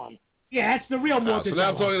pistachio one. Yeah, that's the real mortadella. So now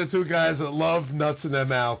I'm talking to 2 guys that love nuts in their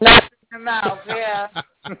mouth. Nuts in the mouth, yeah.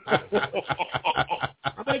 I'm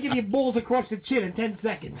going to give you balls across the chin in 10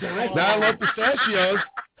 seconds, all right? Now I love pistachios.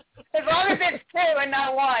 As long as it's 2 and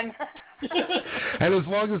not 1. And as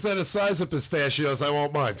long as they're the size of pistachios, I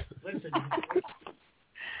won't mind. Listen,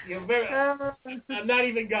 I'm not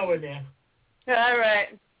even going there. All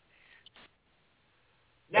right.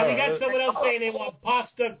 Now we got someone else saying they want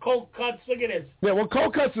pasta, cold cuts. Look at this. Yeah, well,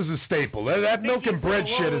 cold cuts is a staple. That milk and bread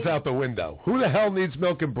shit is out the window. Who the hell needs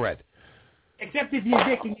milk and bread? Except if you're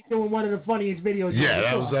Vic and you're doing one of the funniest videos. Yeah,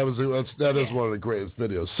 that is one of the greatest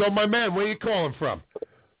videos. So, my man, where are you calling from?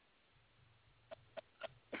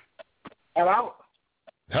 Hello?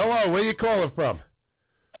 Hello, where are you calling from?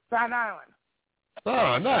 Staten Island.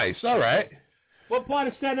 Oh, nice. All right. What part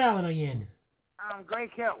of Staten Island are you in?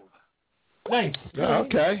 Great Hills. Nice. Oh,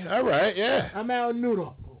 okay. All right, yeah. I'm out in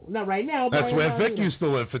Noodle. Not right now, but That's where Vic used to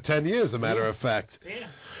live for 10 years, as a matter of fact. Yeah.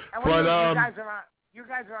 And But, you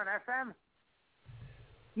guys are on FM?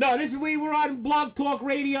 No, we were on Blog Talk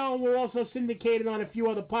Radio, and we're also syndicated on a few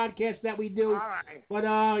other podcasts that we do. All right. But,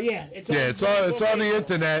 yeah. It's on the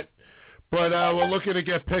internet, but we're looking to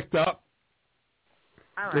get picked up.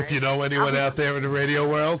 All right. If you know anyone out there in the radio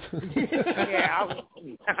world. Yeah.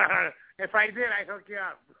 If I did, I'd hook you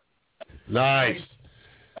up. Nice.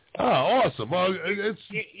 Oh, awesome. Well, it's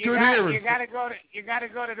good hearing. You got to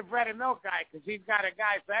go to the bread and milk guy because he's got a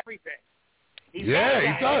guy for everything. He does.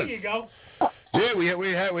 There you go. Yeah,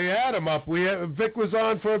 we had him up. Vic was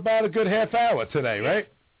on for about a good half hour today, right?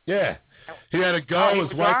 Yeah. He had to go.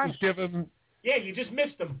 His wife was giving him. Yeah, you just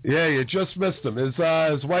missed him. Yeah, you just missed him. His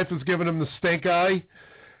wife was giving him the stink eye,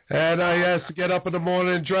 and he has to get up in the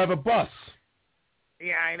morning and drive a bus.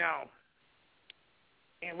 Yeah, I know.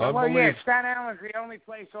 Yeah, well, yeah, Staten Island's the only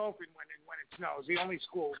place open when it snows. The only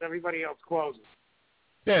schools. Everybody else closes.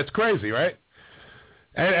 Yeah, it's crazy, right?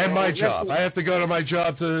 And my job. I have to go to my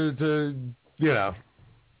job to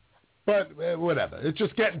But whatever. It's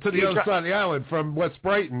just getting to the other side of the island from West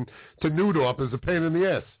Brighton to Newdorp is a pain in the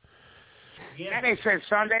ass. Yeah, they said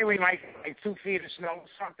Sunday we might get like 2 feet of snow or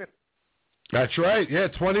something. That's right. Yeah,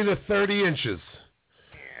 20 to 30 inches.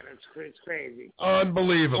 Yeah, it's crazy.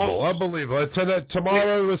 Unbelievable.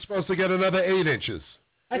 Tomorrow we're supposed to get another 8 inches.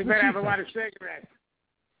 We better have a lot of cigarettes.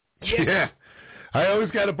 Yeah. I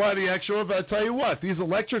always got to buy the extra, but I tell you what, these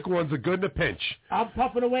electric ones are good in a pinch. I'm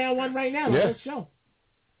puffing away on one right now. Yeah. Let's show.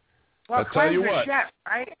 Well, Clem's a chef,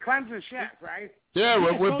 right? Clem's a chef, right? Yeah,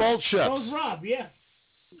 we're both chefs. So's Rob, yeah.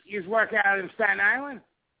 You work out in Staten Island?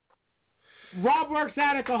 Rob works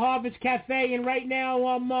out at the Harvest Cafe, and right now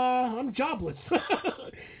I'm jobless.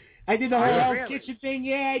 I did the whole kitchen thing.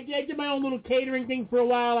 Yeah, I did my own little catering thing for a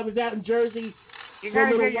while. I was out in Jersey. You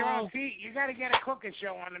gotta get your own feet. You gotta get a cooking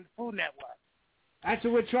show on the Food Network. That's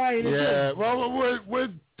what we're trying to do. Yeah, well,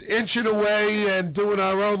 we're inching away and doing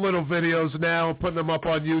our own little videos now and putting them up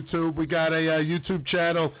on YouTube. We got a YouTube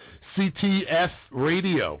channel, CTF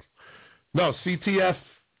Radio. No, CTF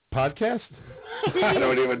Podcast? I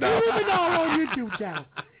don't even know. We don't even know our own YouTube channel.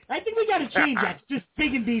 I think we got to change that. It's just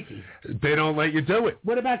Big and Beefy. They don't let you do it.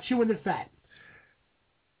 What about Chewing the Fat?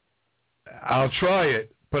 I'll try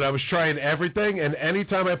it, but I was trying everything, and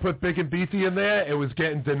anytime I put Big and Beefy in there, it was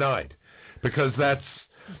getting denied. Because that's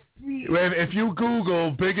If you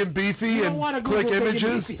Google Big and Beefy and click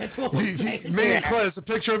images, me and Clem, it's a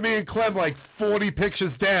picture of me and Clem like 40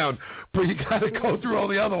 pictures down, but you got to go through all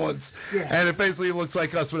the other ones, and it basically looks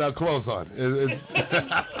like us without clothes on.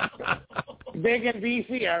 Big and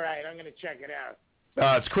Beefy? All right, I'm going to check it out.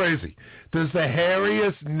 It's crazy. There's the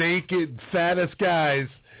hairiest, naked, fattest guys.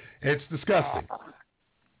 It's disgusting.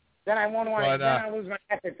 Then I won't want. Then I lose my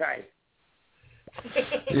appetite.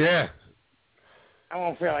 Yeah. I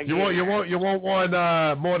won't feel like you won't want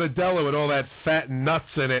mortadella with all that fat and nuts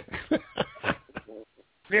in it.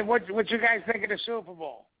 What you guys think of the Super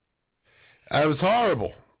Bowl? It was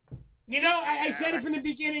horrible. You know, I said it from the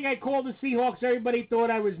beginning. I called the Seahawks. Everybody thought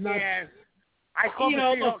I was nuts. Yeah. I called the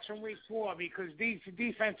Seahawks from week 4 because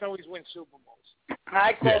defense always wins Super Bowls.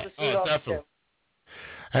 I called the Seahawks too.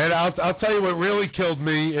 And I'll tell you what really killed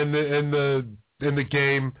me in the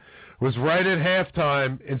game was right at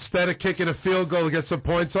halftime. Instead of kicking a field goal to get some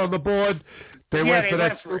points on the board, they went for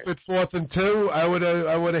that stupid 4th and 2. I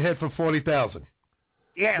would have hit for 40,000.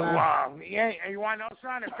 Yeah, wow. Yeah, you want to know,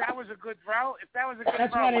 son? If that was a good throw,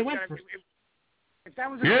 that's why they went for it. If that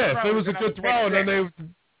was a good throw, if it was a good throw, and then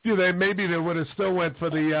they maybe they would have still went for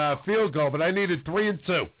the field goal. But I needed 3 and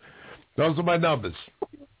 2. Those are my numbers.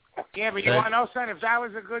 Yeah, but you want to know, son? If that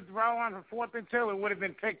was a good throw on the 4th and 2, it would have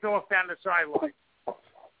been picked off down the sideline.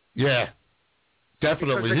 Yeah,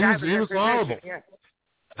 definitely. He was horrible. Yeah.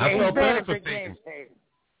 I felt bad for Peyton.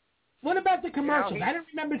 What about the commercials? I don't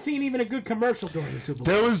remember seeing even a good commercial during the Super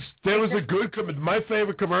Bowl. There was a good. My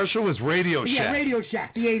favorite commercial was Radio Shack. Yeah, Radio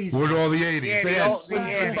Shack, the 80s. With all the 80s, Yeah,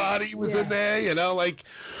 everybody was in there, you know, like.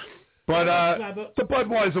 But the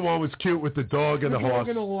Budweiser one was cute with the dog and the horse.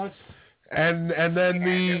 And then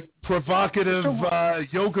the provocative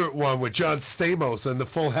yogurt one with John Stamos and the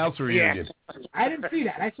Full House reunion. Yeah. I didn't see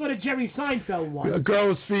that. I saw the Jerry Seinfeld one. A girl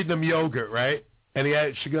was feeding him yogurt, right? And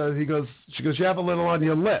she goes, you have a little on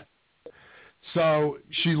your lip. So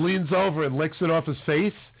she leans over and licks it off his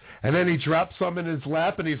face, and then he drops some in his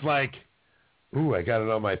lap, and he's like, ooh, I got it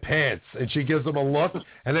on my pants. And she gives him a look,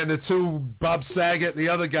 and then the two, Bob Saget and the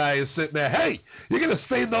other guy, is sitting there, hey, you're going to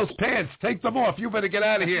stain those pants. Take them off. You better get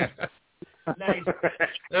out of here. Nice.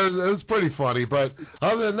 It was pretty funny, but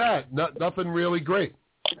other than that, nothing really great.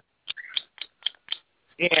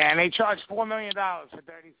 Yeah, and they charged $4 million for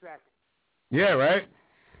 30 seconds. Yeah, right?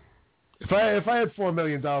 If I had $4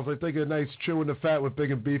 million, I think a nice chewing the fat with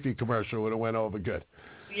Big and Beefy commercial would have went over good.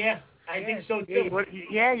 Yeah, I think so too.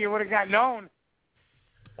 You would have got known.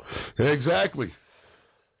 Exactly.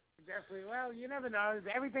 Definitely. Well, you never know.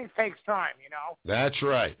 Everything takes time, you know. That's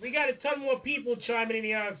right. We got a ton more people chiming in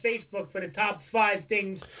here on Facebook for the top 5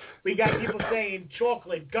 things. We got people saying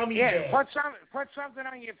chocolate, gummy bears. Put something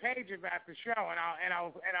on your page about the show, and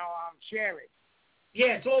I'll share it.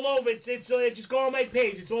 Yeah, it's all over. It's just go on my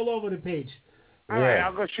page. It's all over the page. All right,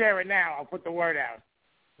 I'll go share it now. I'll put the word out.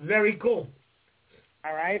 Very cool.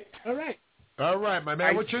 All right. All right, my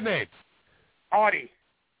man. What's your name? Artie.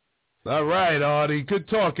 All right, Artie. Good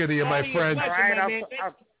talking to you, my friend. All right,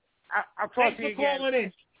 I'll talk to you again. Thanks for calling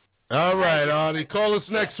in. All right, Artie. Call us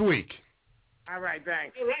next week. All right,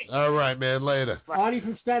 thanks. All right, man. Later. Artie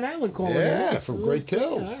from Staten Island calling in. Yeah, from Great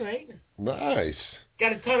Kills. All right. Nice.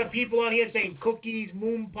 Got a ton of people on here saying cookies,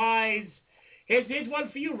 moon pies. Here's one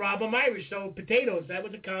for you, Rob. I'm Irish, so potatoes. That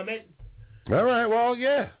was a comment. All right. Well,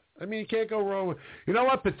 yeah. I mean, you can't go wrong with. You know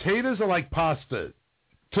what? Potatoes are like pasta.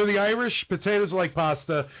 To the Irish, potatoes are like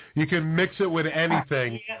pasta. You can mix it with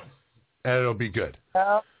anything, and it'll be good.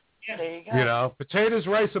 Well, there you go. You know, potatoes,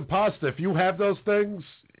 rice, and pasta. If you have those things,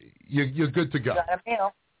 you're good to go. Got a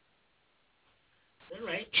meal. All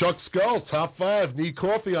right. Chuck Skull, top 5. Need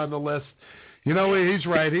coffee on the list. You know, he's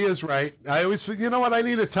right. He is right. I always think, you know what? I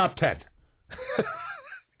need a top 10.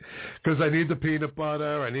 Because I need the peanut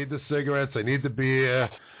butter. I need the cigarettes. I need the beer.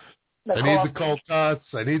 I need the cold cuts.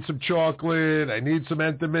 I need some chocolate. I need some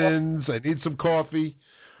Entenmann's. I need some coffee.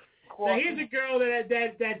 Now, here's a girl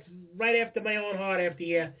that's right after my own heart after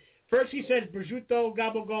here. First she says prosciutto,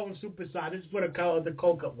 gabagol, and superstar. This is for the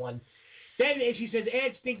cold cut one. Then she says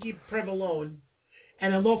add stinky provolone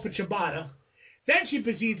and a loaf of ciabatta. Then she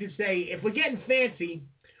proceeds to say, if we're getting fancy,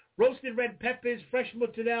 roasted red peppers, fresh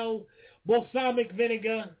mozzarella, balsamic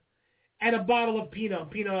vinegar, and a bottle of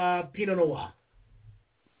Pinot Noir.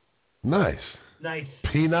 Nice.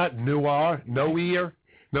 Pinot Noir, Pinot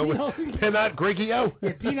Grigio.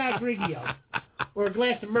 Yeah, Pinot Grigio. Or a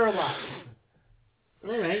glass of Merlot.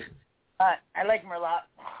 All right. I like Merlot.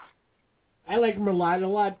 I like Merlot a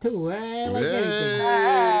lot, too. I like anything.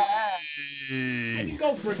 I can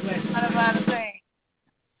go for a glass. Not a lot of things.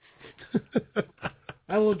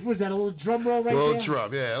 I will was that a little drum roll right there? A little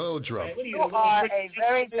drum, yeah, a little drum. Right, you are a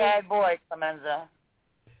very bad boy, Clemenza.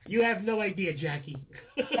 You have no idea, Jackie.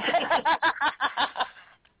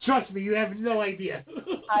 Trust me, you have no idea.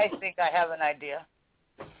 I think I have an idea.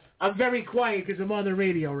 I'm very quiet because I'm on the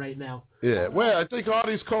radio right now. Yeah, well, I think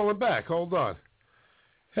Artie's calling back. Hold on.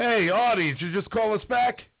 Hey, Artie, did you just call us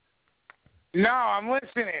back? No, I'm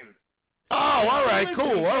listening. Oh, all right,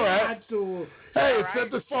 cool, all right. Hey, it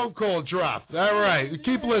said the phone call dropped. All right,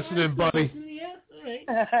 keep listening, buddy. Yeah, all right.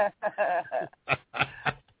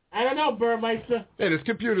 I don't know, Burmeister. Hey, this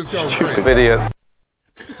computer's going great. Video.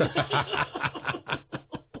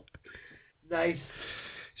 Nice.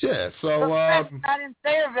 Yeah, so not in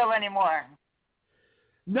Sayreville anymore.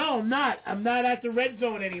 No, I'm not. I'm not at the Red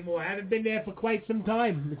Zone anymore. I haven't been there for quite some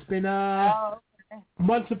time. It's been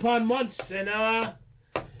months upon months, and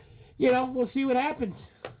we'll see what happens.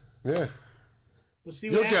 Yeah. We'll see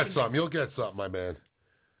what happens. You'll get something, my man.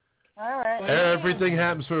 All right. Everything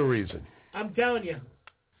happens for a reason. I'm telling you.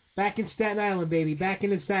 Back in Staten Island, baby. Back in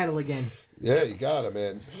the saddle again. Yeah, you got it,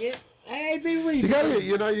 man. Yeah.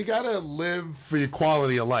 You gotta live for your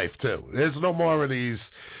quality of life too. There's no more of these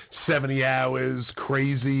 70 hours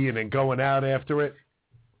crazy and then going out after it.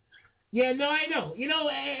 Yeah, no, I know.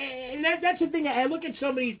 And that's the thing. I look at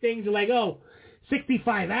so many things like,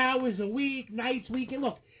 65 hours a week, nights, weekend.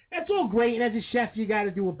 Look, that's all great. And as a chef, you got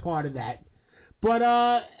to do a part of that. But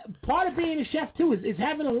part of being a chef too is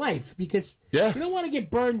having a life, because you don't want to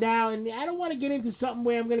get burned out, and I don't want to get into something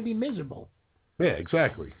where I'm going to be miserable. Yeah,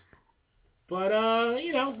 exactly. But,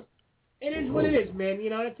 it is what it is, man.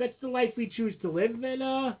 That's the life we choose to live.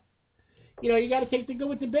 And, you got to take the good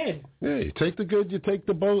with the bad. Yeah, you take the good, you take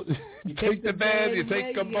the both. You take the bad, you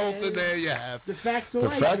take them both, and there you have. The facts of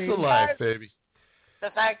life, The facts of life, baby.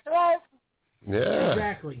 The facts of life. Yeah.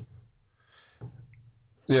 Exactly.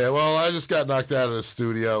 Yeah, well, I just got knocked out of the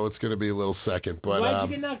studio. It's going to be a little second. But, why'd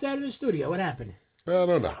you get knocked out of the studio? What happened? I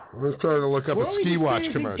don't know. I was trying to look up a ski watch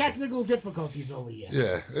commercial. Technical difficulties over here.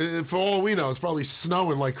 Yeah. For all we know, it's probably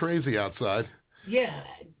snowing like crazy outside. Yeah.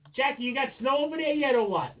 Jackie, you got snow over there yet or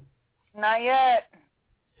what? Not yet.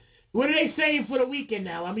 What are they saying for the weekend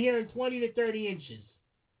now? I'm hearing 20 to 30 inches.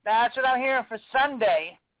 That's what I'm hearing for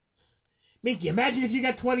Sunday. Mickey, imagine if you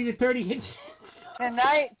got 20 to 30 inches.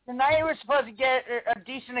 Tonight we're supposed to get a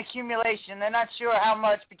decent accumulation. They're not sure how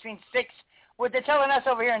much, between 6... What they're telling us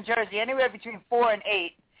over here in Jersey, anywhere between 4 and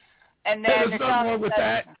 8. And then there's nothing wrong with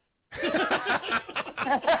that.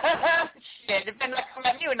 Shit, it better not come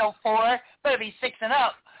at me with no 4. Better be 6 and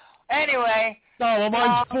up. Anyway. No, well,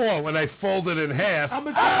 mine's 4 when I fold it in half. I'm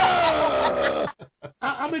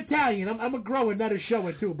Italian. I'm a grower, not a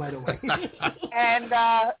shower, too, by the way. And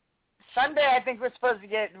Sunday, I think we're supposed to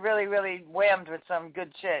get really, really whammed with some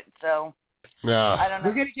good shit. So. No. I don't know.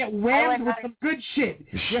 We're going to get whammed with some good shit.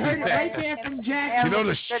 You heard it right there from Jack. You know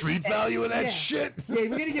the street value of that shit? Yeah, we're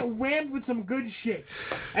going to get whammed with some good shit.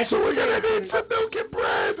 So we're going to need some milk and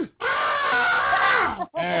bread. All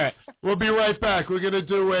right. We'll be right back. We're going to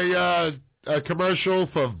do a commercial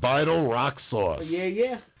for Vital Rock Sauce.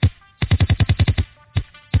 Yeah.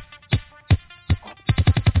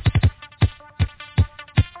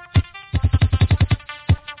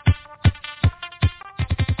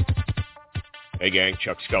 Hey gang,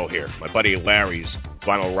 Chuck Skull here. My buddy Larry's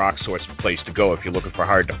Vinyl Rock Source place to go if you're looking for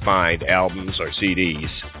hard-to-find albums or CDs.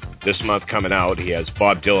 This month coming out, he has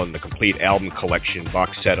Bob Dylan, the complete album collection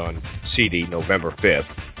box set on CD, November 5th.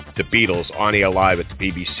 The Beatles, On Air Live at the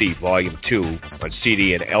BBC, Volume 2 on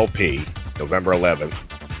CD and LP, November 11th.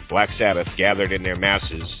 Black Sabbath, Gathered in Their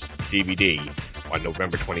Masses, DVD on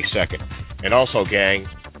November 22nd. And also, gang,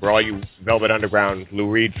 for all you Velvet Underground Lou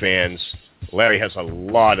Reed fans, Larry has a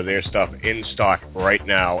lot of their stuff in stock right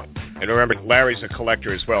now. And remember, Larry's a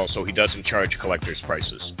collector as well, so he doesn't charge collector's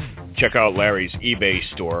prices. Check out Larry's eBay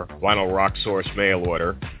store, Vinyl Rock Source Mail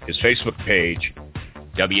Order, his Facebook page,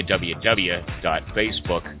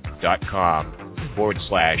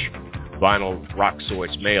 www.facebook.com/Vinyl Rock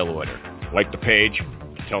Source Mail Order. Like the page,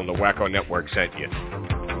 tell them the Wacko Network sent you.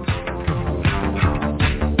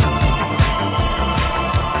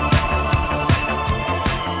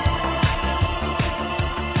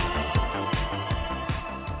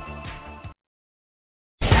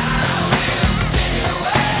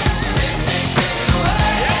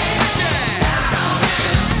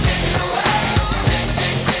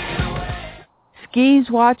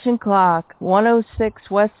 Skis Watch and Clock,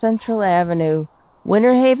 106 West Central Avenue,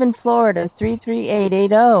 Winter Haven, Florida,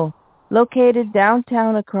 33880. Located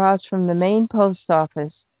downtown across from the main post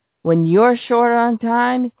office. When you're short on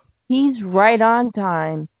time, he's right on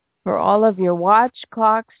time. For all of your watch,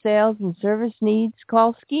 clock, sales, and service needs,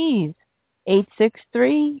 call Skis,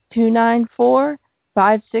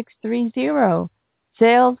 863-294-5630.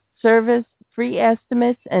 Sales, service, free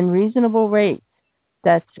estimates, and reasonable rates.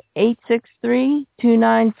 That's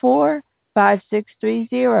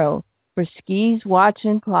 863-294-5630 for skis, watch,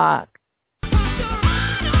 and clock.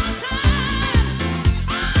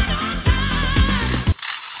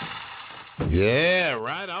 Yeah,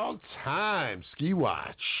 right on time. Ski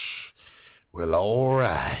watch. Well, all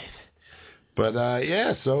right. But,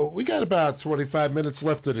 so we got about 25 minutes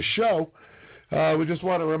left of the show. We just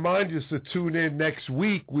want to remind you to tune in next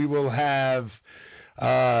week. We will have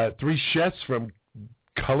 3 chefs from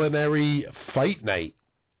Culinary Fight Night.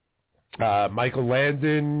 Michael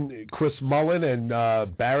Landon, Chris Mullen, and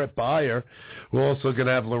Barrett Beyer. We're also going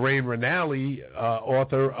to have Lorraine Rinaldi,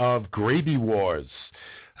 author of Gravy Wars.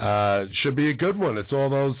 Should be a good one. It's all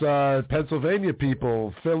those Pennsylvania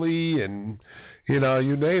people, Philly, and, you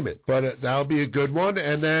name it. But that'll be a good one.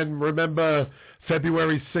 And then remember,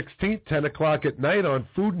 February 16th, 10 o'clock at night on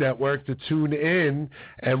Food Network to tune in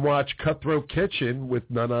and watch Cutthroat Kitchen with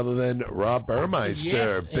none other than Rob Burmeister.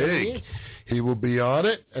 Yes, Big. He will be on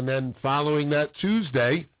it. And then following that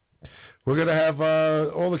Tuesday, we're going to have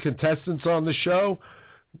all the contestants on the show.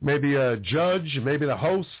 Maybe a judge, maybe the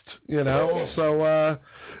host, So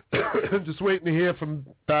just waiting to hear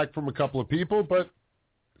back from a couple of people, but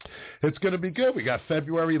it's going to be good. We got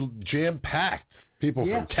February jam-packed. People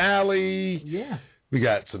from Cali. Yeah. We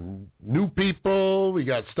got some new people. We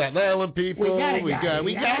got Staten Island people. We got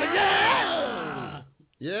a guy.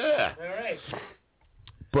 Yeah. All right.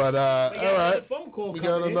 But, all right. Phone call we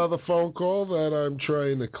got another phone call that I'm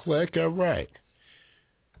trying to click. All right.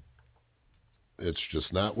 It's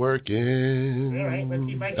just not working. All right, let's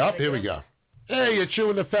see if I can here we go. Hey, you're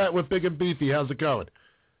chewing the fat with Big and Beefy. How's it going?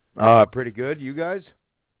 Pretty good. You guys?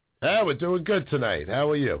 We're doing good tonight.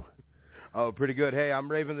 How are you? Oh, pretty good. Hey, I'm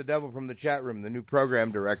Raven the Devil from the chat room, the new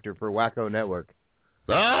program director for Wacko Network.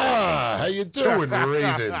 How you doing,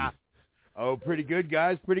 Raven? Oh, pretty good,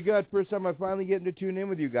 guys. Pretty good. First time I'm finally getting to tune in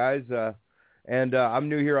with you guys. And I'm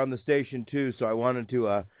new here on the station, too, so I wanted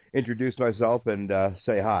to introduce myself and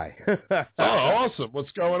say hi. Oh, awesome.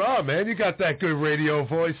 What's going on, man? You got that good radio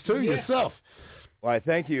voice, too, yourself. Why,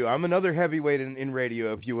 thank you. I'm another heavyweight in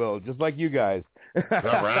radio, if you will, just like you guys. All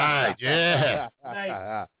right, yeah.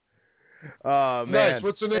 Nice. Oh, man. Nice.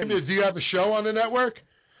 What's the name of it? Do you have a show on the network?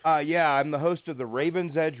 Yeah, I'm the host of the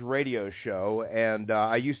Raven's Edge radio show, and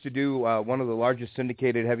I used to do one of the largest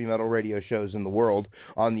syndicated heavy metal radio shows in the world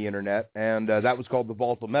on the internet, and that was called The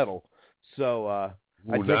Vault of Metal. So I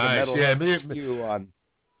take a metalhead's view on...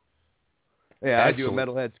 Yeah, I do a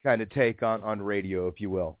metalhead's kind of take on radio, if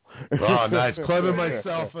you will. Oh, nice. Clem and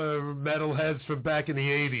myself are metalheads from back in the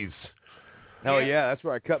 80s. Hell yeah, that's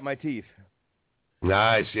where I cut my teeth.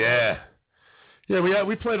 Nice, yeah. Yeah,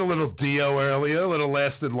 we played a little Dio earlier, a little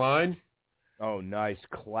Last in Line. Oh, nice.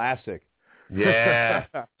 Classic. Yeah.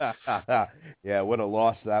 Yeah, what a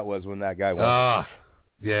loss that was when that guy went.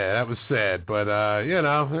 Yeah, that was sad. But,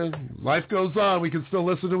 life goes on. We can still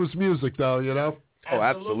listen to his music, though, Oh,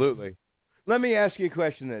 absolutely. Let me ask you a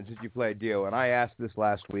question then, since you played Dio, and I asked this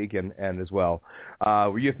last week and as well.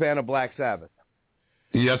 Were you a fan of Black Sabbath?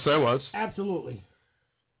 Yes, I was. Absolutely.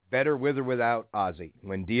 Better with or without Ozzy?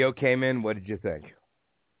 When Dio came in, what did you think?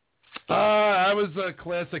 I was a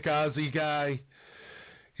classic Ozzy guy.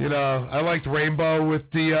 I liked Rainbow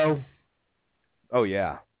with Dio. Oh,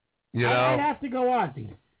 yeah. I'd have to go Ozzy.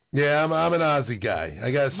 Yeah, I'm an Ozzy guy.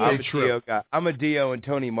 I gotta stay true. Dio guy. I'm a Dio and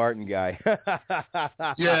Tony Martin guy.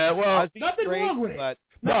 Yeah, well, nothing wrong with it.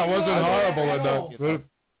 No, it wasn't horrible enough.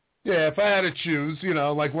 Yeah, if I had to choose,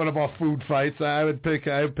 like one of our food fights, I would pick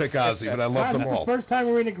Ozzy, but I love them all. The first time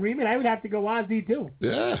we're in agreement, I would have to go Ozzy too.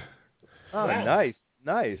 Yeah. Oh,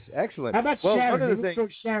 nice, excellent. How about Sharon? Throw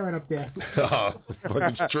Sharon up there.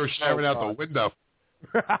 Fucking throw Sharon out the window.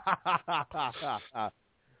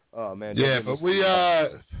 Oh man. Yeah, but we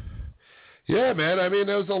yeah, man. I mean,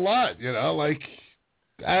 there was a lot.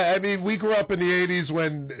 I mean, we grew up in the '80s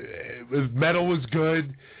when metal was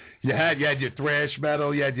good. You had your thrash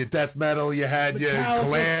metal, you had your death metal, you had your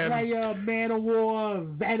glam. Slayer, Manowar,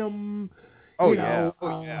 Venom. Oh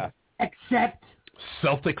yeah. Except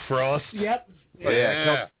Celtic Frost. Yep.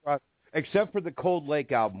 Yeah. Except for the Cold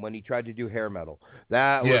Lake album when he tried to do hair metal.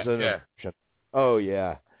 That was an exception. Oh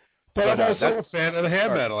yeah. But I'm also a fan of the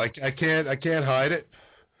hair metal. I can't hide it.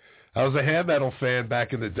 I was a hair metal fan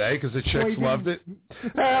back in the day because the chicks loved it.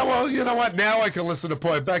 Well, you know what? Now I can listen to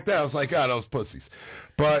Poison. Back then I was like, those pussies.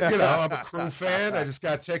 But, I'm a Crew fan. I just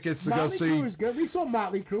got tickets to go see. Motley Crue is good. We saw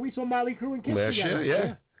Motley Crue and Kiss last together.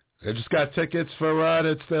 year, yeah. I just got tickets for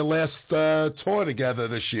it's their last tour together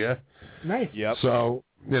this year. Nice. Yep. So,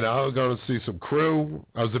 going to see some Crew.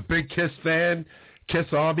 I was a big Kiss fan, Kiss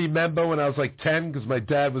Army member when I was like 10 because my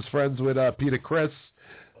dad was friends with Peter Criss,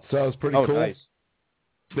 so it was pretty cool. Nice.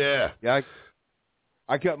 Yeah. Yeah,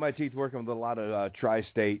 I cut my teeth working with a lot of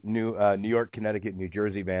tri-state, New York, Connecticut, New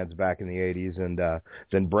Jersey bands back in the 80s, and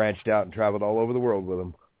then branched out and traveled all over the world with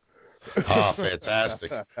them. Oh,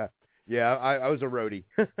 fantastic. Yeah, I was a roadie,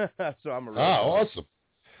 so I'm a roadie. Oh, awesome.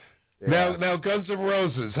 Yeah. Now, Guns N'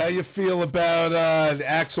 Roses, how you feel about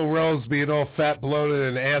Axl Rose being all fat,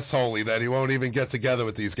 bloated, and assholey that he won't even get together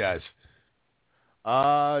with these guys?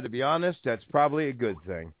 To be honest, that's probably a good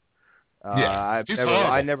thing. I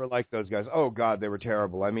never liked those guys. Oh, God, they were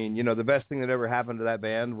terrible. I mean, the best thing that ever happened to that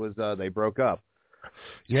band was they broke up.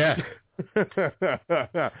 Yeah.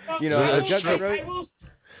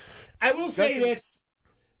 I will say this.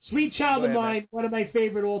 Sweet Child of Mine, one of my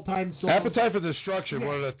favorite all-time songs. Appetite for Destruction,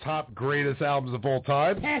 one of the top greatest albums of all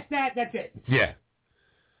time. Past that, that's it. Yeah.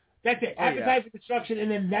 That's it. Appetite for Destruction, and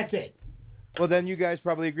then that's it. Well, then you guys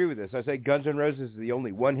probably agree with this. I say Guns N' Roses is the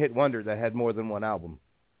only one-hit wonder that had more than one album.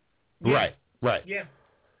 Yeah. Right. Yeah.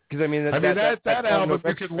 Because, that album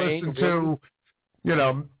you can listen to,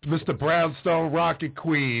 Mr. Brownstone, Rocket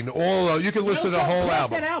Queen, you can listen to the whole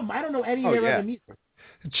album. That album. I don't know any of their other music.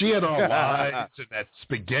 GNR Lives and that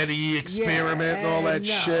Spaghetti Experiment and all that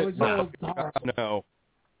shit. No.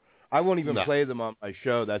 I won't even play them on my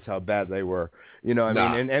show. That's how bad they were. And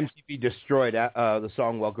MTV destroyed the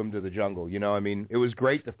song Welcome to the Jungle. It was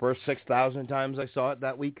great the first 6,000 times I saw it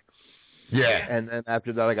that week. Yeah. And then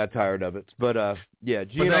after that, I got tired of it. But, GNR...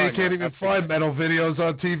 But now you can't even find metal videos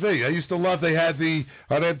on TV. I used to love they had on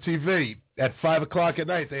MTV at 5 o'clock at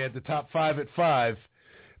night, they had the top 5 at 5.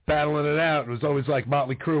 Battling it out. It was always like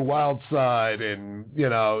Motley Crue, Wild Side, and,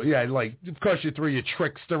 of course you threw your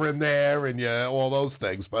Trickster in there and all those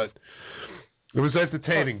things, but it was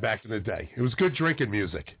entertaining back in the day. It was good drinking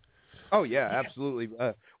music. Oh, yeah, absolutely.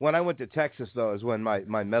 When I went to Texas, though, is when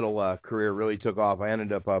my metal career really took off. I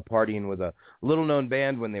ended up partying with a little-known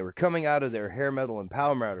band when they were coming out of their hair metal and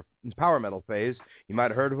power metal phase. You might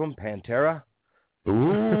have heard of them, Pantera.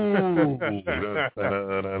 Ooh.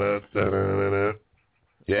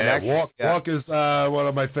 Yeah, Walk is one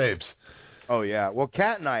of my faves. Oh, yeah. Well,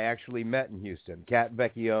 Kat and I actually met in Houston. Kat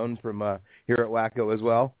Vecchione from here at Wacko as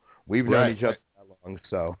well. We've known each other that long,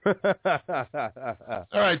 so.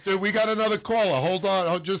 All right, dude, we got another caller. Hold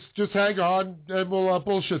on. Just hang on, and we'll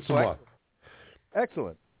bullshit some more.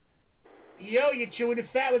 Excellent. Yo, you're chewing the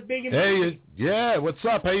fat with Big and Beefy. Yeah, what's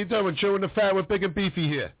up? How you doing? Chewing the fat with Big and Beefy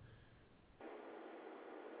here.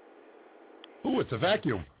 Ooh, it's a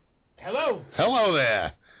vacuum. Hello. Hello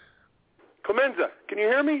there. Clemenza, can you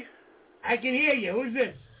hear me? I can hear you. Who's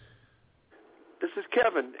this? This is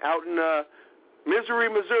Kevin out in Misery,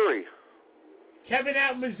 Missouri. Kevin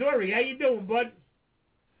out in Missouri. How you doing, bud?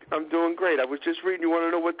 I'm doing great. I was just reading. You want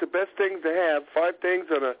to know what the best things to have? 5 things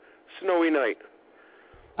on a snowy night.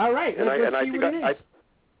 All right. Let's see what it is.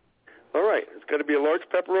 All right. It's got to be a large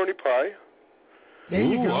pepperoni pie. There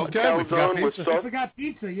you go. Okay. Calzone with I forgot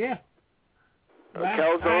pizza, yeah. A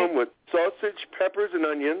calzone with sausage, peppers, and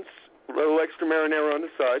onions. A little extra marinara on the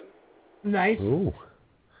side. Nice. Ooh.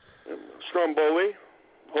 Stromboli.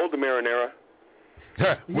 Hold the marinara.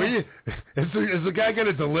 Is the guy going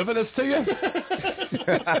to deliver this to you?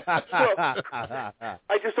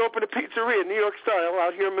 I just opened a pizzeria, New York style,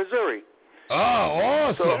 out here in Missouri. Oh,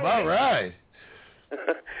 awesome. All right.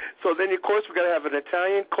 So then, of course, we're going to have an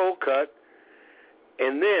Italian cold cut.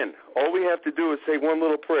 And then all we have to do is say one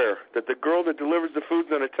little prayer, that the girl that delivers the food's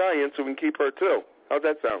an Italian so we can keep her too. How'd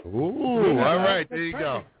that sound? Ooh, all right. There you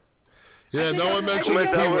go. Yeah, no one mentioned the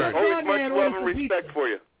P-word. Always much love and respect for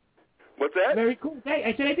you. What's that? Very cool. Hey,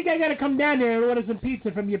 I said, I think I got to come down there and order some pizza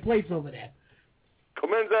from your place over there.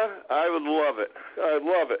 Clemenza, I would love it. I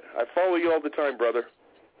love it. I follow you all the time, brother.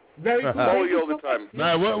 Very cool. Follow you all the time.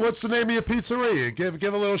 Now, what's the name of your pizzeria?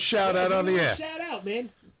 Give a little shout out on the air. Shout out, man.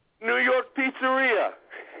 New York Pizzeria.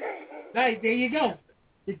 Nice, there you go.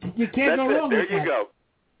 You can't go wrong with that. There you go.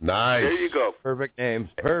 Nice. There you go. Perfect name.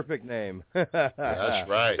 Perfect name. That's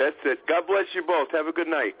right. That's it. God bless you both. Have a good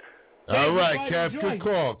night. All right, Kev. Good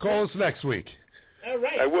call. Call us next week. All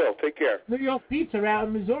right. I will. Take care. New York Pizza out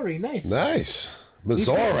in Missouri. Nice. Nice.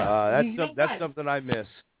 Missouri. That's something I miss.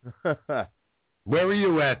 Where are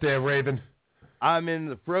you at there, Raven? I'm in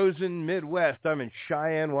the frozen Midwest. I'm in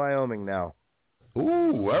Cheyenne, Wyoming now.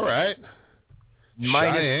 Ooh, all right.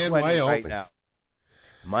 Minus 20 right now.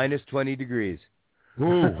 Minus 20 degrees.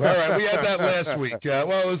 Ooh, all right. We had that last week.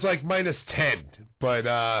 Well, it was like minus 10, but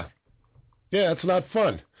yeah, it's not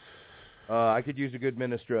fun. I could use a good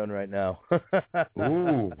minestrone right now.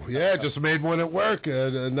 Ooh, yeah, just made one at work,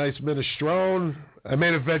 a nice minestrone. I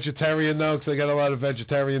made a vegetarian, though, because I got a lot of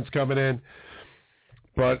vegetarians coming in.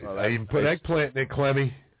 But I even put eggplant in it,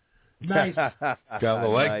 Clemmy. Nice. Got a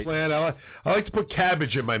little eggplant. I like to put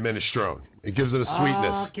cabbage in my minestrone. It gives it a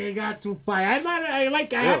sweetness. Okay, got too far. I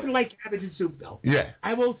happen to like cabbage and soup, though. Yeah.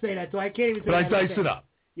 I will say that, so I can't even say but I dice it up.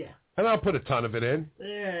 Yeah. And I'll put a ton of it in.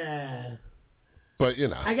 Yeah. But, you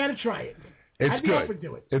know. I got to try it. It's I'd be good. open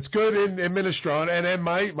to it. It's good in minestrone. And then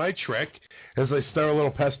my trick is I stir a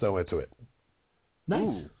little pesto into it. Nice.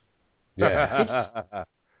 Ooh. Yeah. I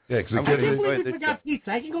can't believe we forgot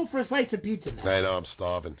pizza. I can go for a slice of pizza now. I know, I'm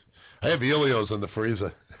starving. I have Elio's in the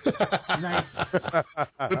freezer. Nice. The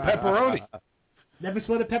pepperoni. Never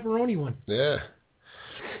saw the pepperoni one. Yeah.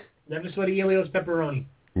 Never saw the Elio's pepperoni.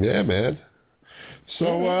 Yeah, man. So,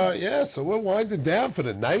 so we're winding down for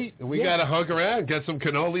the night. We got to hug around, get some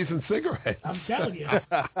cannolis and cigarettes. I'm telling you.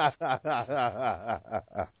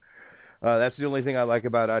 That's the only thing I like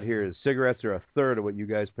about out here is cigarettes are a third of what you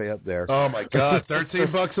guys pay up there. Oh, my God.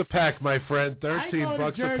 $13 a pack, my friend. $13 I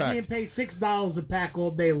go to Jersey a pack. and pay $6 a pack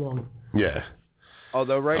all day long. Yeah.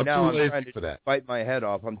 Although right now I'm trying for that. to bite my head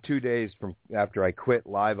off. I'm 2 days from after I quit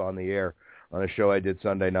live on the air on a show I did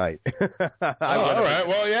Sunday night. All right.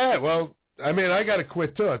 Well, yeah. Well, I mean, I got to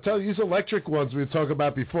quit, too. I tell you, these electric ones we were talking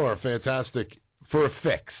about before are fantastic for a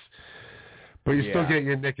fix. But you still get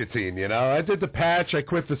your nicotine, you know. I did the patch. I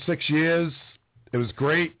quit for 6 years. It was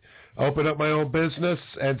great. Opened up my own business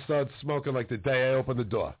and started smoking like the day I opened the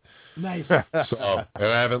door. Nice. So, and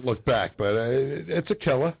I haven't looked back, but it's a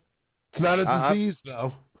killer. It's not a disease,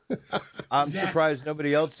 though. I'm surprised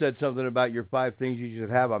nobody else said something about your 5 things you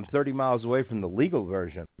should have. I'm 30 miles away from the legal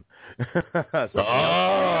version. Yeah.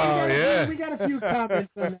 We got a few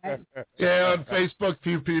comments on that. Yeah, on Facebook,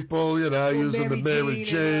 few people, using the Mary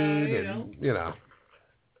Jane, and,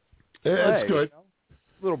 it's good.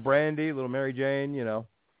 Little brandy, little Mary Jane, Nothing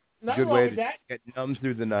good wrong way with to that. get numb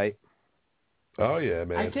through the night. Oh, yeah,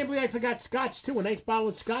 man. I can't believe I forgot scotch, too. A nice bottle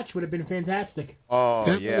of scotch would have been fantastic. Oh,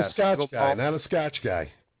 yeah. A scotch guy, not a scotch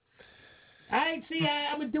guy. I'm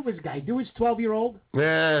a Dewar's guy. Dewar's 12-year-old.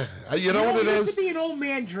 Yeah, you know what it is? It used to be an old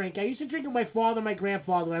man drink. I used to drink with my father and my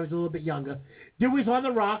grandfather when I was a little bit younger. Dewar's on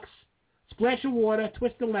the rocks, splash of water,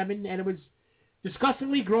 twist of lemon, and it was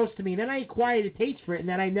disgustingly gross to me. And then I acquired a taste for it, and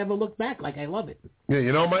then I never looked back. Like, I love it. Yeah,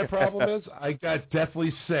 you know what my problem is? I got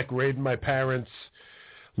deathly sick raiding my parents'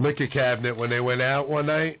 liquor cabinet when they went out one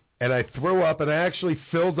night. And I threw up, and I actually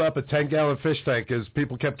filled up a 10-gallon fish tank because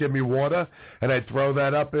people kept giving me water, and I'd throw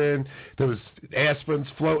that up in. There was aspirins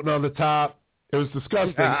floating on the top. It was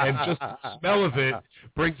disgusting, and just the smell of it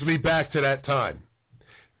brings me back to that time.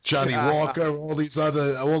 Johnny Walker,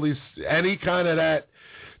 any kind of that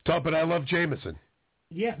stuff, but I love Jameson.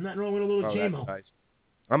 Yeah, nothing wrong with a little JMO. Nice.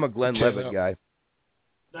 I'm a Glenlivet guy.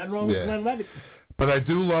 Nothing wrong with Glenlivet. But I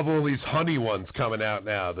do love all these honey ones coming out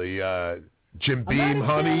now, the Jim Beam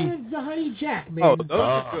honey. The Honey Jack, man. Oh, those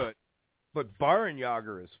are good. But Baron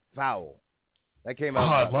Yager is foul. That came out.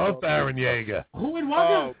 Oh, I love Baron Jaeger. Who would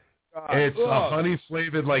want It's a honey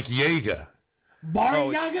flavored like Jaeger.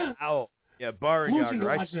 Baron Yager? Oh, yeah, Baron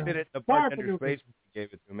Yager. I spit it in the bartender's face when he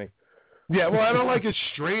gave it to me. Yeah, well, I don't like it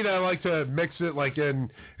straight. I like to mix it like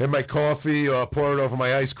in my coffee or pour it over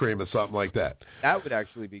my ice cream or something like that. That would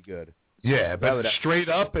actually be good. Yeah, but straight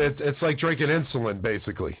up, it's like drinking insulin,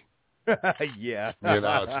 basically. Yeah.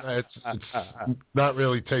 It's not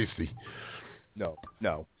really tasty. No,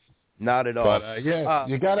 not at all. But,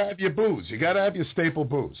 you got to have your booze. You got to have your staple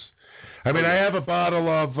booze. I mean, I have a bottle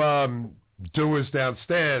of Dewar's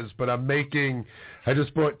downstairs, but I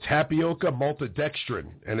just bought tapioca maltodextrin,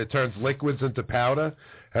 and it turns liquids into powder,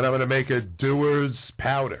 and I'm going to make a Dewar's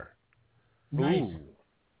powder. Nice. Ooh.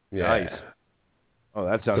 Yeah. Nice. Oh,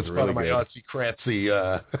 that sounds really good. That's part of my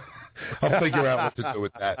artsy-cratsy... I'll figure out what to do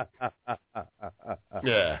with that.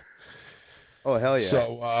 Yeah. Oh, hell yeah.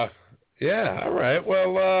 So, all right.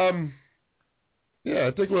 Well,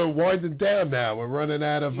 I think we're winding down now. We're running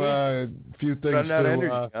out of a few things running out of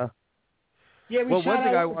energy, Yeah, one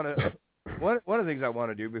of the things I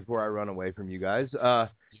want to do before I run away from you guys,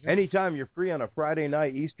 anytime you're free on a Friday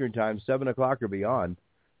night Eastern time, 7 o'clock or beyond,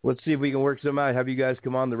 let's see if we can work some out. Have you guys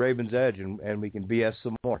come on the Raven's Edge, and we can BS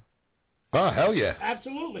some more. Oh, hell yeah.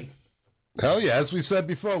 Absolutely. Hell yeah. As we said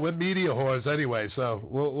before, we're media whores anyway, so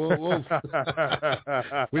we'll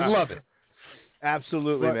we love it.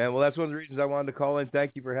 Absolutely, man. Well, that's one of the reasons I wanted to call in.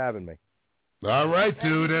 Thank you for having me. All right,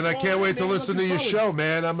 dude, and I can't wait to listen to your show,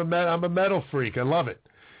 man. I'm a metal freak. I love it.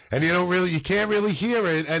 And you can't really hear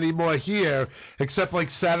it anymore here, except like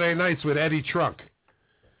Saturday nights with Eddie Trunk.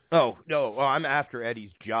 Oh, no. Well, I'm after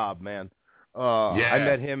Eddie's job, man. I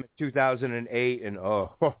met him in 2008, and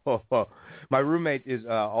my roommate is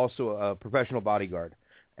also a professional bodyguard,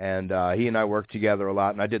 and he and I worked together a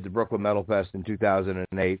lot, and I did the Brooklyn Metal Fest in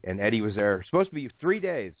 2008, and Eddie was there. Supposed to be 3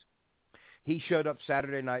 days. He showed up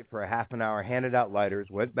Saturday night for a half an hour, handed out lighters,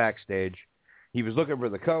 went backstage. He was looking for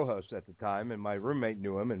the co-host at the time, and my roommate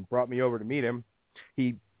knew him and brought me over to meet him.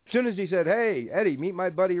 As soon as he said, "Hey, Eddie, meet my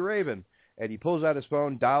buddy Raven," and he pulls out his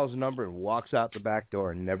phone, dials a number, and walks out the back door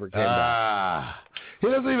and never came back. He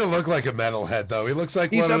doesn't even look like a metalhead, though. He looks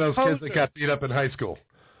like one of those kids that got beat up in high school.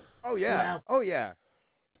 Oh, yeah. Oh, yeah.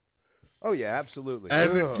 Oh, yeah, absolutely.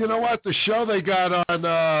 And you know what? The show they got on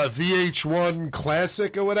VH1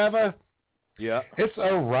 Classic or whatever, yeah, it's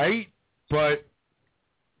all right, but,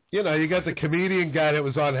 you know, you got the comedian guy that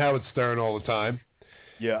was on Howard Stern all the time.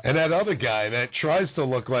 Yeah. And that other guy that tries to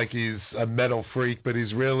look like he's a metal freak, but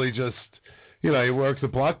he's really just, you know, he works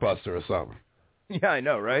at Blockbuster or something. Yeah, I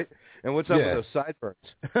know, right? And what's up with those sideburns?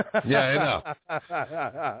 Yeah, I know.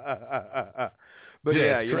 But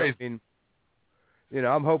you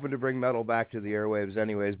know, I'm hoping to bring metal back to the airwaves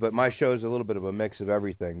anyways, but my show's a little bit of a mix of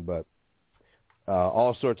everything, but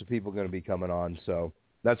all sorts of people are going to be coming on, so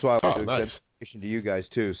that's why I want to extend to you guys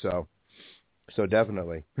too, so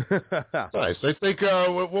definitely. Nice. I think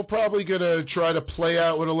we're probably going to try to play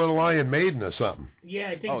out with a little Iron Maiden or something. Yeah,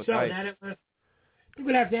 I think so. Nice. We're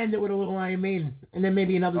going to have to end it with a little Iron Maiden, and then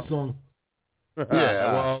maybe another song.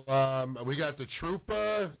 Yeah, well, we got the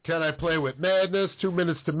Trooper, Can I Play with Madness, 2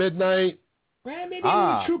 Minutes to Midnight. Well, maybe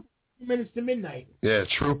the Trooper, 2 Minutes to Midnight. Yeah,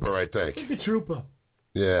 Trooper, I think. I think the Trooper.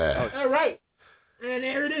 Yeah. All right. And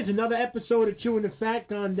there it is, another episode of Chewing the Fat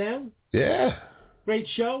gone down. Yeah. Great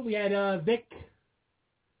show. We had Vic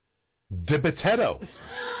Dibitetto,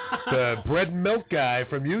 the bread and milk guy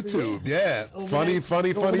from YouTube. Yeah, funny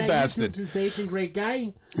bastard. Sensation, great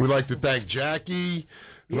guy. We'd like to thank Jackie.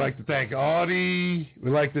 We'd like to thank Artie.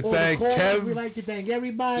 We'd like to thank Kev. We'd like to thank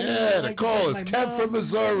everybody. Yeah, the callers. Kev from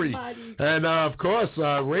Missouri. And, of course,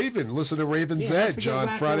 Raven. Listen to Raven's Edge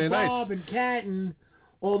on Friday night. Bob and Kat and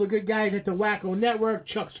all the good guys at the Wacko Network,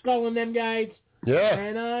 Chuck Skull and them guys. Yeah.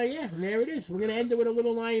 And, there it is. We're going to end it with a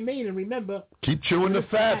little Iron Maiden. And remember, keep chewing the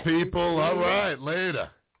fat, people. All right, later.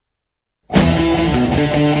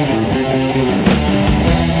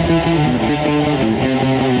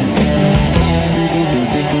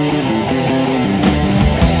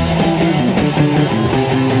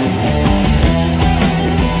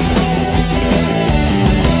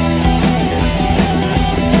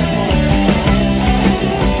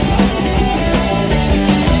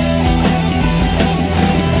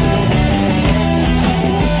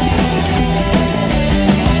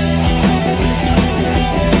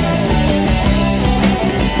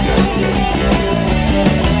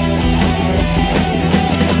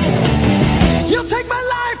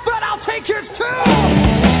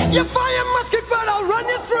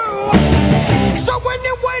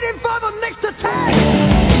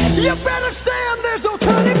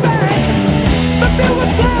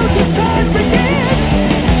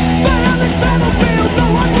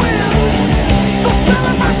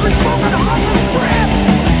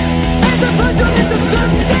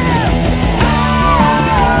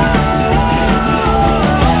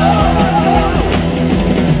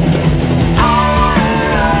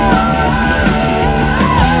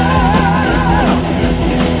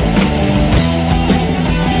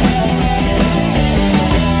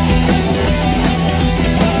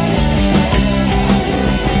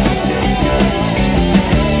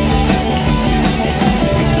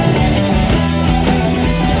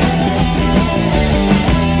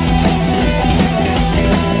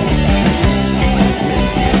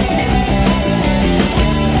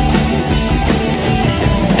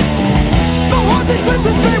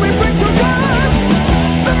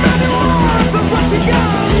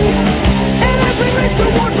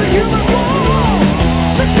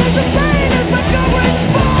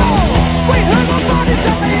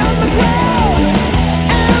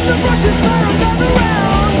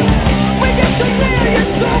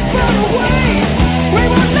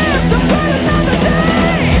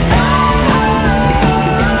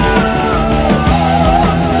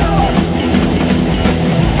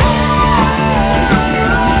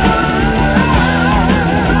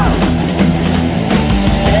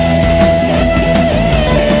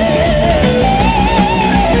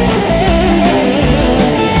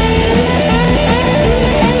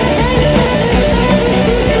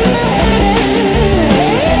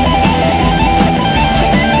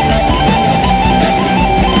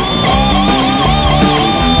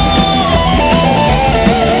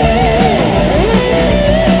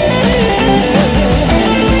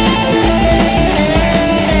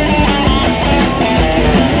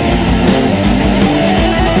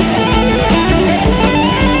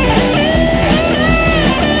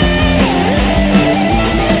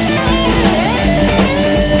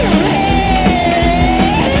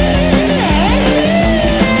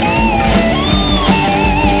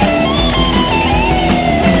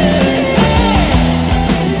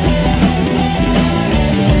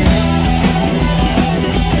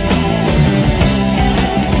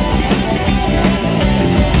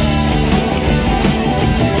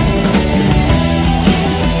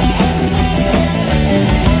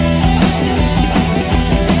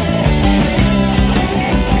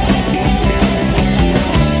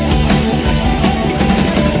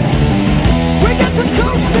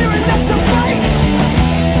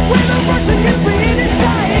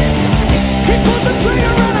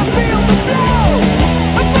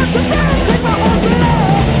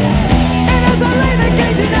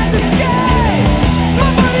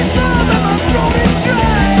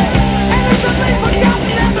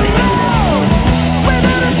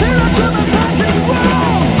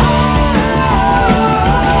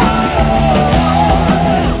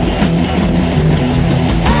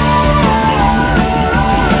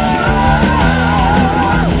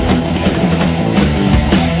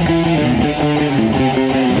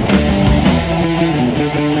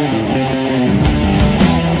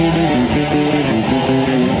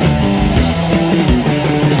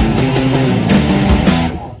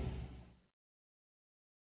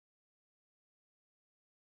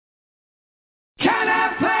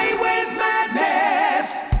 I play with madness?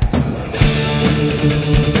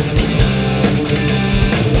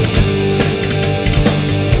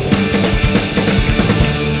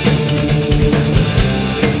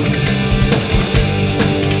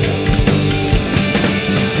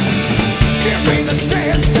 Give me the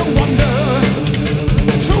chance to wonder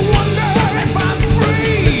if I'm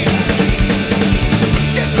free.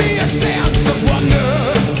 Give me a sense of wonder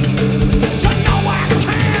to know I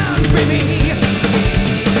can be me.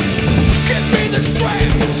 Give me the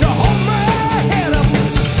strength to hold my head up,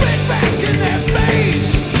 spit back in their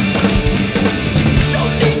face.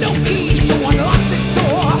 Don't need no keys to unlock this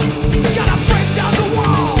door. Gotta break down the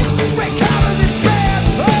walls, break out of this bad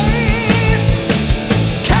place.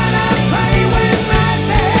 Can I play with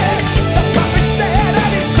madness? The prophet said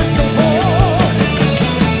at his crystal ball.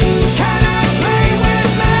 Can I play with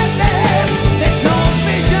madness? There's no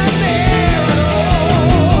vision there at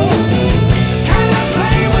all. Can I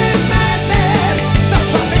play with madness? The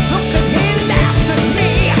prophet looked and he laughed at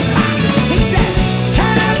me. He said,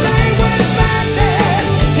 can I play with madness?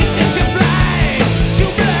 He said, you're blind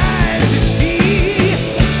to see.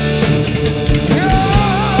 You're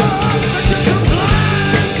too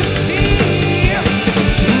blind to see.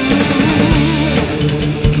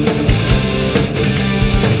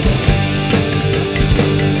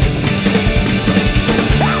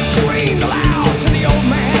 I screamed aloud to the old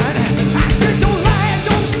man. I said, don't lie,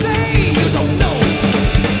 don't say you don't know.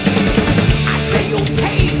 I say you'll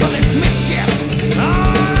pay for this mischief.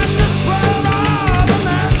 I'm just all the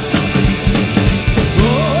man.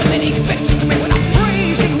 Oh, then he fixed me with a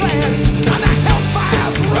freezing glance, and the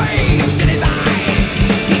hellfire blazed in his eyes.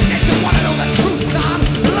 He said, you want to know the truth, son?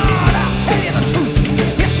 Lord, I'll tell you the truth.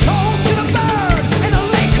 Your soul's gonna burn in a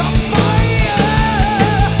lake of fire.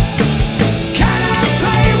 Can I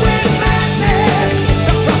play with madness?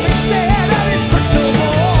 The prophet said at his crystal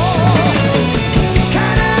ball.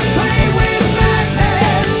 Can I play with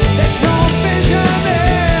madness? There's no vision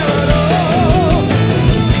there at all.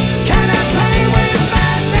 Can I play with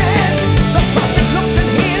madness? The prophet looked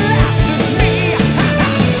and he laughed at me.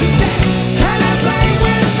 He said, can I play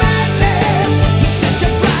with madness? He said,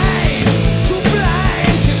 you're blind, too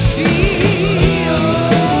blind to see. Oh,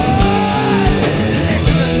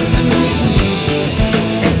 listen to me.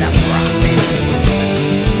 It's a prophet.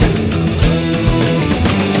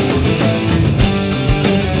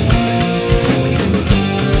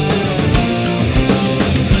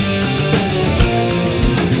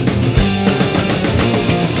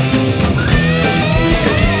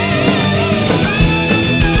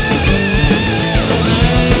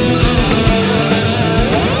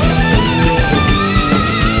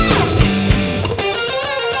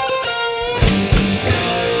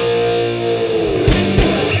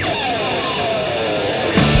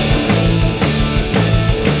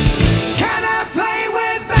 Can I play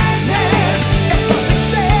with madness? The prophet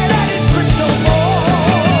said at his crystal ball.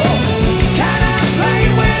 Can I play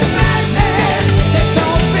with madness? There's no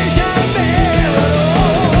vision there at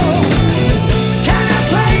all. Can I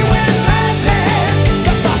play with madness?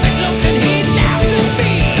 The prophet looked and he laughed at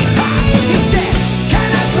me. He said, can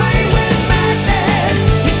I play with madness?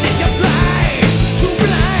 He said, you're blind, too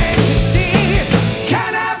blind to see.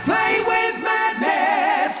 Can I play with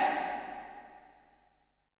madness?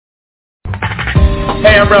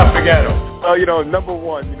 Hey, I'm Rob Pagano. Number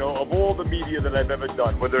one, of all the media that I've ever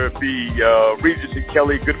done, whether it be Regis and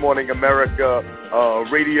Kelly, Good Morning America,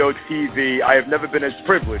 radio, TV, I have never been as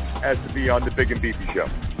privileged as to be on the Big and Beefy show.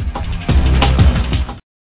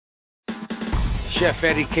 Chef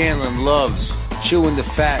Eddie Canlin loves chewing the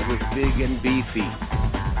fat with Big and Beefy.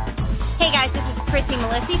 Hey guys, this is Chrissy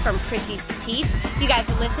Melissy from Chrissy's Petite. You guys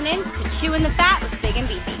are listening to Chewing the Fat with Big and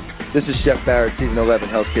Beefy. This is Chef Barrett, Season 11,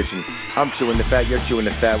 Hell's Kitchen. I'm chewing the fat, you're chewing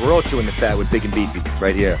the fat. We're all chewing the fat with Big and Beefy,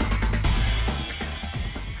 right here.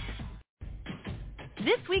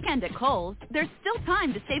 This weekend at Kohl's, there's still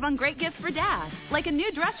time to save on great gifts for Dad, like a new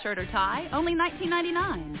dress shirt or tie, only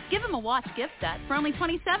 $19.99. Give him a watch gift set for only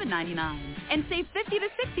 $27.99. And save 50 to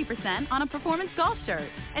 60% on a performance golf shirt.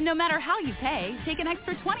 And no matter how you pay, take an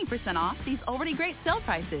extra 20% off these already great sale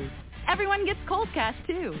prices. Everyone gets Kohl's Cash,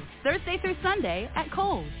 too, Thursday through Sunday at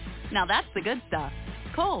Kohl's. Now that's the good stuff.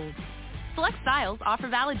 Kohl's. Select styles offer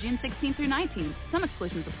valid June 16th through 19th. Some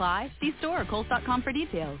exclusions apply. See store or Kohl's.com for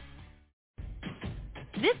details.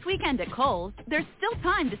 This weekend at Kohl's, there's still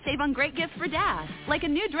time to save on great gifts for Dad, like a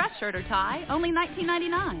new dress shirt or tie, only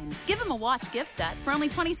 $19.99. Give him a watch gift set for only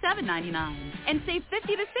 $27.99. And save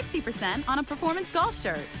 50 to 60% on a performance golf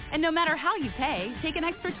shirt. And no matter how you pay, take an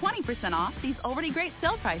extra 20% off these already great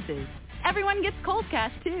sale prices. Everyone gets Kohl's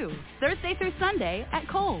Cash, too, Thursday through Sunday at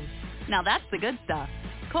Kohl's. Now that's the good stuff.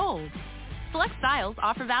 Kohl's. Select styles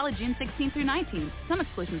offer valid June 16th through 19th. Some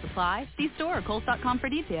exclusions apply. See store or Kohl's.com for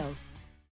details.